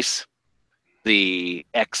 Nathan Price, the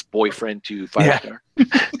ex-boyfriend to Firestar. Yeah.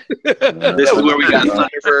 This is where we got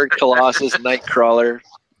Thunderbird, Colossus, Nightcrawler.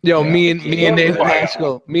 Yo, Yeah. me and Nathan Wow.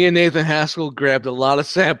 Haskell. Me and Nathan Haskell grabbed a lot of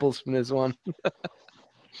samples from this one.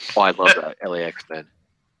 Oh, I love that LAX man.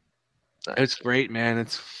 It's great, man.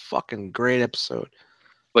 It's fucking great episode.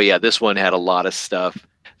 But yeah, this one had a lot of stuff.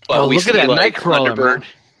 But Oh, we look at see, that like, Nightcrawler, Thunderbird. man.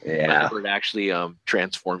 Yeah. Thunderbird actually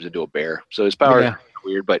transforms into a bear, so his power Yeah. is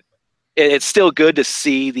weird, but it's still good to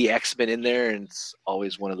see the X-Men in there, and it's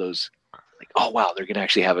always one of those like, oh wow, they're gonna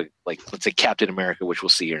actually have let's say Captain America, which we'll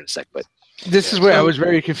see here in a sec. But This is where I was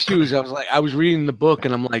very confused. I was reading the book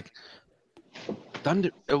and I'm like,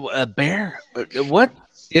 a bear? What?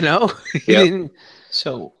 You know? He Yep. didn't-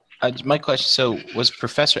 So, my question: so, was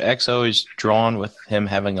Professor X always drawn with him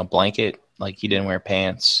having a blanket, like he didn't wear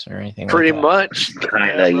pants or anything? pretty like much,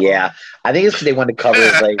 Kinda, yeah. I think it's because they wanted to cover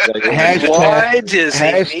his legs. Hashtag- why does he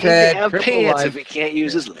need to hashtag have triple pants life. if he can't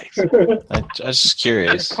use his legs? that? I was just It's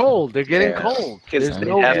curious. cold. They're getting Yeah. cold. Because There's they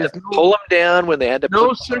no, have there's to no, pull him down when they had to no put him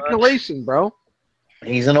on. circulation, bro.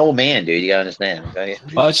 He's an old man, dude. You gotta understand. Okay?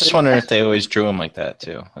 Well, I was just wondering if they always drew him like that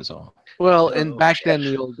too. That's all. Well, and back then,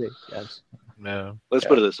 the old days, yes. No. Let's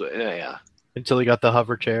put it this way. Yeah. Until he got the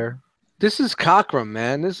hover chair. This is Cockrum,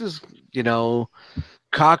 man. This is,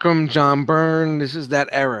 Cockrum, John Byrne. This is that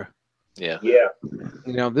era. Yeah.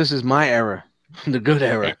 Yeah. This is my era, the good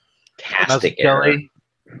era. fantastic era.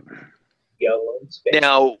 Yellow space.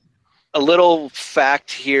 Now, a little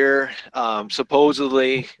fact here.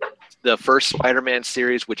 Supposedly, the first Spider-Man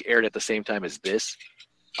series, which aired at the same time as this,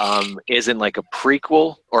 isn't like a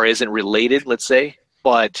prequel or isn't related, let's say,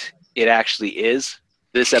 but it actually is.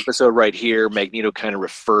 This episode right here, Magneto kind of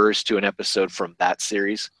refers to an episode from that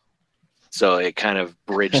series. So it kind of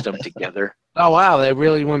bridged them together. Oh wow, they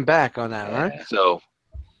really went back on that, right? So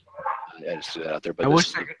I just threw that out there. But I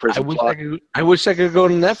wish I could go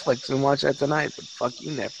to Netflix and watch that tonight, but fuck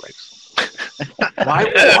you, Netflix.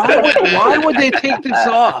 Why would they take this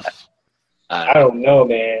off? I don't know,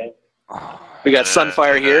 man. We got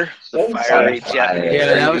Sunfire here. The fire Japanese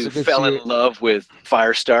Yeah, that was a who good fell in scene. love with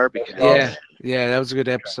Firestar because Yeah, that was a good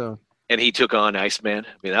episode. and he took on Iceman. I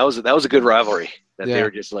mean, that was a good rivalry that they Yeah.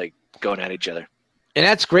 were just like going at each other. And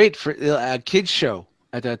that's great for a kids show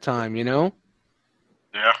at that time, you know?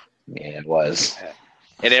 Yeah. Yeah, it was.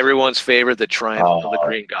 And everyone's favorite, the Triumph of the Oh,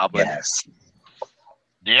 Green Goblin. Yes.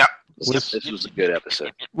 Yeah. This was a good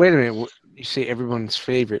episode. Wait a minute. You say everyone's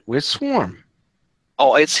favorite. Where's Swarm?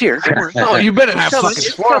 Oh, it's here. Don't worry. Oh, you better have coming, fucking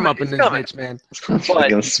it's Swarm coming, up in it's this coming. bitch, man.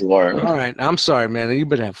 Fucking Swarm. All right, I'm sorry, man. You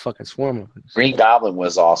better have fucking Swarm up in this. Green Goblin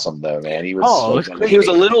was awesome though, man. He was. Oh, so it's good. great. He was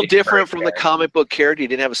a little different from the comic book character. He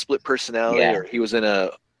didn't have a split personality, Yeah. or he was in a,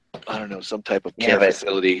 I don't know, some type of Yeah, care but-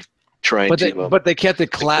 facility trying But they kept it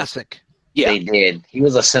classic. yeah. They did. He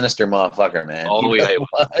was a sinister motherfucker, man. Oh, He yeah. really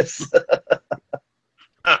was.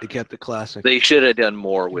 They kept it classic. They should have done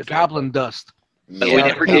more with it. Goblin dust. But Yeah. we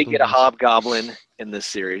never did get a Goblin. Hobgoblin in this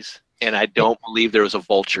series, and I don't believe there was a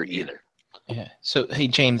Vulture either. Yeah. So hey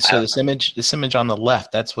James, so this image on the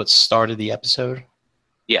left, that's what started the episode.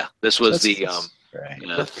 Yeah, this was So the that's- Right.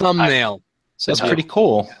 The thumbnail. So it's Okay. pretty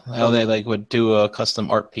cool how they like would do a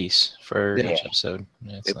custom art piece for Yeah. each episode.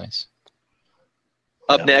 Yeah, it's nice.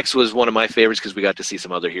 Up next was one of my favorites because we got to see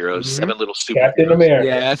some other heroes. Mhm. 7 Little Super. Captain America.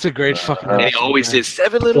 Yeah, that's a great fucking. And he episode, always man. did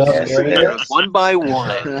 7 little Yeah. superheroes, one by one.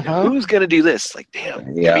 Uh-huh. Who's gonna do this? Like,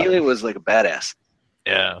 damn, Yeah. Chameleon was like a badass.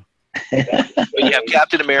 Yeah. But you have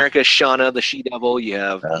Captain America, Shauna, the She-Devil. You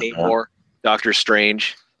have Uh-huh. Namor, Doctor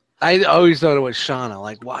Strange. I always thought it was Shauna.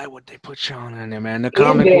 Like, why would they put Shauna in there, man? The In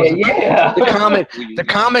comic there, wasn't. yeah. The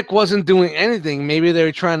comic wasn't doing anything. Maybe they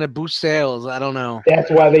were trying to boost sales. I don't know.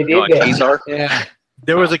 That's why they You know, did that. Kazar. Yeah,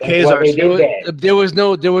 There was a That's why they Kazar. did that. there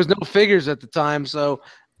was no figures at the time. So,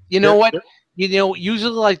 you know what?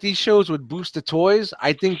 Usually like these shows would boost the toys.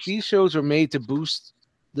 I think these shows were made to boost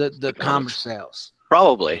the comic sales.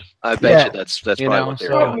 Probably. I bet Yeah. you that's You probably know, what they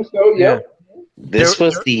so- were. Probably so, yeah. This There-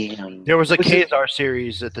 was the. There was a Which is- Kazar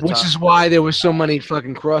series at the Which time. is why there were so many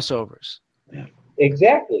fucking crossovers.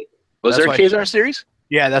 Exactly. Was That's there a why- Kazar series?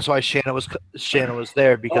 Yeah, that's why Shanna was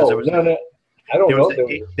there because Oh, there was no. I don't there know. was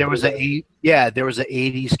a, there was a there was an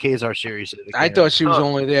 80s Kazar series. that I came thought she was Huh.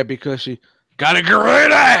 only there because she got a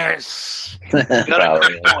great ass.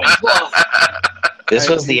 Probably. This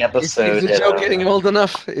was the episode. Is the that, joke getting old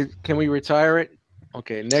enough? Can we retire it?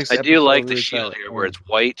 Okay, next. I do episode like we the retire shield it. here where it's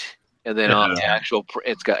white, and then on the Yeah. actual,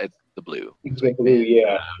 it's the blue. It's been blue,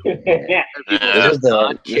 yeah. This was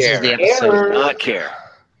the episode Error. that Not care.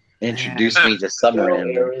 introduced me to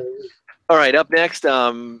Submarine. All right, up next,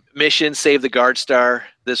 mission Save the Guard Star.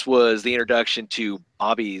 This was the introduction to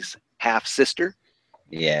Bobby's half sister.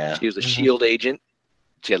 Yeah. She was a shield agent.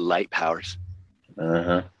 She had light powers.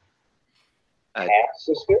 Uh-huh. Half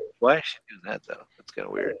sister. Why is she doing that though? That's kind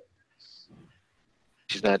of weird.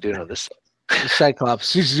 She's not doing it on this side. The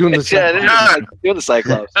Cyclops. She's doing the Yeah, Cyclops. do the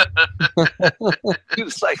Cyclops. Do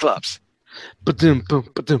the Cyclops. Ba-dum, boom,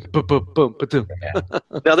 ba-dum, ba-bum, boom, ba-dum.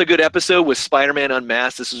 Another good episode was Spider-Man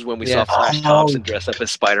Unmasked. This is when we Yeah. saw Flash Thompson dressed up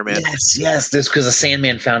as Spider-Man. Yes. This because the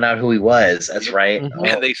Sandman found out who he was. That's right. Mhm.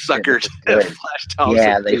 And they suckered good. Flash Thompson.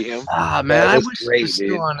 Yeah, to they- beat him. Ah, man, That I was wish great, it was still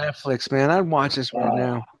dude. on Netflix, man. I'd watch this right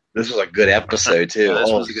now. This was a good episode too. This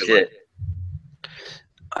Oh was a good shit.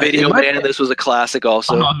 Video It might- Man, this was a classic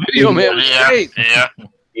also. Oh, Video Man was Yeah. great. Yeah.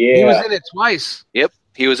 He was Yeah. in it twice. Yep,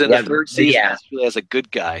 he was in Yeah, the third season yeah. actually as a good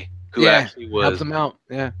guy who Yeah, actually Helped was. him out.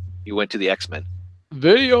 Yeah. He went to the X-Men.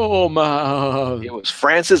 Video Man. It was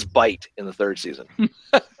Francis Bite in the third season.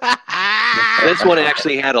 This one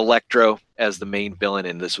actually had Electro as the main villain,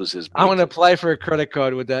 and this was his. I want to apply for a credit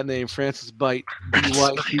card with that name, Francis Bite. Let's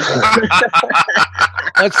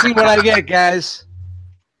see what I get, guys.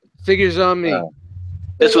 Figures on me. Oh.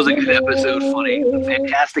 This was a good episode. Funny, the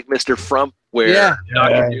Fantastic Mr. Frump, where Yeah.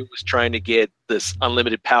 Doctor Doom was trying to get this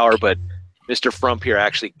unlimited power, but Mr. Frump here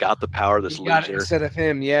actually got the power. This You got it loser, instead of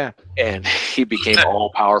him, yeah. and he became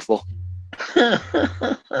all powerful.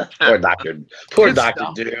 Poor Doctor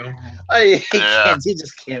Doom. He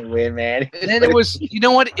just can't win, man. And then it was, you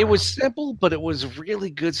know what? It was simple, but it was really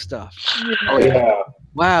good stuff. Oh yeah.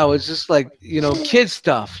 Wow, it's just like, kid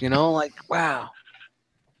stuff, like, wow.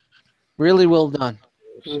 Really well done.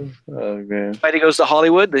 Oh man. Spidey goes to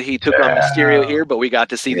Hollywood. He took on Mysterio here, but we got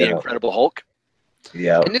to see the Incredible Hulk.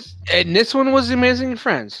 Yeah. And this one was Amazing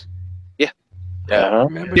Friends. Yeah.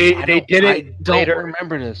 They did it I later. don't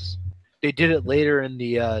remember this. They did it later in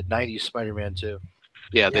the 90s Spider-Man too.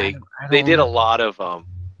 Yeah, they did a lot of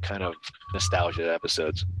kind of nostalgia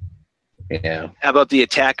episodes. Yeah. How about the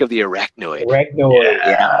Attack of the Arachnoid?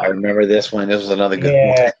 Yeah, I remember this one. This was another good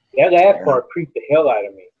one. Yeah, that last part creeped the hell out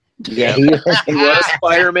of me. Yeah, he was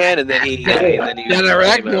Spider-Man, and then he. That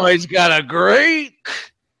Arachnoid's got a great.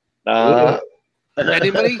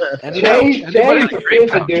 Anybody? Change the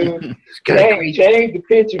picture, dude. Change the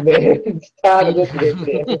picture, man. It's tired of looking at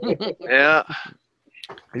that. Yeah.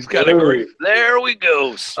 He's got a great. There we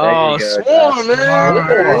go. Oh, Swarm, man.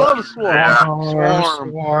 I love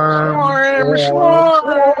Swarm.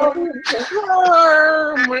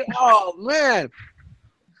 Swarm. Oh, man.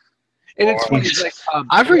 And it's funny. Like,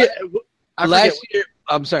 I forget.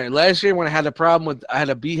 Last year when I had a problem with, I had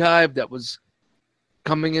a beehive that was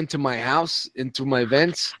coming into my house, into my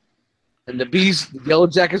vents, and the bees, the yellow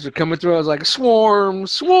jackets were coming through. I was like, swarm,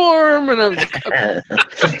 and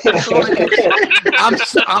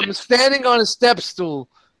I'm standing on a step stool,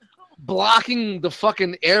 blocking the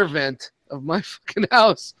fucking air vent of my fucking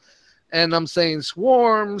house, and I'm saying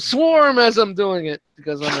swarm as I'm doing it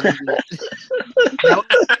because I'm an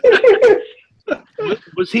idiot.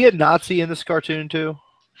 Was he a Nazi in this cartoon too?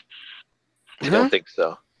 I don't think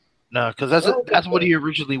so. No, because that's what he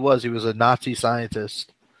originally was. He was a Nazi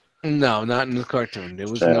scientist. No, not in the cartoon. There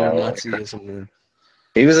was no Nazism.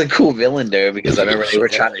 He was a cool villain, though, because I remember they were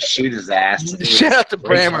trying to shoot his ass. Shout out to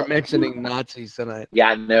Brammer mentioning Nazis tonight.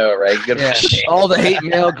 Yeah, I know, right? Good. All the hate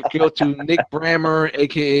mail could go to Nick Brammer,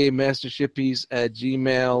 a.k.a. MasterShippies at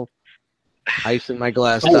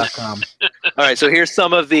gmail-myglass.com. All right, so here's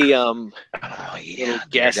some of the little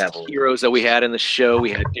guest heroes that we had in the show.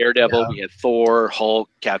 We had Daredevil, we had Thor, Hulk,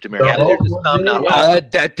 Captain America.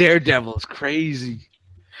 That Daredevil is crazy.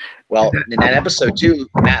 Well, in that episode too,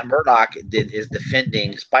 Matt Murdock is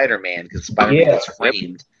defending Spider-Man because Spider-Man gets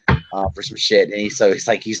framed for some shit, and he's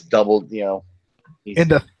doubled, And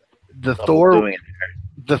the Thor,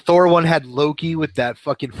 the Thor one had Loki with that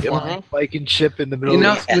fucking flying Viking ship in the middle. You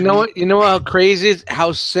know how crazy it is?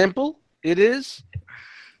 How simple it is.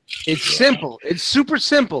 It's simple. It's super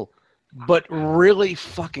simple, but really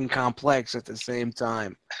fucking complex at the same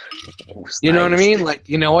time. You know what I mean? Like,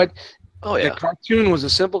 you know what? Oh, yeah. The cartoon was a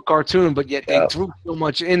simple cartoon, but yet they threw so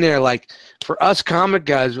much in there. Like, for us comic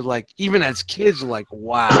guys, we're like, even as kids, we're like,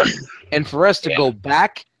 wow. And for us to go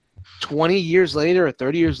back 20 years later or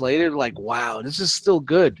 30 years later, like, wow, this is still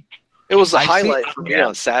good. It was a highlight for me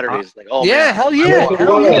on Saturdays. Like, oh, yeah, man. hell yeah.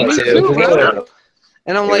 Hell yeah, me too, bro.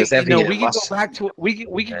 And I'm like, we can go back to it.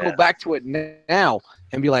 We can go back to it now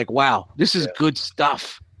and be like, wow, this is good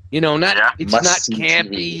stuff. It's not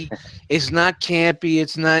campy. TV. It's not campy.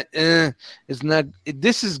 It's not.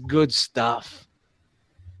 This is good stuff.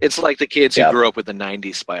 It's like the kids who grew up with the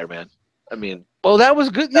 '90s Spider-Man. I mean, well, that was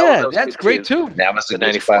good. Yeah, that's great too. That was the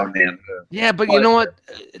 '94 Spider-Man. Yeah, but you know what?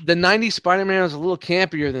 The '90s Spider-Man was a little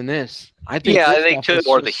campier than this. I think. Yeah, I think took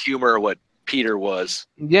more of the humor of what Peter was.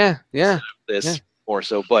 Yeah. This more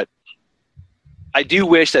so, but I do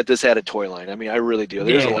wish that this had a toy line. I mean, I really do.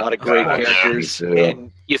 There's a lot of great characters,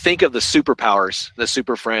 and you think of the superpowers, the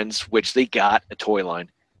Super Friends, which they got a toy line,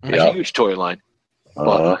 a huge toy line,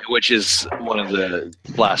 which is one of the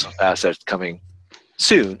Blast from the Past that's coming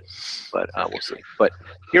soon, but we'll see. But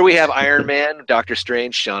here we have Iron Man, Doctor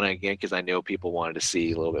Strange, Shauna again, because I know people wanted to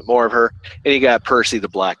see a little bit more of her, and you got Percy the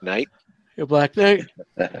Black Knight. The Black Knight.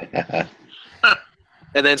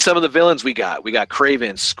 And then some of the villains we got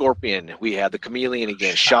Kraven, Scorpion. We had the Chameleon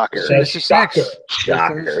again, Shocker.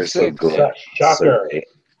 Shocker. So good. Shocker.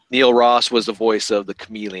 Neil Ross was the voice of the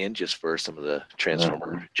Chameleon, just for some of the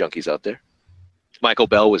Transformer junkies out there. Michael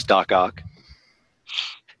Bell was Doc Ock.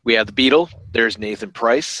 We have the Beetle. There's Nathan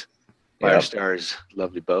Price. Firestar's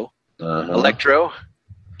lovely Bo. Electro.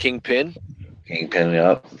 Kingpin.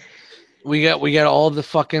 Yep. We got all the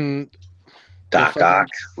fucking Doc Ock.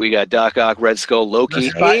 We got Doc Ock, Red Skull, Loki,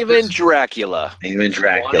 even Dracula.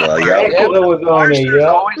 Dracula was on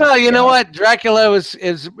it, Well, you know what? Dracula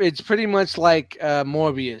it's pretty much like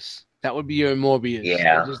Morbius. That would be your Morbius.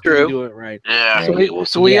 Yeah, just true. Do it right.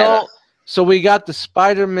 Yeah. So we got the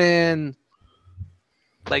Spider-Man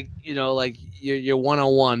like your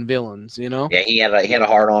 101 villains. You know. Yeah, he had a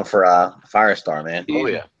hard on for Firestar, man. Oh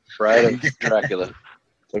yeah, Bride of Dracula.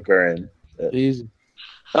 Took her in. Easy.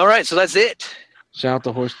 All right, so that's it. Shout out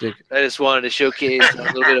to Horse Dick. I just wanted to showcase a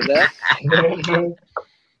little bit of that.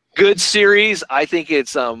 Good series. I think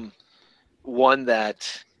it's one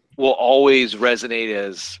that will always resonate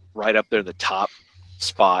as right up there in the top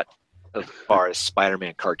spot as far as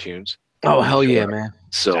Spider-Man cartoons. Oh hell yeah, man!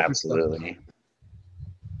 So Absolutely.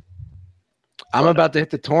 I'm about to hit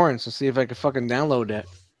the torrents to see if I can fucking download that.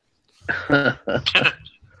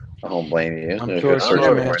 I don't blame you. I'm Go sure search so,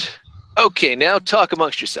 for man. it. okay, now talk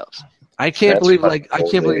amongst yourselves. I can't That's believe fucking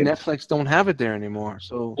cool, dude. Netflix don't have it there anymore.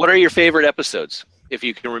 So What are your favorite episodes? If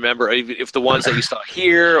you can remember, if the ones that you saw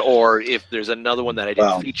here, or if there's another one that I didn't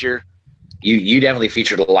Well, feature. You definitely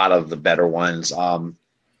featured a lot of the better ones. I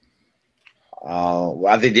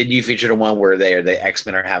think did you feature the one where the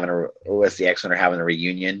X-Men are having a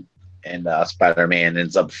reunion, and Spider-Man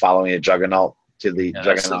ends up following a Juggernaut to the that's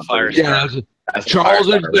Juggernaut. the Fire yeah, That's the Charles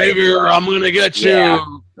Firestar, right? Xavier, I'm gonna get you. Yeah.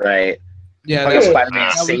 Right. Yeah, Fucking that was- Spider-Man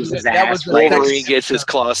that was- saves his that ass. was the like, Wolverine gets his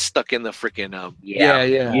claws stuck in the freaking yeah.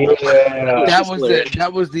 Yeah. That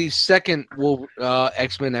was the second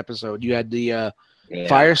X-Men episode. You had the yeah.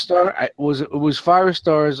 Firestar. It was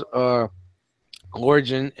Firestar's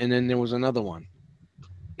origin, and then there was another one.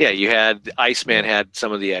 Yeah, you had Iceman had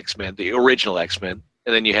some of the X-Men, the original X-Men,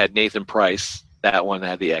 and then you had Nathan Price. That one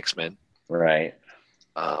had the X-Men. Right.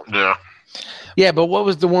 Yeah. Yeah, but what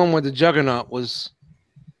was the one where the Juggernaut was?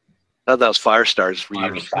 I thought that was Firestar's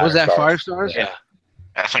reunion. Was that Firestars? Yeah.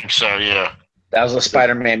 I think so, yeah. That was when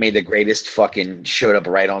Spider-Man made the greatest fucking showed up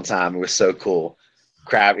right on time. It was so cool.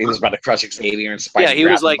 Crap, he was about to crush Xavier and Spider. Yeah, he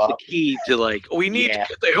was grabbed like him the up. key to like, we need Yeah. to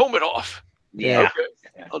get the helmet off. Yeah.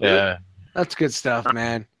 I'll do it. Yeah. That's good stuff,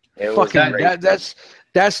 man. It was Fucking great. that's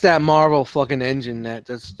that Marvel fucking engine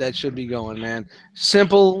that should be going, man.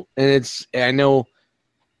 Simple, and I know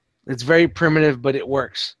it's very primitive, but it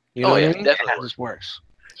works. You know Oh, what yeah, I mean? definitely It just works.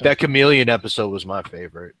 That Chameleon episode was my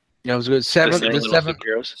favorite. Yeah, it was good. The Seven. Seven The Little seven.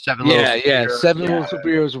 Superheroes. Seven little Yeah. superheroes. Seven Yeah. Little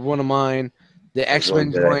Superheroes were one of mine. The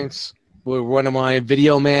X-Men good. joints were one of mine.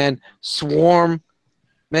 Video Man, Swarm.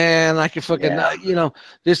 Man, I can fucking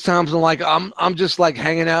there's times I'm just like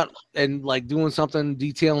hanging out and like doing something,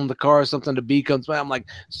 detailing the car or something. The bee comes by, I'm like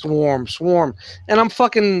Swarm, and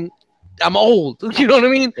I'm old. You know what I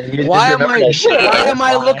mean? Why am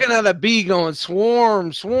I looking at a bee going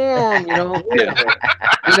Swarm? You know,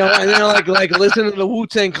 and then like listen to the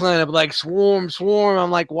Wu-Tang Clan, like Swarm.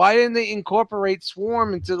 I'm like, why didn't they incorporate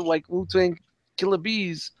Swarm into the like Wu-Tang Killer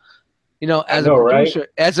Bees? You know, as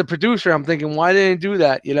a producer, I'm thinking, why didn't they do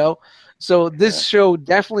that? You know, so this show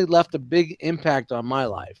definitely left a big impact on my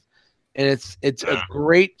life, and it's a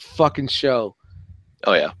great fucking show.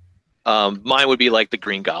 Oh yeah. Mine would be like the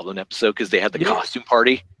Green Goblin episode because they had the costume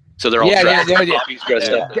party, so they're all Yeah. Bobby's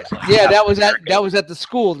dressed up. Yeah, that was at the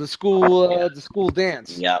school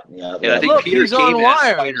dance. Yep. Yeah, I think Look, Peter he's on came as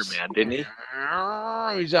wires. Spider-Man, didn't he?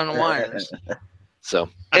 He's on the wires. So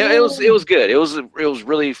it was good. It was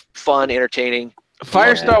really fun, entertaining.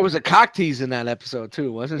 Firestar was a cock tease in that episode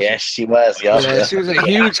too, wasn't she? Yes, she was. Yep. Yeah, she was a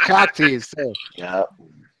huge cock tease too. Yep.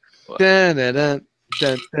 Dun, dun, dun,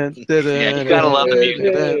 dun, dun, dun, Yeah, you gotta love the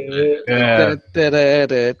music. Yeah.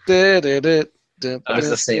 It's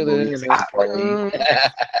the same movie as Harley.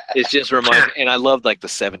 It just reminds me, and I love like the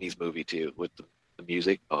 '70s movie too with the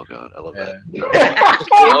music. Oh god, I love that.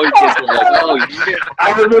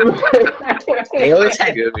 I remember. They always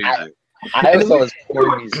had Good music. I always thought it was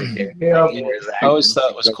poor music there. I always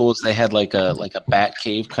thought it was cool. They had like a bat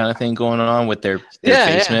cave kind of thing going on with their Yeah,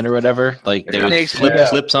 basement or whatever. Like they would Yeah.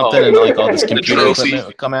 flip something and like all this computer trophy. equipment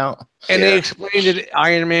would come out. And they explained it.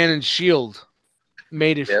 Iron Man and Shield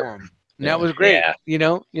made it for him. And that was great. Yeah. You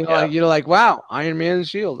know, you're like, wow, Iron Man and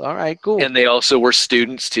Shield. All right, cool. And they also were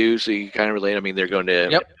students too, so you kind of relate. I mean, they're going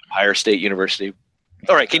to Ohio State University.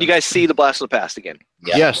 All right, can you guys see the Blast of the Past again?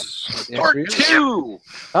 Yes. Yes, Part we are. 2.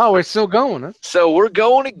 Oh, we're still going, huh? So we're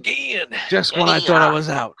going again. Just when I thought I was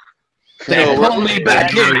out. So They we're- pulled me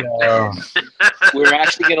back in. We're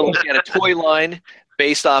actually going to look at a toy line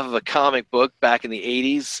based off of a comic book back in the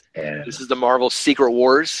 80s. Yeah. This is the Marvel Secret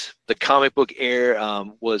Wars. The comic book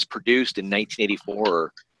was produced in 1984,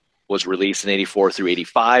 or was released in 84 through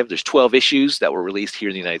 85. There's 12 issues that were released here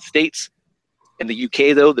in the United States. In the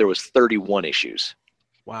UK, though, there was 31 issues.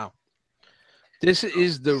 Wow. This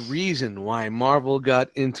is the reason why Marvel got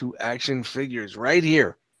into action figures right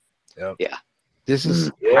here. Yep. Yeah. This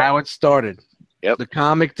is how it started. Yep. The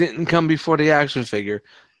comic didn't come before the action figure.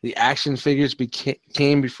 The action figures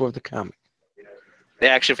came before the comic. The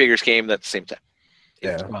action figures came at the same time.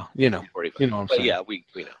 Yeah. Well, you know 45. what I'm But saying. yeah, we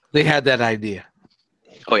know. They had that idea.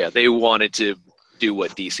 Oh yeah, they wanted to do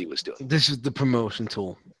what DC was doing. This is the promotion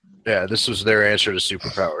tool. Yeah, this was their answer to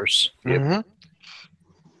superpowers. Mhm.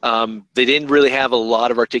 They didn't really have a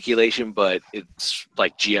lot of articulation, but it's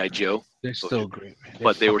like G.I. Joe. They're still great.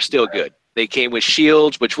 But they were still good. They came with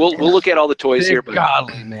shields, which we'll look at all the toys They're here. But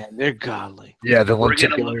godly, man. They're godly. Yeah, the We're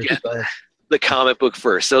gonna lenticular look at stuff. the comic book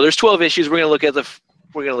first. So there's 12 issues. We're gonna look at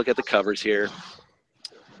the covers here,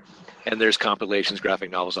 and there's compilations,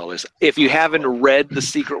 graphic novels, all this. If you haven't read the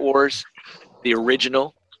Secret Wars, the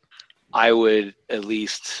original, I would at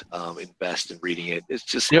least invest in reading it. It's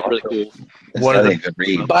just really cool. One of the good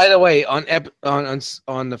read. By the way, on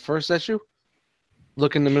the first issue,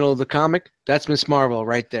 look in the middle of the comic. That's Miss Marvel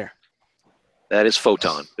right there. That is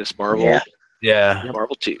Photon. Miss Marvel. Yeah. Yeah,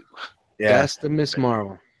 Marvel 2. yeah. That's the Miss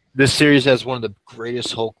Marvel. This series has one of the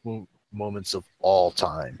greatest Hulk moments of all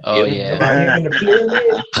time. Oh yeah, In the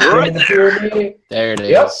pyramid. Right In the pyramid. there it is.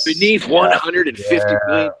 Yep. Beneath Yeah. 150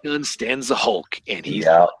 billion tons stands the Hulk, and he's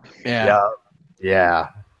Yeah, Yeah. Yeah.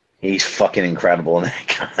 he's fucking incredible in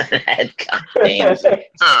that. God damn.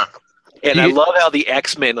 And I love how the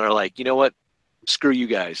X-Men are like, you know what? Screw you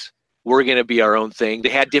guys. We're going to be our own thing. They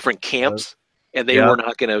had different camps, and they were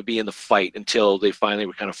not going to be in the fight until they finally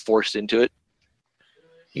were kind of forced into it.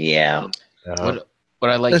 Yeah. What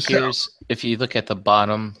I like Let's here go. is if you look at the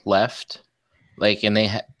bottom left, like, and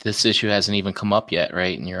this issue hasn't even come up yet,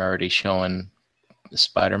 right? And you're already showing the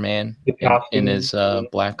Spider-Man The in costume. his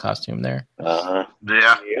black costume there. Uh-huh.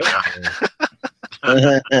 Yeah.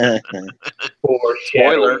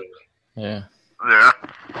 Foreshadowing. Yeah. Yeah.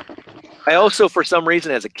 I also, for some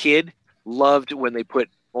reason, as a kid, loved when they put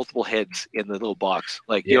multiple heads in the little box.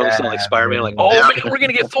 Like, you know, Yeah, like Spider-Man, like, man. oh, Yeah. man, we're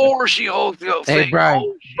going to get Thor, She-Hulk. Hey, Brian.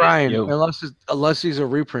 Oh, shit. Brian, Yo. unless these are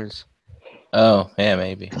reprints. Oh yeah,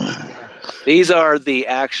 maybe. These are the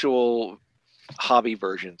actual hobby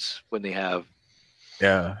versions when they have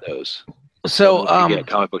Yeah. those. So, You can get at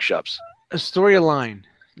comic book shops. a storyline.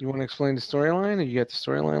 You want to explain the storyline, or you got the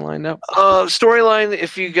storyline lined up? Storyline,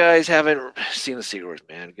 if you guys haven't seen the Secret Wars,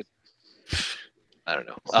 man, I don't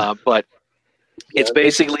know. But it's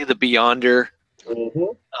basically the Beyonder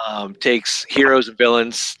takes heroes and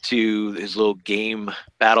villains to his little game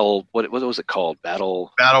battle. What was it called?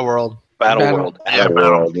 Battle World. World. Yeah,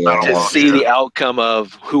 To see the outcome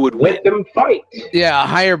of who would win. Let them fight. Yeah, a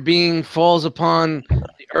higher being falls upon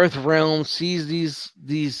the Earth realm, sees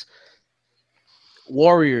these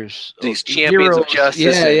warriors, These champions of heroes.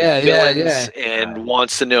 justice and villains, and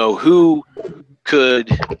wants to know who could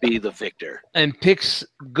be the victor. and picks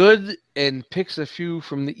good and picks a few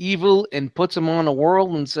from the evil and puts them on a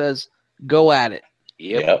world and says, "Go at it.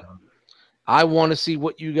 Yep. I want to see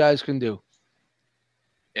what you guys can do."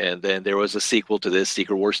 And then there was a sequel to this,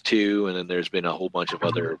 Secret Wars 2, and then there's been a whole bunch of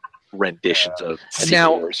other renditions of Secret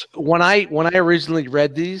Now, Wars. when I originally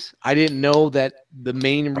read these, I didn't know that the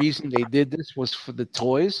main reason they did this was for the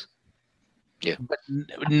toys. Yeah. But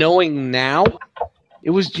knowing now,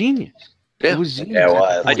 it was genius. Yeah. It was genius. Yeah, it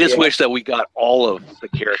was. I just wish that we got all of the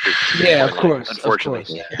characters. Yeah, of course.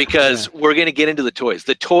 Unfortunately. Of course. Because we're going to get into the toys.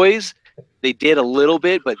 The toys, they did a little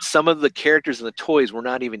bit, but some of the characters in the toys were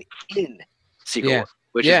not even in Secret Yeah. Wars.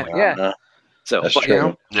 Which Yeah, is yeah. so. That's But, true. You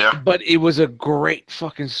know? Yeah. But it was a great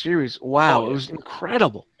fucking series. Wow, Oh, yeah. it was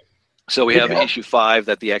incredible. so we have Yeah. issue 5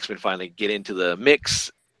 that the X-Men finally get into the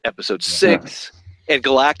mix. Episode 6, and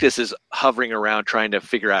Galactus is hovering around trying to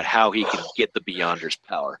figure out how he can get the Beyonder's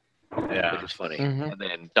power. Yeah. Which is funny. Mhm. And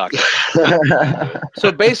then Doctor,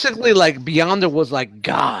 So basically, like Beyonder was like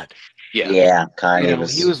God. Yeah, kind You of. know,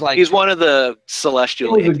 he was like, he's one of the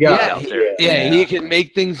celestial He was a entities god. out there. yeah, he can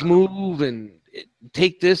make things move and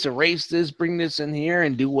take this, erase this, bring this in here,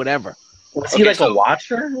 and do whatever. Was he Okay, like so- a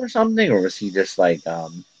watcher or something, or was he just like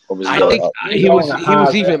Or was he I think he was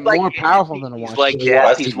Like, even more powerful than a He's watcher. like Yeah,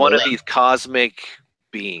 that. he's He's one of good. these cosmic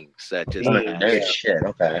beings that just. Yeah. No shit.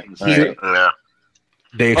 Okay. All He- right. Yeah.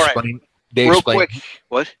 They All right. explain. They Real explain. quick,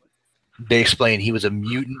 what? They explain he was a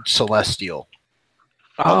mutant celestial.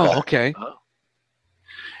 Oh, okay.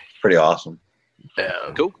 Pretty awesome.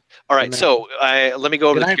 Cool. All right, so let me go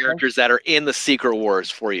over Good the night, characters that are in the Secret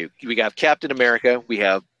Wars for you. We have Captain America, we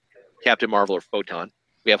have Captain Marvel or Photon,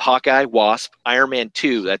 we have Hawkeye, Wasp, Iron Man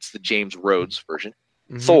 2, that's the James Rhodes version,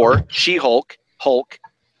 Mhm. Thor, She-Hulk, Hulk.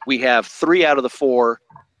 We have 3 out of the 4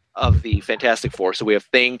 of the Fantastic Four. So we have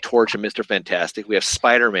Thing, Torch, and Mr. Fantastic. We have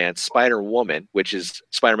Spider-Man, Spider-Woman, which is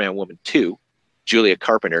Spider-Man Woman 2, Julia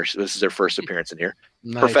Carpenter. So this is their first appearance in here.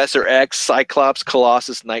 Nice. Professor X, Cyclops,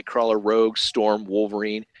 Colossus, Nightcrawler, Rogue, Storm,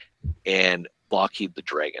 Wolverine, and Lockheed the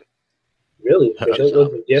Dragon. Really? So that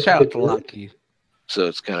wasn't just Shout the out to group? Lockheed. So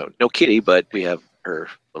it's kind of no kitty, but we have her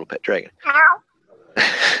little pet dragon.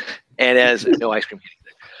 And as no ice cream.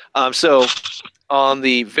 So on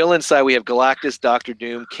the villain side, we have Galactus, Doctor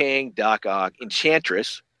Doom, Kang, Doc Ock,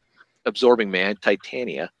 Enchantress, Absorbing Man,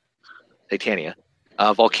 Titania,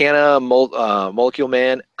 Volcana, Molecule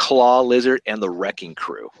Man, Claw, Lizard, and the Wrecking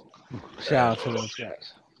Crew. Shout out to those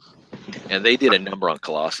guys. And they did a number on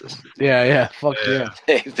Colossus. Yeah. Fuck yeah.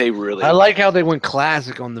 They really. I like how they went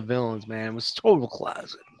classic on the villains, man. It was total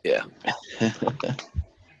classic. Yeah.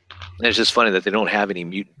 And it's just funny that they don't have any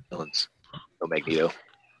mutant villains. No Magneto,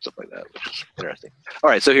 stuff like that, which is interesting. All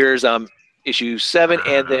right, so here's issue 7,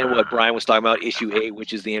 and then what Brian was talking about, issue 8,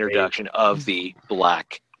 which is the introduction of the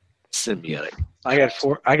Black Symbiote. I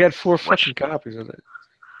got four fucking copies of it.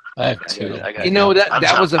 I have 2.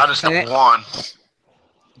 That was a I just fan, have one.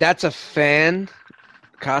 that's a fan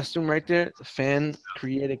costume right there. It's a fan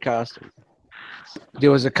created costume.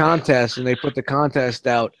 There was a contest, and they put the contest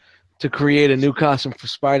out to create a new costume for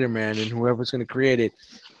Spider-Man, and whoever's going to create it,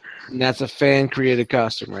 and that's a fan created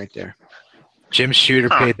costume right there. Jim Shooter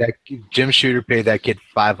paid that kid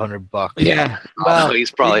 $500. Yeah, So he's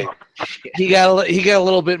probably. he got a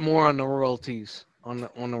little bit more on the royalties on the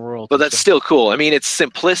royalties. But that's still cool. I mean, it's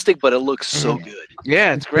simplistic, but it looks so good.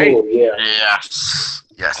 Yeah, it's great. Cool, yeah.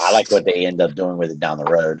 Yes. I like what they end up doing with it down the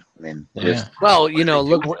road. I mean, Well,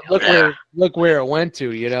 look where it went to.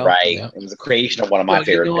 right. Yeah. It was a creation of one of my Well,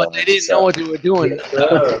 favorite. you know what? They villains, didn't know what they were doing.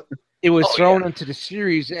 It was Oh, thrown into the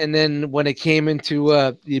series, and then when it came into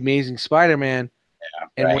the Amazing Spider-Man,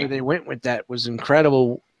 and right. where they went with that was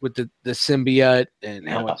incredible with the symbiote and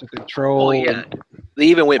how it took control. Oh, yeah. They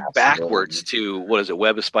even went backwards to, what is it,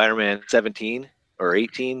 Web of Spider-Man 17 or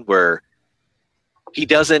 18, where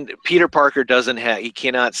Peter Parker he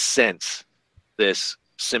cannot sense this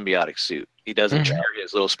symbiotic suit. He doesn't trigger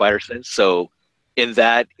his little spider sense. So in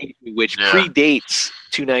that, which predates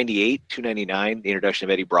 298, 299, the introduction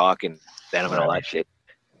of Eddie Brock and Venom and all that shit,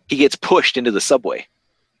 he gets pushed into the subway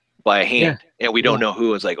by a hand. And we don't know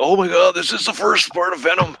who. It's like, oh my God, this is the first part of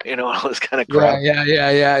Venom, all this kind of crap.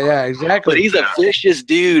 Yeah, exactly. But he's a vicious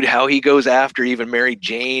dude, how he goes after even Mary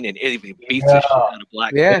Jane and he beats the shit out of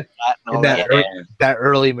Black. Yeah. And That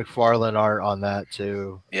early McFarlane art on that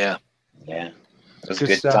too. Yeah. Yeah. It was Good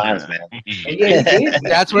good stuff. times, man.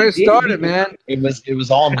 That's where it started, man. It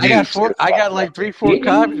was all I got like 3-4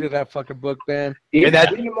 copies of that fucking book, man. And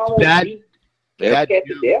that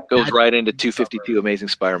goes right into 252 Amazing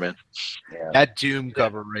Spider-Man. that Doom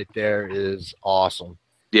cover right there is awesome.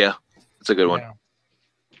 Yeah, it's a good one. Yeah.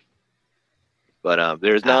 But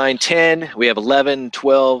there's 9, 10. We have 11,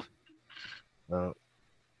 12.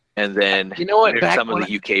 And then You know what, there's back some of when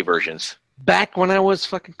the UK versions. Back when I was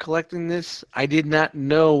fucking collecting this, I did not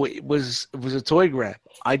know it was a toy grab.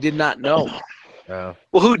 I did not know. Well,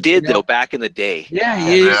 who did though back in the day? Yeah.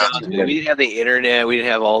 We didn't have the internet. We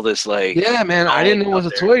didn't have all this Yeah, man. I didn't know it was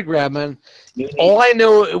a toy grab, man. All I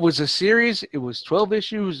know, it was a series. It was 12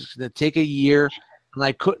 issues that take a year, and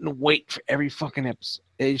I couldn't wait for every fucking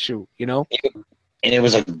issue. And it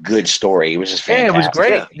was a good story. It was just fantastic. Yeah, it was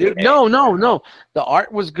great. Yeah. No. The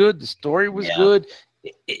art was good. The story was good.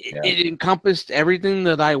 It encompassed everything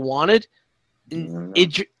that I wanted.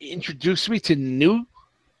 It introduced me to new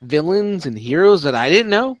villains and heroes that I didn't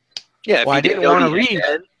know. Yeah, I didn't want to read.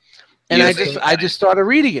 And I just started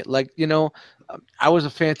reading it. I was a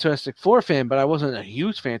Fantastic Four fan, but I wasn't a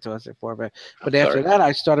huge Fantastic Four fan. But after that,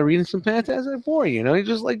 I started reading some Fantastic Four. You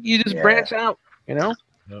just branch out.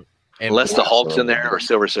 Unless the Hulk's in there or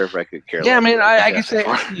Silver Surfer, I could care less. Yeah, I mean, I could say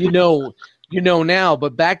you know now,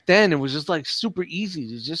 but back then it was just like super easy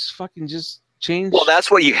to just fucking just change. Well, that's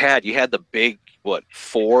what you had. You had the big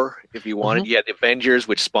 4 if you wanted. You had the Avengers,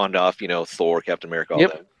 which spawned off, Thor, Captain America, all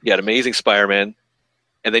that. You had Amazing Spider-Man,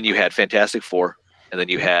 and then you had Fantastic Four, and then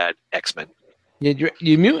you had X-Men.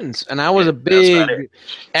 You mutants, and I was a big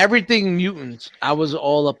everything mutants. I was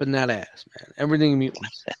all up in that ass, man. Everything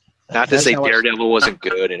mutants. Not to say Daredevil wasn't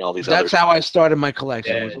good and all these That's how I started my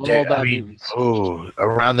collection. It was all about mutants.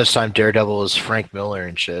 Around this time, Daredevil was Frank Miller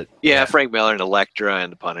and shit. Yeah, Frank Miller and Elektra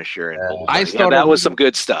and the Punisher and that was some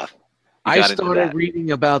good stuff. I started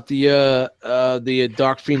reading about the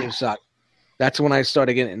Dark Phoenix saga. That's when I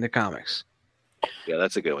started getting into comics. Yeah,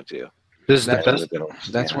 that's a good one too.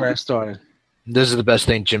 That's where I started. This is the best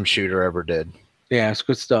thing Jim Shooter ever did. Yeah, it's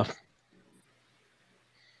good stuff.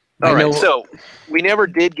 All right, so we never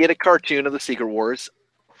did get a cartoon of the Secret Wars.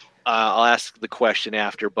 I'll ask the question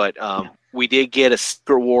after, but we did get a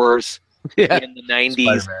Secret Wars in the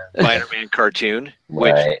 90s Spider-Man cartoon,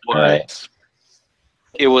 which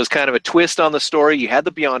it was kind of a twist on the story. You had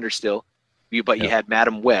the Beyonder still, but you had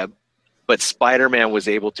Madam Web, but Spider-Man was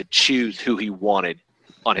able to choose who he wanted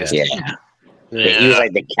on his team. He was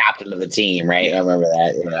like the captain of the team, right? I remember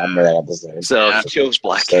that. Yeah, I remember that episode. So he chose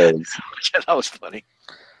Black Cat, which I thought was funny.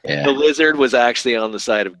 Yeah. The Lizard was actually on the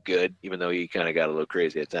side of good, even though he kind of got a little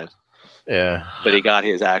crazy at times. Yeah. But he got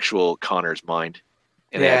his actual Connor's mind.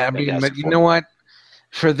 And Yeah, I mean, but you know what?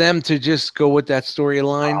 For them to just go with that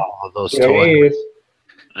storyline, those toys.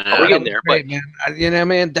 We're getting there, but great, man.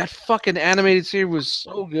 Man, that fucking animated series was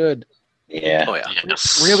so good. Yeah. oh yeah,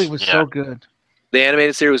 Yes. Really was Yeah. so good. the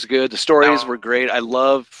animated series was good. The stories were great. I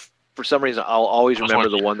love, for some reason, I'll always remember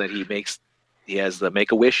the one that he makes. He has the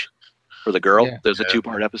Make-A-Wish for the girl. Yeah. There's a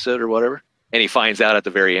 2-part episode or whatever, and he finds out at the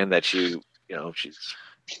very end that she's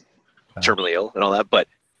terminally ill and all that. But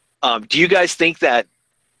do you guys think that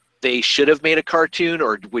they should have made a cartoon,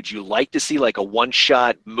 or would you like to see like a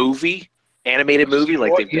one-shot movie, animated movie,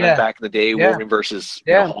 like they've done back in the day, Wolverine versus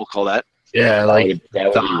Hulk, all that? Yeah,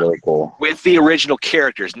 That would be really cool. With the original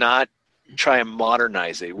characters, not try and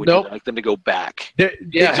modernize it. Would you like them to go back? Hell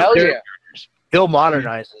yeah. They'll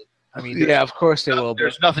modernize it. I mean, Yeah, of course they will.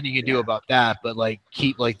 there's nothing you can do about that, but like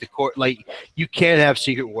keep like the core. Like you can't have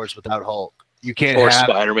Secret Wars without Hulk. You can't Or have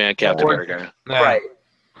Spider-Man, Captain America. right.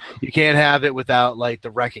 You can't have it without like the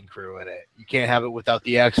Wrecking Crew in it. You can't have it without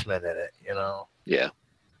the X-Men in it. You know. Yeah.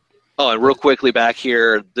 Oh, and real quickly back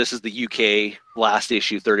here, this is the UK last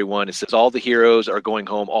issue 31. It says all the heroes are going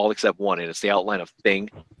home, all except one, and it's the outline of Thing.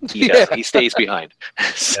 He stays behind.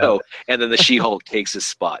 So, and then the She-Hulk takes his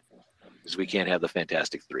spot because we can't have the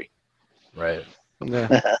Fantastic Three. Right.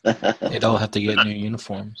 Yeah. They'd all have to get new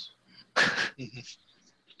uniforms.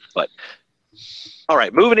 But all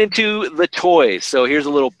right, moving into the toys. So here's a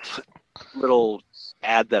little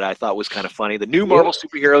ad that I thought was kind of funny. The new Marvel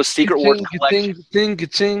Superheroes Secret Wars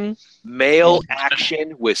collection. Male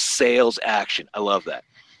action with sales action. I love that.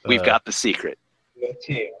 We've got the secret.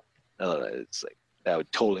 It's like that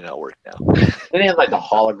would totally not work now. They have like the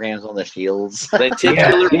holograms on the shields.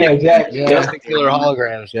 Lenticular, exactly. Lenticular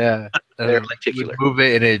holograms. Yeah. They're You lenticular. would move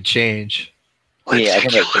it and it'd change. Yeah, I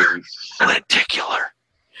think that's pretty- Lenticular.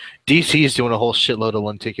 DC is doing a whole shitload of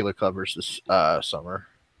lenticular covers this summer.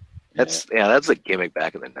 That's a gimmick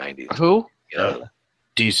back in the 90s. Who? You know?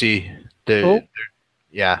 DC.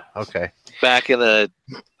 Yeah. Okay. Back in the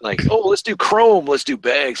let's do Chrome, let's do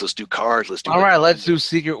bags, let's do cars, let's do. All right, let's do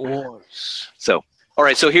Secret Wars. So, all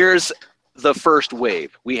right, so here's the first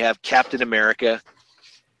wave. We have Captain America.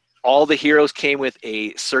 All the heroes came with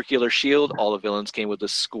a circular shield. All the villains came with a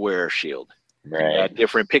square shield. Right.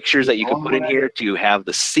 Different pictures that you can put in here to have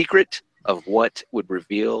the secret of what would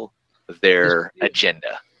reveal their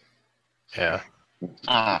agenda. Yeah.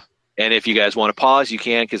 And if you guys want to pause, you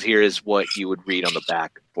can, because here is what you would read on the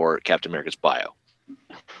back for Captain America's bio.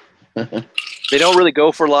 They don't really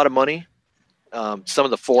go for a lot of money. Some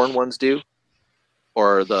of the foreign ones do,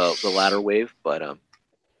 or the latter wave, but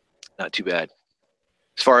not too bad.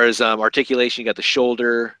 As far as articulation, you got the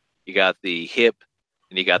shoulder, you got the hip,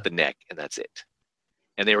 and you got the neck, and that's it.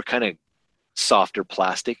 And they were kind of softer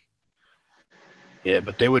plastic. Yeah,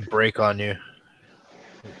 but they would break on you.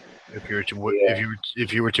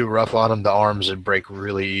 If you were too rough on them, the arms would break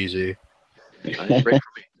really easy.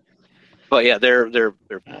 But yeah, they're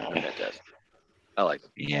fantastic. I like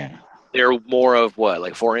them. Yeah. They're more of what,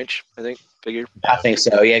 like 4-inch, I think, figure. I think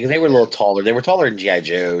so. Yeah, because they were a little taller. They were taller than GI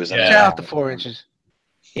Joes. Shout out to 4 inches.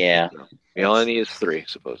 Yeah. You only need 3,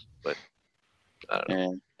 suppose, but I don't know.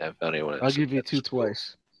 Yeah. I haven't found anyone else. I'll give you 2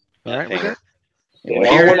 twice. All right. Yeah.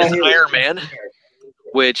 Here is Iron Man,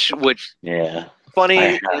 which Yeah. funny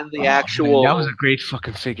in the actual That was a great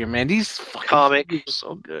fucking figure, man. These fucking comic figures are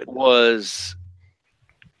so good. was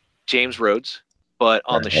James Rhodes, but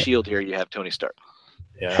on the shield here you have Tony Stark.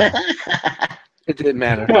 Yeah. It didn't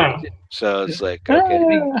matter. So it's like,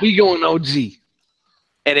 okay. We going OG.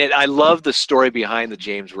 And I love the story behind the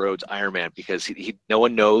James Rhodes Iron Man, because he no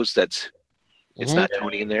one knows it's not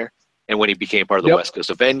Tony in there. And when he became part of the West Coast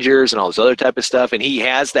Avengers and all this other type of stuff, and he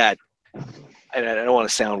has that, and I don't want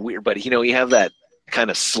to sound weird, but you have that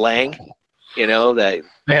kind of slang, that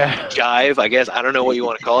jive, I guess. I don't know what you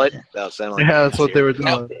want to call it. That sound like Yeah, that's what they were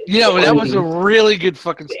doing. Yeah, but that was a really good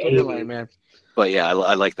fucking storyline, man. But yeah,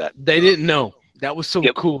 I like that. They didn't know. That was so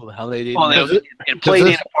cool how they didn't know. And played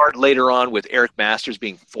in a part later on with Eric Masters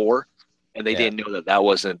being Thor, and they didn't know that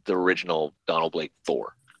wasn't the original Donald Blake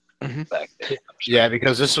Thor back then. Yeah,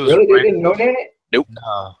 because this was Really? They didn't know that? Nope.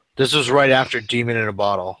 No, this was right after Demon in a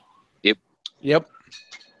Bottle. Yep.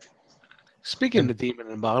 Speaking of Demon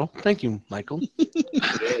in a Bottle, thank you, Michael. I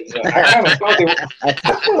kind of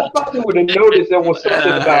thought they would have noticed there was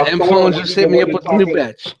something about Influencers hit me up with a new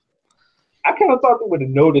batch. I kind of thought they would have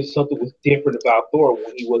noticed something was different about Thor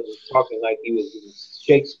when he wasn't talking like he was in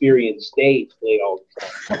Shakespearean stage play all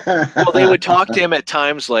the time. Well, they would talk to him at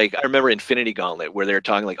times, like I remember Infinity Gauntlet, where they were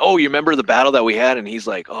talking like, "Oh, you remember the battle that we had?" And he's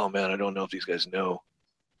like, "Oh man, I don't know if these guys know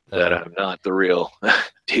that I'm not the real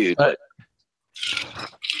dude."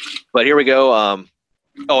 But here we go.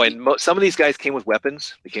 Some of these guys came with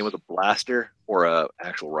weapons. They came with a blaster or a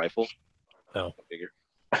actual rifle. Oh, figure.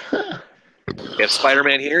 We have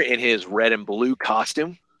Spider-Man here in his red and blue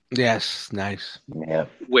costume. Yes, nice. Yeah.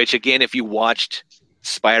 Which, again, if you watched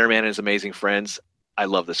Spider-Man and His Amazing Friends, I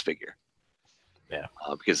love this figure. Yeah.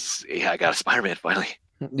 Because I got a Spider-Man finally.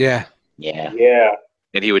 Yeah. Yeah. Yeah.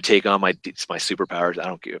 And he would take on my superpowers. I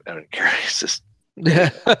don't care. It's just.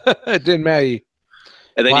 It didn't matter.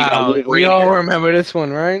 And then you got Wolverine. We all here. remember this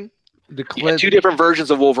one, right? The Yeah, two different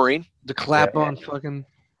versions of Wolverine. The clap on fucking.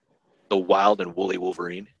 The wild and woolly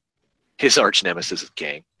Wolverine. His arch nemesis is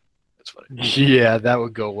Kang. That's funny. Yeah, that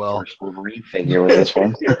would go well. First Wolverine figure with this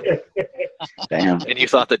one. Damn. And you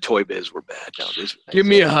thought the Toy Biz were bad. No, these. Give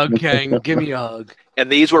me a hug, Kang. Give me a hug.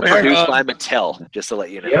 And these were Bear produced hug. by Mattel, just to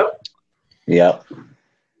let you know. Yep. Yep.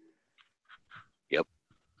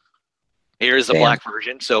 Here's the Damn. black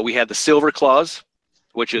version. So we had the Silver Claws,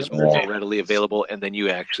 which is Yep. more readily available, and then you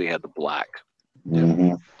actually had the black.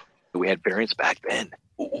 Mm-hmm. We had variants back then.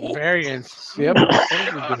 Ooh. Variants. Yep.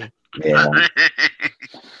 Yeah.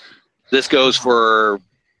 This goes for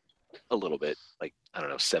a little bit, like I don't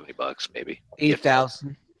know, $70 maybe.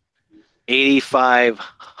 8,000.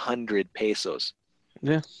 8,500 pesos.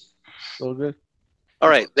 Yeah. So good. All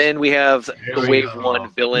right, then we have the There we Wave go.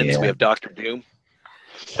 1 villains. Yeah. We have Doctor Doom.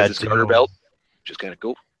 That's That's his garter belt, which is kind of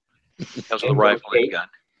cool. Comes with a rifle and a gun.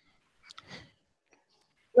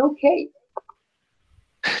 Okay.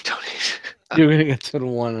 You're gonna get to the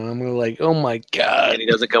one, and I'm gonna like, oh my god. And he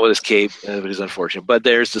doesn't come with his cape, but it's unfortunate. But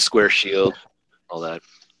there's the square shield, all that.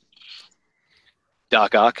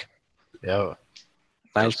 Doc Ock. Yeah.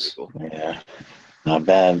 Nice. Cool. Yeah. Not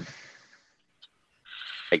bad.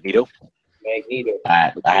 Magneto. Magneto.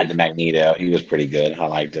 I had the Magneto. He was pretty good. I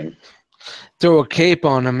liked him. Throw a cape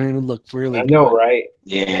on him, and it would look really I good. know, right?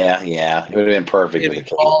 Yeah, yeah. It would have been perfect with a Maybe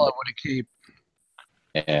cape. Paula with a cape.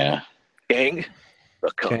 Yeah. Kang.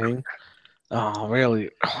 The Conqueror. Kang. Oh, really?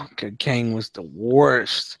 Oh, God, Kang was the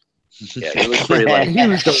worst. Yeah, he was pretty like, He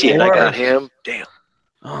was the shit, I got worst. him. Damn.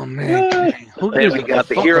 Oh man, Kang. Who Then gives we a got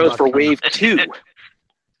the fuck heroes about for Kang? Wave 2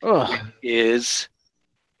 Ugh, is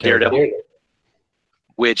Daredevil, Daredevil.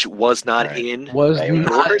 which was not Right. in, was Right.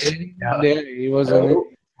 not in there. He wasn't. No.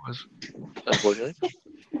 unfortunately.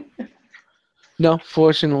 No,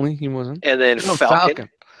 fortunately, he wasn't. And then No, Falcon.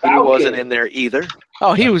 He Falcon. wasn't in there either.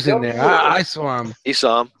 Oh, he was in there. I saw him. You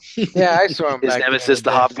saw him. Yeah, I saw him. His back nemesis, the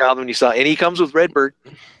there. Hobgoblin, you saw. And he comes with Redbird.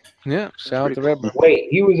 Yeah, shout out to Redbird. Wait,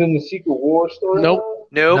 he was in the Secret War story? Nope.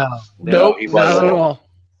 Nope. No. Nope, he not wasn't. at all.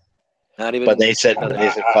 Not even. But they said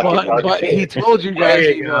fucking. But he told you guys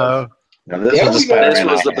There he you was. go. No, this Yeah, was the we got- Spider-Man. this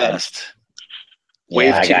was I the had. best. Yeah,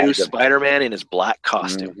 Wave I got 2, it. Spider-Man in his black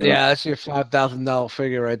costume. Mhm. Yeah, that's your $5,000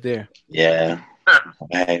 figure right there. Yeah.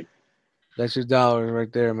 Hey, That's your dollars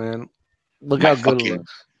right there, man. Look My how good it fucking-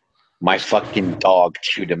 looks. my fucking dog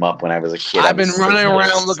chewed him up when I was a kid. I've been running so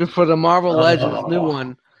around pissed. looking for the Marvel Legends new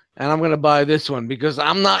one, and I'm gonna buy this one because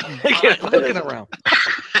I'm not looking around.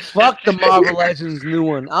 Fuck the Marvel Legends new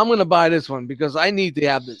one. I'm gonna buy this one because I need to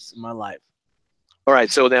have this in my life. All right,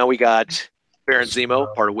 so now we got Baron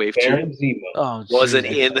Zemo, part of Wave 2. Baron Zemo. Oh, Wasn't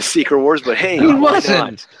Jesus. in the Secret Wars, but hey, He why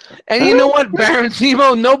wasn't. And you know what, Baron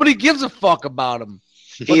Zemo? Nobody gives a fuck about him.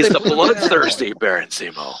 not? He's But the they put him in there. bloodthirsty Baron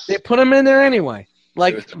Zemo. They put him in there anyway.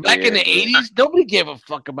 Like It was back in the weird. 80s, nobody gave a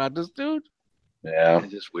fuck about this dude. Yeah.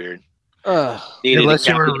 It's just weird. Ugh. Needed Unless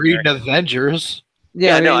a you were Captain reading America. Avengers.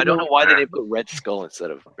 Yeah, no, they- I don't know why they didn't put Red Skull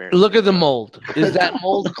instead of Baron. Look at the mold. Is that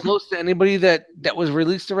mold close to anybody that was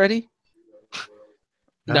released already?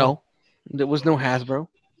 No. There was no Hasbro.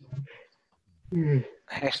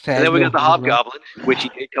 Hashtag And then we no got the Hasbro. Hobgoblin, which he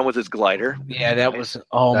did come with his glider. Yeah, that was.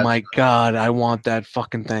 Oh That's- my god, I want that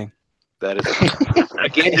fucking thing. That is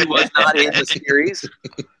again, he was not in the series,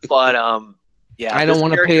 but yeah, I don't this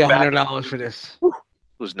want to pay character back $100 for this.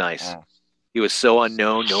 was nice. Wow. He was so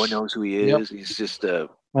unknown; no one knows who he is. Yep. He's just a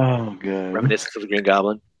Oh, good. reminiscence of the Green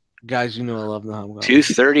Goblin. Guys, you know I love the Hobgoblin.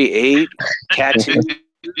 238 tattoo.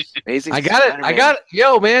 Amazing. I got it. I Spider-Man. got it.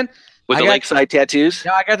 Yo, man. with I the got- lakeside tattoos.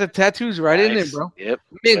 Yeah, I got the tattoos right in there, Nice. bro. Yep.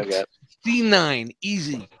 Mint. Okay. C9,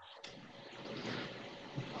 easy.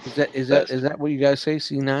 Is that what you guys say?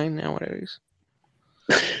 C9 nowadays?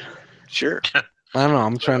 Sure. I don't know.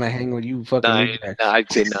 I'm trying to hang with you fucking Nine. rejects.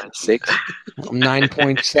 I'd say 9.6.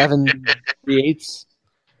 9.738.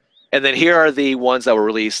 And then here are the ones that were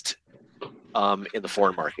released in the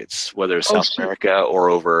foreign markets, whether it's Oh, South shit. America or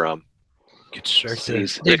over Constrictor.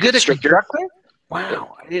 seas. They're The good at Constrictor. constructor?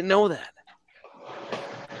 Wow, I didn't know that.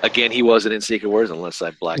 Again, he wasn't in Secret Wars unless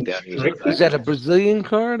I blacked out. He was in Is that a Brazilian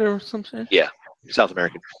card or something? South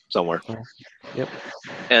American somewhere. Yep.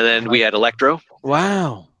 And then we had Electro.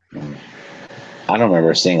 Wow. I don't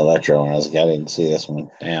remember seeing Electro when I was a kid. I didn't see this one.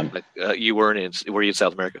 Damn. You weren't in. Were you in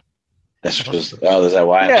South America? This was. Oh, is that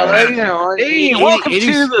why? Yeah, well, you know, Hey, welcome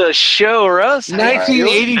to the show, Russ.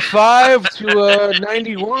 1985 to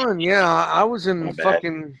 91. Yeah, I was in My bad.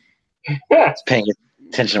 fucking. Paying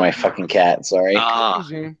attention to my fucking cat. Sorry.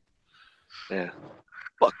 Crazy. Yeah.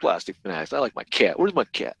 Fuck Plastic Fanatics. I like my cat. Where's my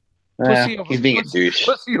cat? Pussy over- he's being a pussy- douche.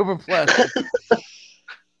 Pussy over plastic.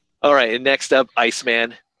 All right, and next up,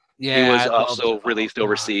 Iceman. Yeah, he was I love also it. released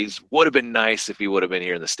overseas. Would have been nice if he would have been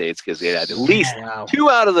here in the States because he had at least Wow. 2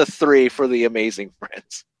 out of the 3 for the Amazing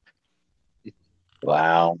Friends.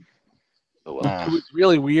 Wow. Oh, well. It was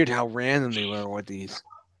really weird how random they were with these.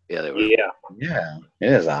 Yeah, they were. Yeah. Yeah,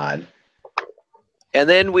 it is odd. And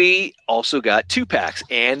then we also got 2-packs,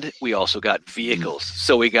 and we also got vehicles.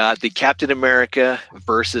 So we got the Captain America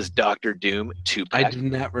versus Doctor Doom I 2-pack. do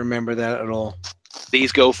not remember that at all.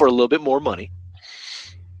 These go for a little bit more money.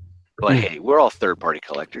 But hey, we're all third-party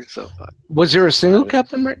collectors, so Was there a single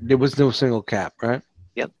Captain America? There was no single cap, right?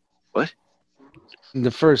 Yeah. What? In the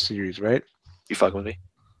first series, right? you fucking with me?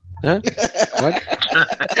 Huh? What?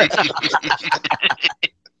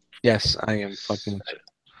 Yes, I am fucking.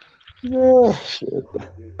 There's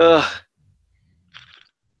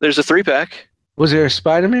a 3-pack. Was there a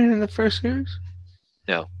Spider-Man in the first series?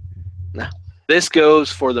 This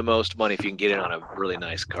goes for the most money if you can get it on a really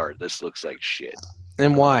nice card. This looks like shit.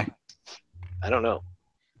 And why? I don't know.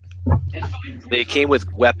 They came with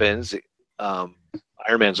weapons. Iron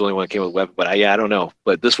Man's the only one that came with weapons, but I don't know.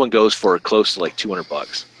 But this one goes for close to like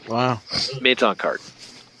 $200. Wow, Mint on card.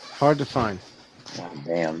 hard to find. Oh,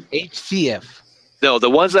 damn. HTF. No,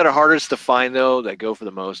 the ones that are hardest to find though, that go for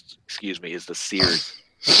the most, is the Sears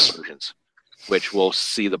versions, which we'll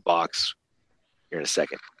see the box here in a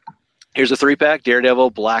second. Here's a 3-pack: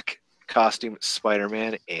 Daredevil, Black Costume,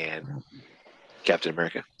 Spider-Man, and Captain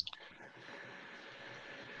America.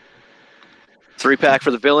 3-pack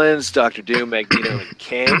for the villains: Doctor Doom, Magneto, and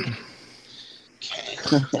Kang.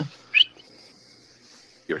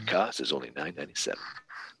 Your cost is only $9.97.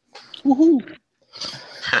 Woohoo!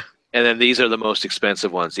 And then these are the most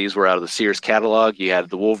expensive ones. These were out of the Sears catalog. You had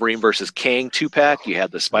the Wolverine versus Kang 2-pack. You had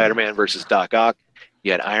the Spider-Man versus Doc Ock.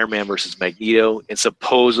 You had Iron Man versus Magneto. And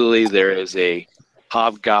supposedly there is a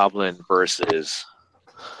Hobgoblin versus,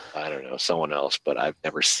 I don't know, someone else, but I've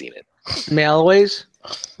never seen it. Mailways?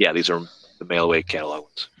 Yeah, these are the mail-away catalog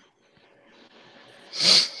ones.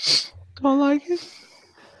 Don't like it.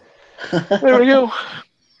 There we go.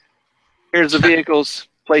 Here's the vehicles.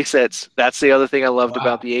 Play sets. That's the other thing I loved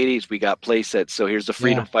about the 80s. We got play sets. So here's the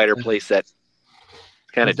Freedom Fighter play set.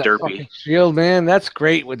 Kind of With that derpy. fucking shield, man. That's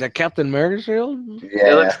great with the Captain America shield.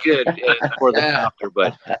 It looks good for the Yeah. copter,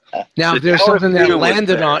 but Now, The if there's Tower of something that Doom was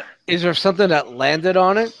landed there. on, is there something that landed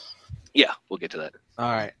on it? yeah, we'll get to that.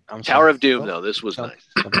 All right. I'm Tower sorry. of Doom, though, this was Oh. nice.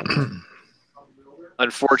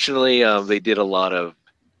 Unfortunately, they did a lot of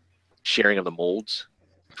sharing of the molds,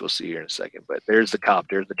 which we'll see here in a second. But there's the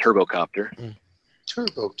copter, the turbo copter.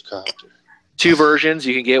 Turbocopter. 2 versions.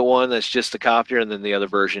 You can get one that's just the copter, and then the other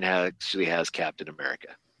version actually has Captain America.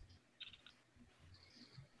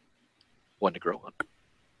 One to grow on.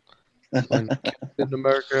 When Captain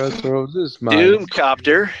America throws his Doom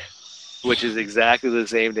copter, which is exactly the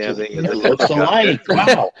same damn thing as It the looks alike.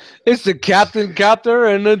 Wow. It's the Captain Copter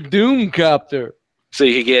and the Doom Copter. So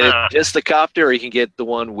you can get just the copter, or you can get the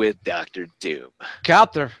one with Doctor Doom.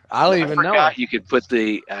 Copter. I don't even know. Forgot you could put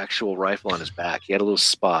the actual rifle on his back. He had a little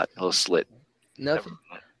spot, a little slit. Nothing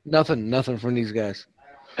from these guys.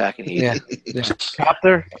 Packing heat. Yeah.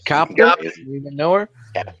 Copter. You even know her?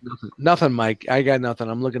 Nothing, Mike. I got nothing.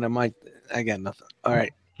 I'm looking at Mike. I got nothing. All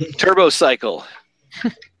right. Turbo Cycle.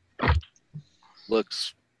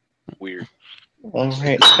 Looks weird. All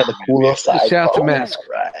right. It's got the cool side. Push out the mask.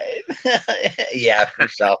 Right. Yeah,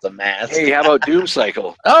 push out the mask. Hey, how about Doom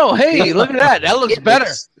Cycle? Oh, hey, look at that. That looks better.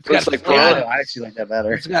 It's Looks got like flames. Piranha. I actually like that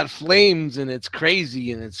better. It's got flames and it's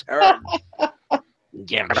crazy and it's hard.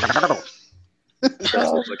 Yeah.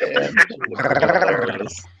 Oh, man.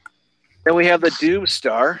 Then we have the Doom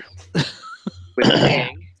Star with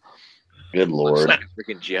Kang. Good lord.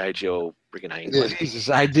 Freaking G.I. Joe, freaking Hangman. Jesus,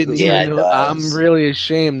 I didn't Yeah, even it know. does. I'm really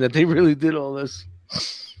ashamed that they really did all this.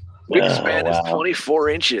 Wingspan wow. is 24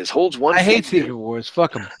 inches. Holds one. I hate figure. Secret Wars.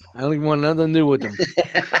 Fuck them. I don't even want nothing to do with them.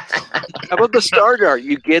 How about the Starguard?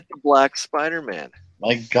 You get the Black Spider-Man.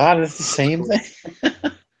 My God, it's the same thing.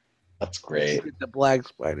 That's great. The Black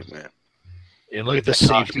Spider-Man. And look at the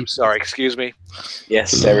safety. I'm sorry, excuse me.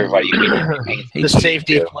 Yes, everybody. The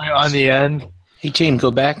safety player on the end. Hey, Jane, go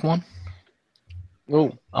back one.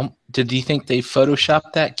 Oh, Did you think they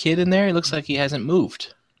photoshopped that kid in there? It looks like he hasn't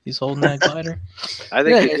moved. He's holding that glider. I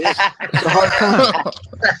think Yeah. it is. it's a hard time.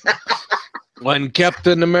 When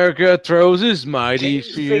Captain America throws his mighty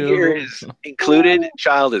Figure shield. is included.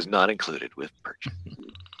 Child is not included with purchase.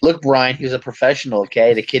 Look, Brian, he's a professional,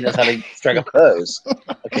 okay? The kid knows how to strike a pose.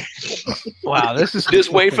 Okay. Wow, this is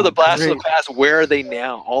Just wait for the blast of great. the past. Where are they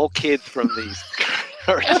now? All kids from these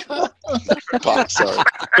Box art.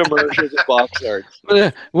 commercials and box arts.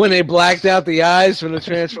 When they blacked out the eyes from the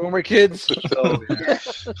Transformer kids. Oh, yeah.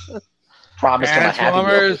 Promise them a happy meal.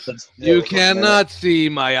 Transformers, you cannot see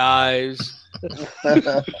my eyes.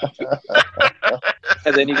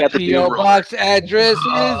 And then you got the P.O. Doom Box address is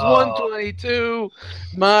 122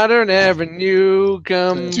 Modern Avenue.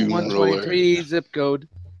 Come Doom 123 zip code.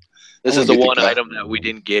 This I is wanna the get one the guy- item that we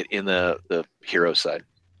didn't get in the hero side.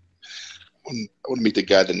 I want to meet the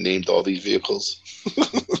guy that named all these vehicles.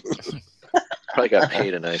 Probably got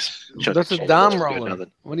paid a nice chunk That's of a change. dom That's good, roller.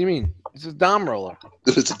 nothing. What do you mean? It's a dom roller.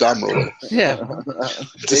 It's a dom roller. Yeah.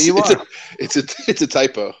 It's There a, you it's are. A, it's a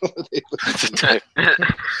typo. That's a type.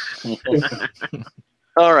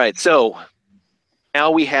 All right, so now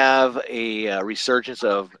we have a resurgence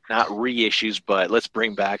of not reissues, but let's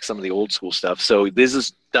bring back some of the old school stuff. So this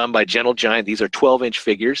is done by Gentle Giant. These are 12-inch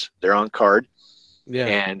figures. They're on card. Yeah.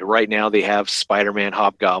 And right now they have Spider-Man,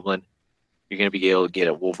 Hobgoblin. You're going to be able to get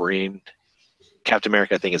a Wolverine. Captain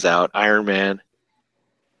America, I think, is out. Iron Man.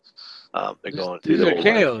 They're going through These the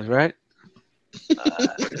are whole KOs, right?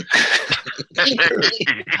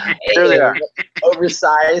 There they are.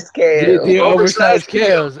 Oversized KO. The oversized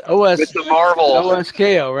KOs. With the Marvel.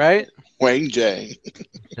 OSKO, right? Wang Jang.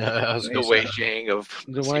 The Wei Zhang of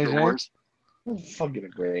The Secret Wei Zhang? Wars. Fucking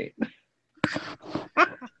great.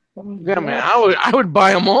 Yeah, man. I would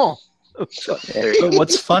buy them all. But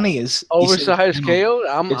what's funny is you said Oversized Gentle- KO.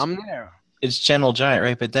 I'm It's- there. It's Gentle Giant,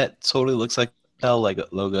 right? But that totally looks like Mattel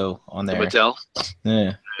logo on The there. Mattel.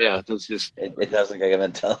 Yeah. Yeah, that's just It does look like a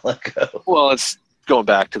Metallica. well, it's going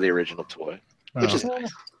back to the original toy, which is Oh.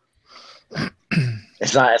 nice.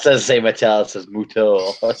 It's not. It doesn't say Mattel. It says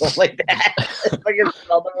Muto or something like that. It's like it's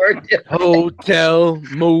spelled the word different. Hotel,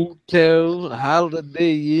 motel,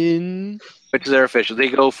 Holiday Inn. Which is their official. They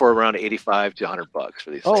go for around $85 to $100 for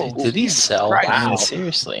these Oh, things. Did he sell? Christ. I mean, Wow.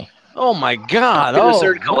 seriously. Oh my God! Get a Oh,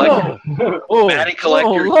 certain collector. oh, Matty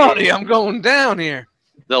collector. Lordy, I'm going down here.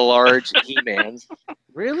 The large He-Mans.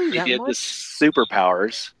 Really? They That did the much?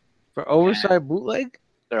 superpowers. For oversized bootleg?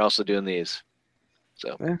 They're also doing these.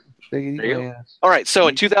 So, They can eat There you my go. ass. all right. So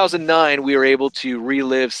in 2009, we were able to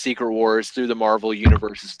relive Secret Wars through the Marvel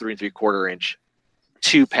Universe's 3 3/4-inch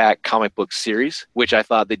 2-pack comic book series, which I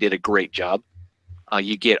thought they did a great job.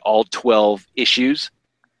 You get all 12 issues.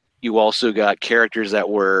 You also got characters that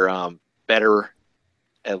were better,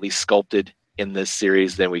 at least sculpted in this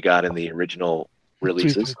series than we got in the original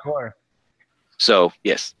releases. 2 3/4. So,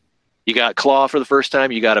 yes, you got Claw for the first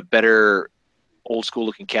time. You got a better old school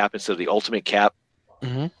looking cap instead of the Ultimate Cap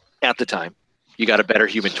Mhm. at the time. You got a better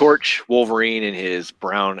Human Torch, Wolverine in his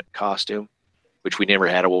brown costume, which we never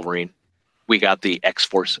had a Wolverine. We got the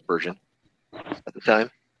X-Force version at the time.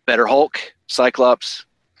 Better Hulk, Cyclops.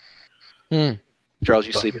 Hmm. Charles,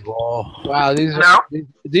 you sleeping? Wow, these No. are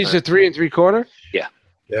these are 3 3/4. Yeah.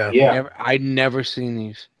 Yeah. I never seen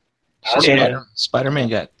these. Spider-Man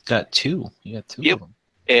got two. You got two Yep. of them.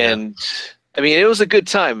 And I mean, it was a good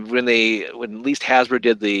time when at least Hasbro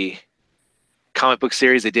did the comic book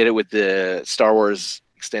series. They did it with the Star Wars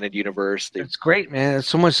extended universe. They, It's great, man. It's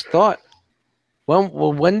so much thought.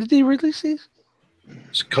 When did he release these?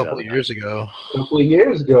 It's a couple of years ago. A couple of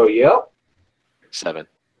years ago, yep. 7.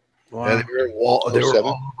 Wow. Yeah, they were 07?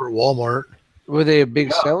 all over Walmart. Were they a big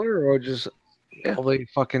Yeah. seller or just Yeah. all they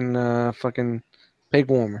fucking pig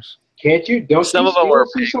warmers? Can't you? Don't Some you of them still were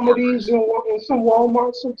see big some of these in some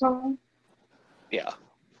Walmart sometimes? Yeah.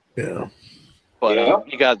 Yeah. But Yeah.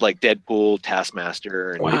 you got like Deadpool,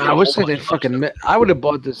 Taskmaster. And Wow, you got I a wish whole I didn't bunch of fucking. I would have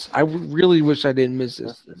bought this. I really wish I didn't miss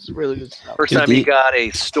this. It's really good stuff. First Dude, time you got a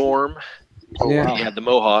Storm. Yeah. You had the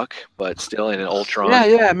Mohawk, but still in an Ultron.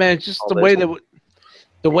 Yeah, man. Just all the this.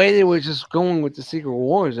 way they were just going with the Secret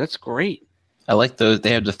Wars. That's great. I like those.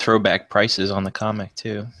 They have the throwback prices on the comic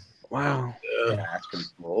too. Wow. Yeah, that's pretty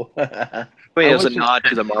cool. I mean, it was I a wish it- nod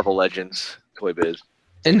to the Marvel Legends Toy Biz.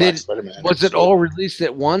 And Black did Spider-Man. was it all released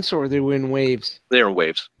at once or they were in waves? They're in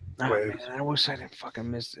waves. Oh, man, I wish I didn't fucking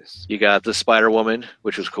miss this. You got the Spider-Woman,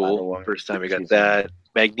 which was cool. Spider-Woman. First time you got that.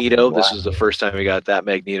 Magneto. This was the first time we got that.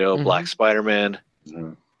 Magneto, Mhm. Black Spider-Man.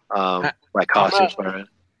 Mhm. Black costume not- Spider-Man.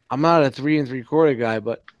 I'm not a 3 3/4 guy,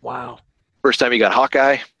 but wow. First time you got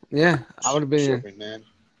Hawkeye. Yeah, I would have been. Absorbing Man.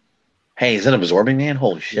 Hey, is it Absorbing Man?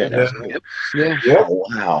 Holy shit. Yeah. That's cool. Yeah, Oh,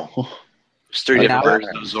 wow. There's three Like, different I would-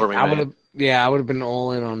 versions of Absorbing I would Man. have. Yeah, I would have been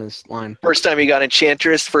all in on this line. First time you got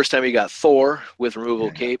Enchantress. First time you got Thor with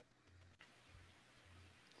removable cape.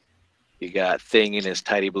 You got Thing in his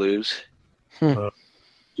tidy blues. Do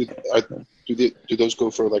those go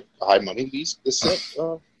for like high money? This set?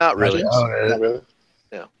 Not really. Not really.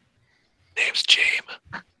 Name's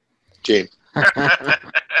James. James.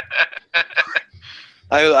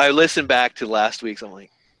 I listened back to last week's. I'm like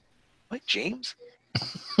James?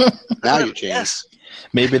 Now you James. Yes.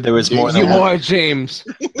 Maybe there was more than You one. are James.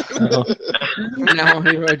 Now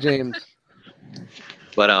you are James.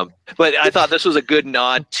 But I thought this was a good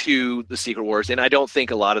nod to the Secret Wars, and I don't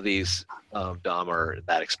think a lot of these Dom are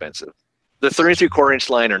that expensive. The 3 3/4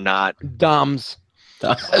 line are not Doms.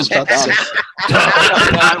 I was about to say.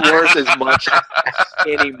 not worth as much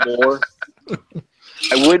anymore.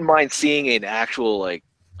 I wouldn't mind seeing an actual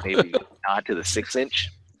maybe nod to the 6-inch,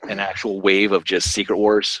 an actual wave of just Secret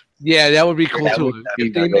Wars. Yeah, that would be cool That too. would be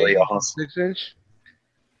If they really made awesome. 6-inch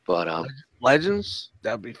But Legends,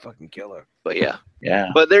 that'd be fucking killer. yeah. Yeah.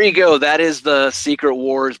 But there you go. That is the Secret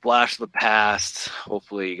Wars Blast of the Past.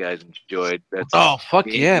 Hopefully you guys enjoyed. That's Oh fuck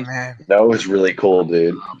yeah, man. That was really cool,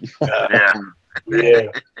 dude. Yeah. Yeah.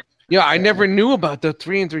 Yeah, I never knew about the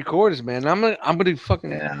 3 3/4, man. I'm gonna be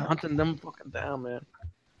fucking Yeah. hunting them fucking down, man.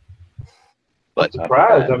 But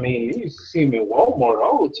Surprised. I mean, you used to see me in Walmart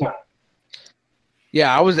all the time.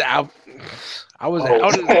 Yeah, I was out. I was Oh.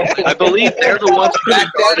 out. I believe they're the ones who Back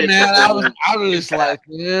then, started man, I was out of this life,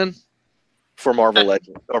 man. for Marvel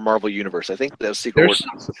Legends or Marvel Universe. I think the Secret Wars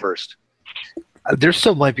was the first. There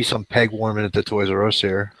still might be some peg warming at the Toys R Us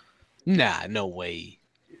here. Nah, no way.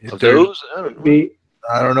 Of There- those, I don't know. Be,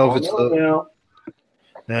 I don't know if it's oh, the. now.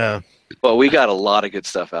 Yeah. Well, we got a lot of good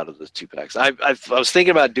stuff out of the 2-packs. I was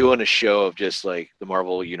thinking about doing a show of just like the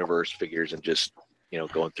Marvel Universe figures and just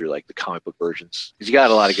going through like the comic book versions because you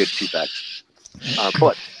got a lot of good 2-packs.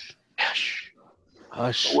 But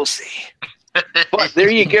Hush. we'll see. But there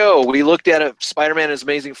you go. We looked at a Spider-Man and His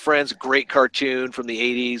Amazing Friends, great cartoon from the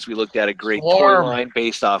 80s. We looked at a great toy Swarm. line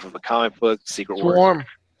based off of a comic book, Secret Wars. Swarm.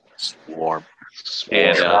 Swarm.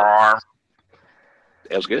 And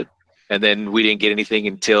it was good. And then we didn't get anything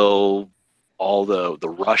until all the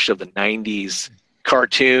rush of the 90s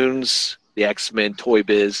cartoons, the X-Men, Toy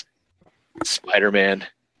Biz, Spider-Man.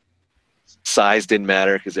 Size didn't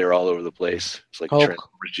matter because they were all over the place. It's like Hulk.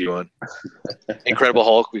 Transformers G1. Incredible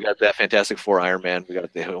Hulk. We got that Fantastic Four Iron Man. We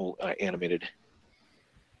got the whole animated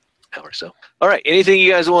hour. So, all right. Anything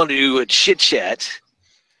you guys want to chit chat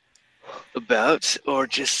about, or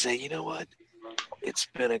just say, you know what? It's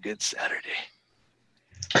been a good Saturday.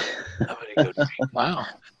 I'm gonna go drink. Wow.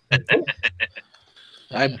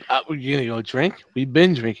 You go drink? We've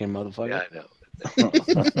been drinking, motherfucker. Yeah, I know.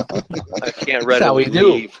 I can't That's how readily we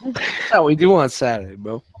do. leave. That's how we do on Saturday,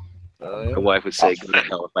 bro. My wife would say, "Go to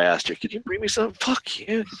hell." If I asked her, "Could you bring me some?" Fuck you!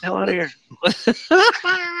 Get the hell out of here.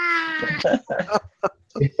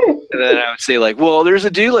 And then I would say, like, "Well, there's a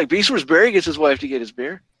dude like Beast Wars Barry gets his wife to get his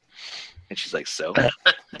beer," and she's like, "So."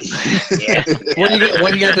 Yeah.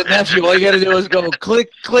 When you get the nephew, all you gotta do is go click,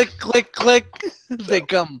 click, click, click. They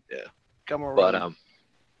come. Yeah. Come around. But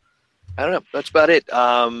I don't know. That's about it.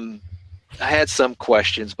 I had some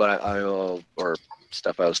questions, but or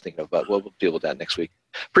stuff I was thinking about. We'll deal with that next week.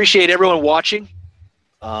 Appreciate everyone watching.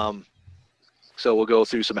 So we'll go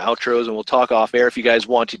through some outros and we'll talk off air. If you guys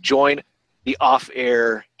want to join the off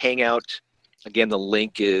air hangout, again, the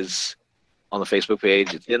link is on the Facebook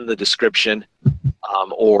page. It's in the description,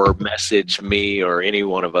 or message me or any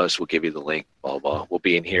one of us. We'll give you the link. Blah blah. We'll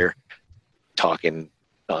be in here talking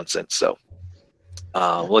nonsense. So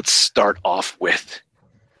let's start off with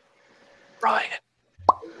Ryan.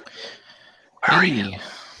 Where are you? Hey,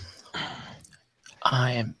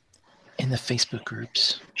 I am in the Facebook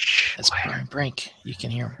groups. That's Brian Brink. You can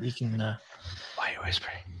hear. You can. Why are you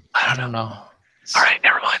whispering? I don't know. All right,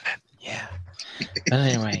 never mind then. Yeah. But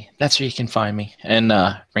anyway, that's where you can find me, and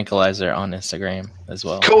Wrinkleizer on Instagram as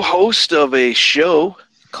well. Co-host of a show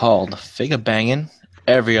Called Figga Bangin'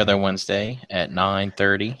 every other Wednesday at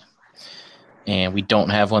 9:30, and we don't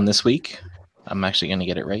have one this week. I'm actually going to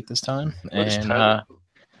get it right this time, and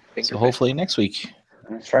so hopefully next week.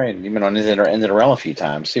 That's right. You've been on Into the Realm a few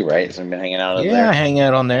times too, right? So you've been hanging out Yeah, I there. hang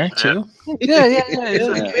out on there too. yeah.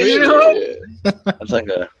 That's like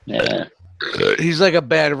a He's like a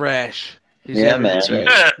bad rash. He's Yeah, having- man.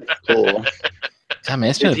 Cool. God, man,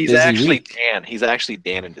 it's been a He's busy actually week. Dan. He's actually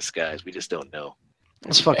Dan in disguise. We just don't know.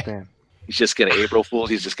 Fuck Dan. He's just gonna April Fools.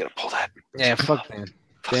 He's just gonna pull that. Yeah, fuck Dan.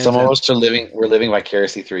 Dan's Some of a- us are living. We're living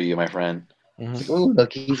vicariously through you, my friend. Mhm. It's like, ooh,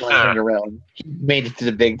 look, he's wandering around. He made it to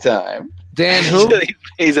the big time. Dan who?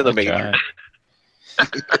 He's in the Oh, major.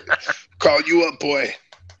 God. Call you up, boy.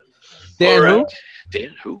 Dan All who? right.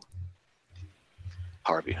 Dan who?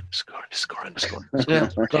 Harvey underscore.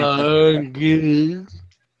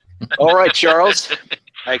 All right, Charles.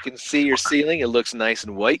 I can see your ceiling. It looks nice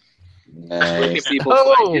and white. Where can Nice. people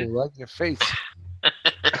find Oh, you? like your face.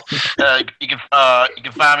 You can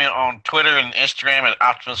find me on Twitter and Instagram at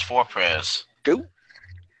Optimus4Prez. Go.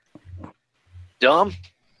 Dom.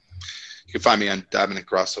 You can find me on Dominic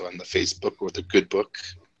Grosso on the Facebook or the Good Book,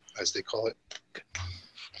 as they call it.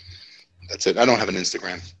 That's it. I don't have an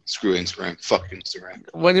Instagram. Screw Instagram. Fuck Instagram.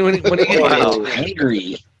 When you Wow,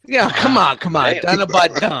 angry. Yeah, come on. Damn. Done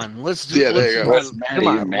about done. Let's do. Yeah, there you go. What's mad Come at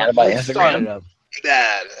you? on, Mad about let's start Instagram? it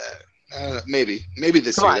up. Maybe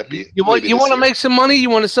this Come year. on. That'd be, You want maybe this to year. make some money? You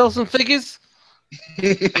want to sell some figures?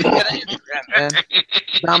 Get an Instagram, man.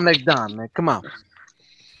 Dominic Don, man. Come on.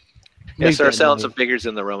 Yeah, Make start that selling money. some figures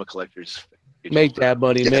in the Realm of Collectors. Make that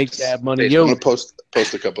money. Make Yes. that money. I'm Yo, gonna post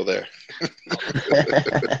a couple there.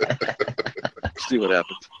 See what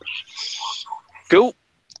happens. Cool.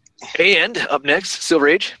 And up next, Silver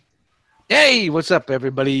Age. hey, what's up,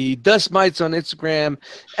 everybody? Dust Mites on Instagram,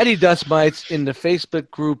 Eddie Dust Mites in the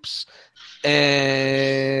Facebook groups,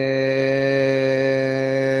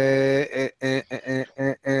 and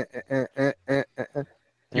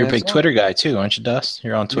You're a big Twitter guy too, aren't you, Dust?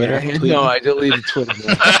 You're on Twitter. Yeah, tweeting? no, I deleted Twitter.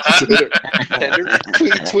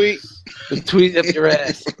 Man. tweet. Tweet up your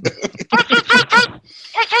ass.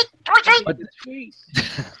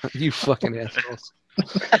 You fucking assholes.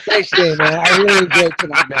 Thanks, Dave, man. I really enjoyed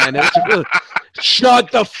tonight, man. It was good. Shut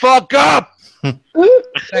the fuck up.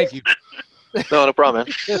 Thank you. No problem,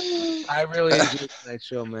 man. I really enjoyed tonight's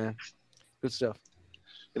show, man. Good stuff.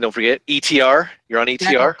 And don't forget, ETR. You're on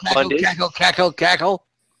ETR Mondays. Cackle.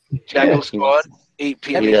 Jackal Squad, 8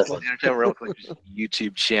 p.m. Yes. Entertainment Realm of Collectors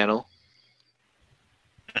YouTube channel.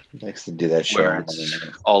 Likes to do that show. Where it's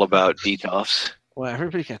all about DTOFs. Well,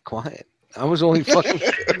 everybody got quiet. I was only fucking.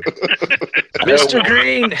 Mr.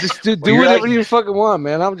 Green. Just do Well, you're whatever like- you fucking want,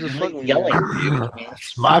 man. I'm just fucking yelling.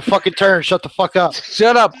 It's my fucking turn. Shut the fuck up.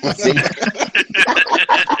 Shut up.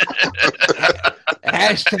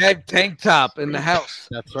 Hashtag tank top in the house.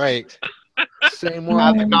 That's right. Same Have the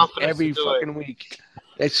one confidence every to do fucking week.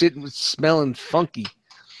 That shit was smelling funky.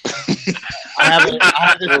 I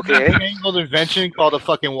have this Okay. angled invention called a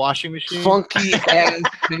fucking washing machine. Funky ass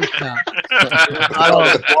tank top.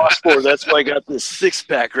 Oh, washboard. That's why I got this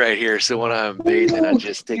 6-pack right here. So when I'm bathing, I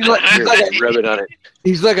just take He's my like- he's shirt like and rub it on it.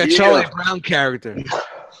 He's like a Yeah. Charlie Brown character.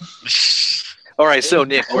 All right, so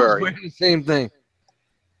Nick, where are you? Wearing the same thing.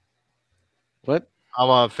 What? I'm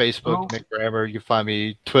on Facebook, Oh. Nick Brammer. You can find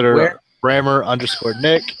me Twitter, Where?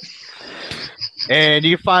 Brammer_Nick. And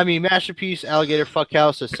you can find me Masterpiece Alligator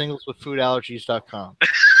Fuckhouse at singleswithfoodallergies.com.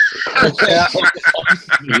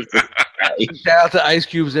 Shout out to Ice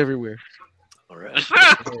Cubes everywhere. All right,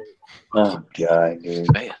 Oh god,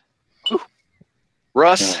 dude. man. Whew.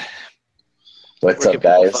 Russ, What's where up,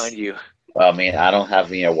 can people guys? find you? Well, I mean, I don't have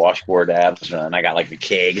washboard abs, and I got like the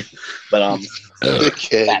keg, but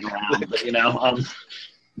Okay. batting around. But you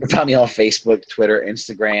you find me on Facebook, Twitter,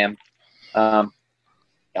 Instagram.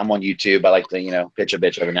 I'm on YouTube. I like to pitch a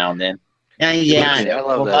bitch every now and then. Yeah, I know. I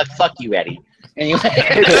love Well, that. fuck you, Eddie. Anyway,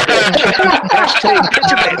 Hashtag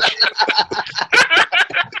bitch a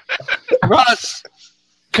bitch. Russ,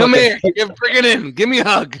 come here. Bring it in. Give me a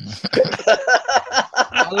hug.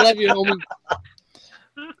 I love you, homie.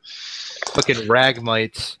 Fucking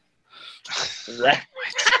ragmites.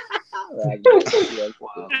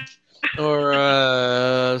 Wow.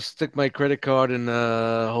 Or stick my credit card in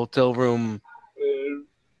a hotel room.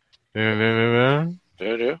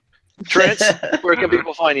 Trent, where can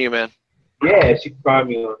people find you, man? Yes, you can find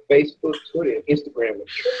me on Facebook, Twitter, and Instagram with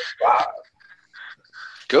Trent5.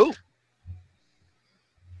 Go.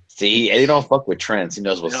 See, Eddie don't fuck with trends. He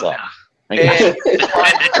knows what's up. And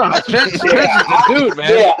Trent's a dude,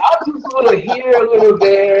 man. Yeah, I'm just a little here, a little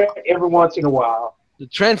there, every once in a while.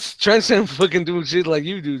 Trent's ain't fucking doing shit like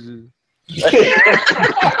you do. Dude. He's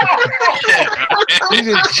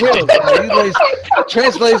just chill. Man.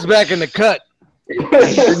 Trent lays back in the cut.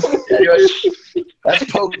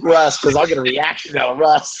 Let's poke Russ because I'll get a reaction out of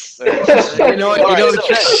Russ. You know what? All right,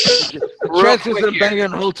 Trent quick isn't here.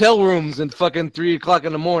 banging hotel rooms at fucking 3 o'clock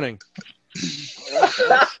in the morning.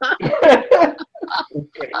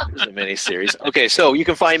 There's a mini series. Okay, so you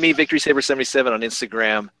can find me VictorySaber77 on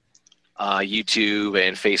Instagram, YouTube,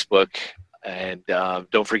 and Facebook. And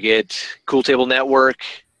don't forget Cool Table Network,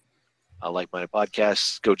 Like-Minded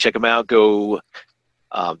Podcasts. Go check them out.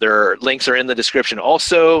 Their links are in the description.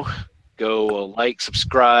 Also, go like,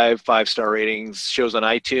 subscribe, 5-star ratings, shows on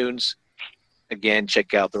iTunes. Again,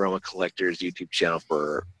 check out the Roma Collectors YouTube channel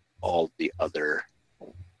for all the other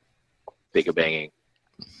big banging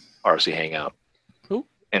RC Hangout. Who?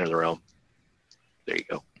 Enter the Realm. There you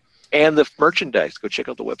go. And the merchandise. Go check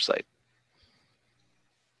out the website.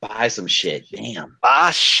 Buy some shit. Damn.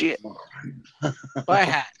 Shit. Buy a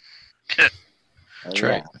hat. That's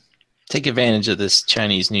right. Take advantage of this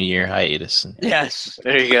Chinese New Year hiatus and Yes.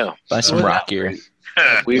 There you go. buy some rock gear.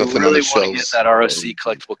 We Nothing on really the want to get shelves. that ROC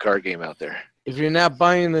collectible card game out there. If you're not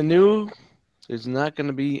buying the new, there's not going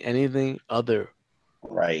to be anything other.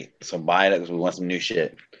 Right. So buy it because we want some new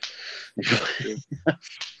shit.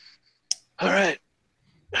 All right.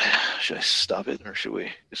 Should I stop it or should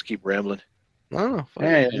we just keep rambling? I don't know.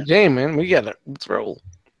 Yeah. Jane, man, we got it. Let's roll.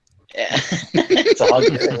 It's all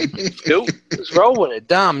good. Go. Let's roll with it.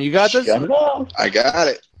 Dom, you got this? Shut it off. I got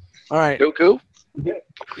it. All right. Go.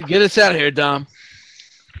 Get us out of here, Dom.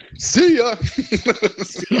 See ya.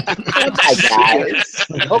 Bye, guys.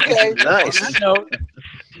 Okay. Nice. On that note,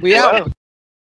 we out. Wow.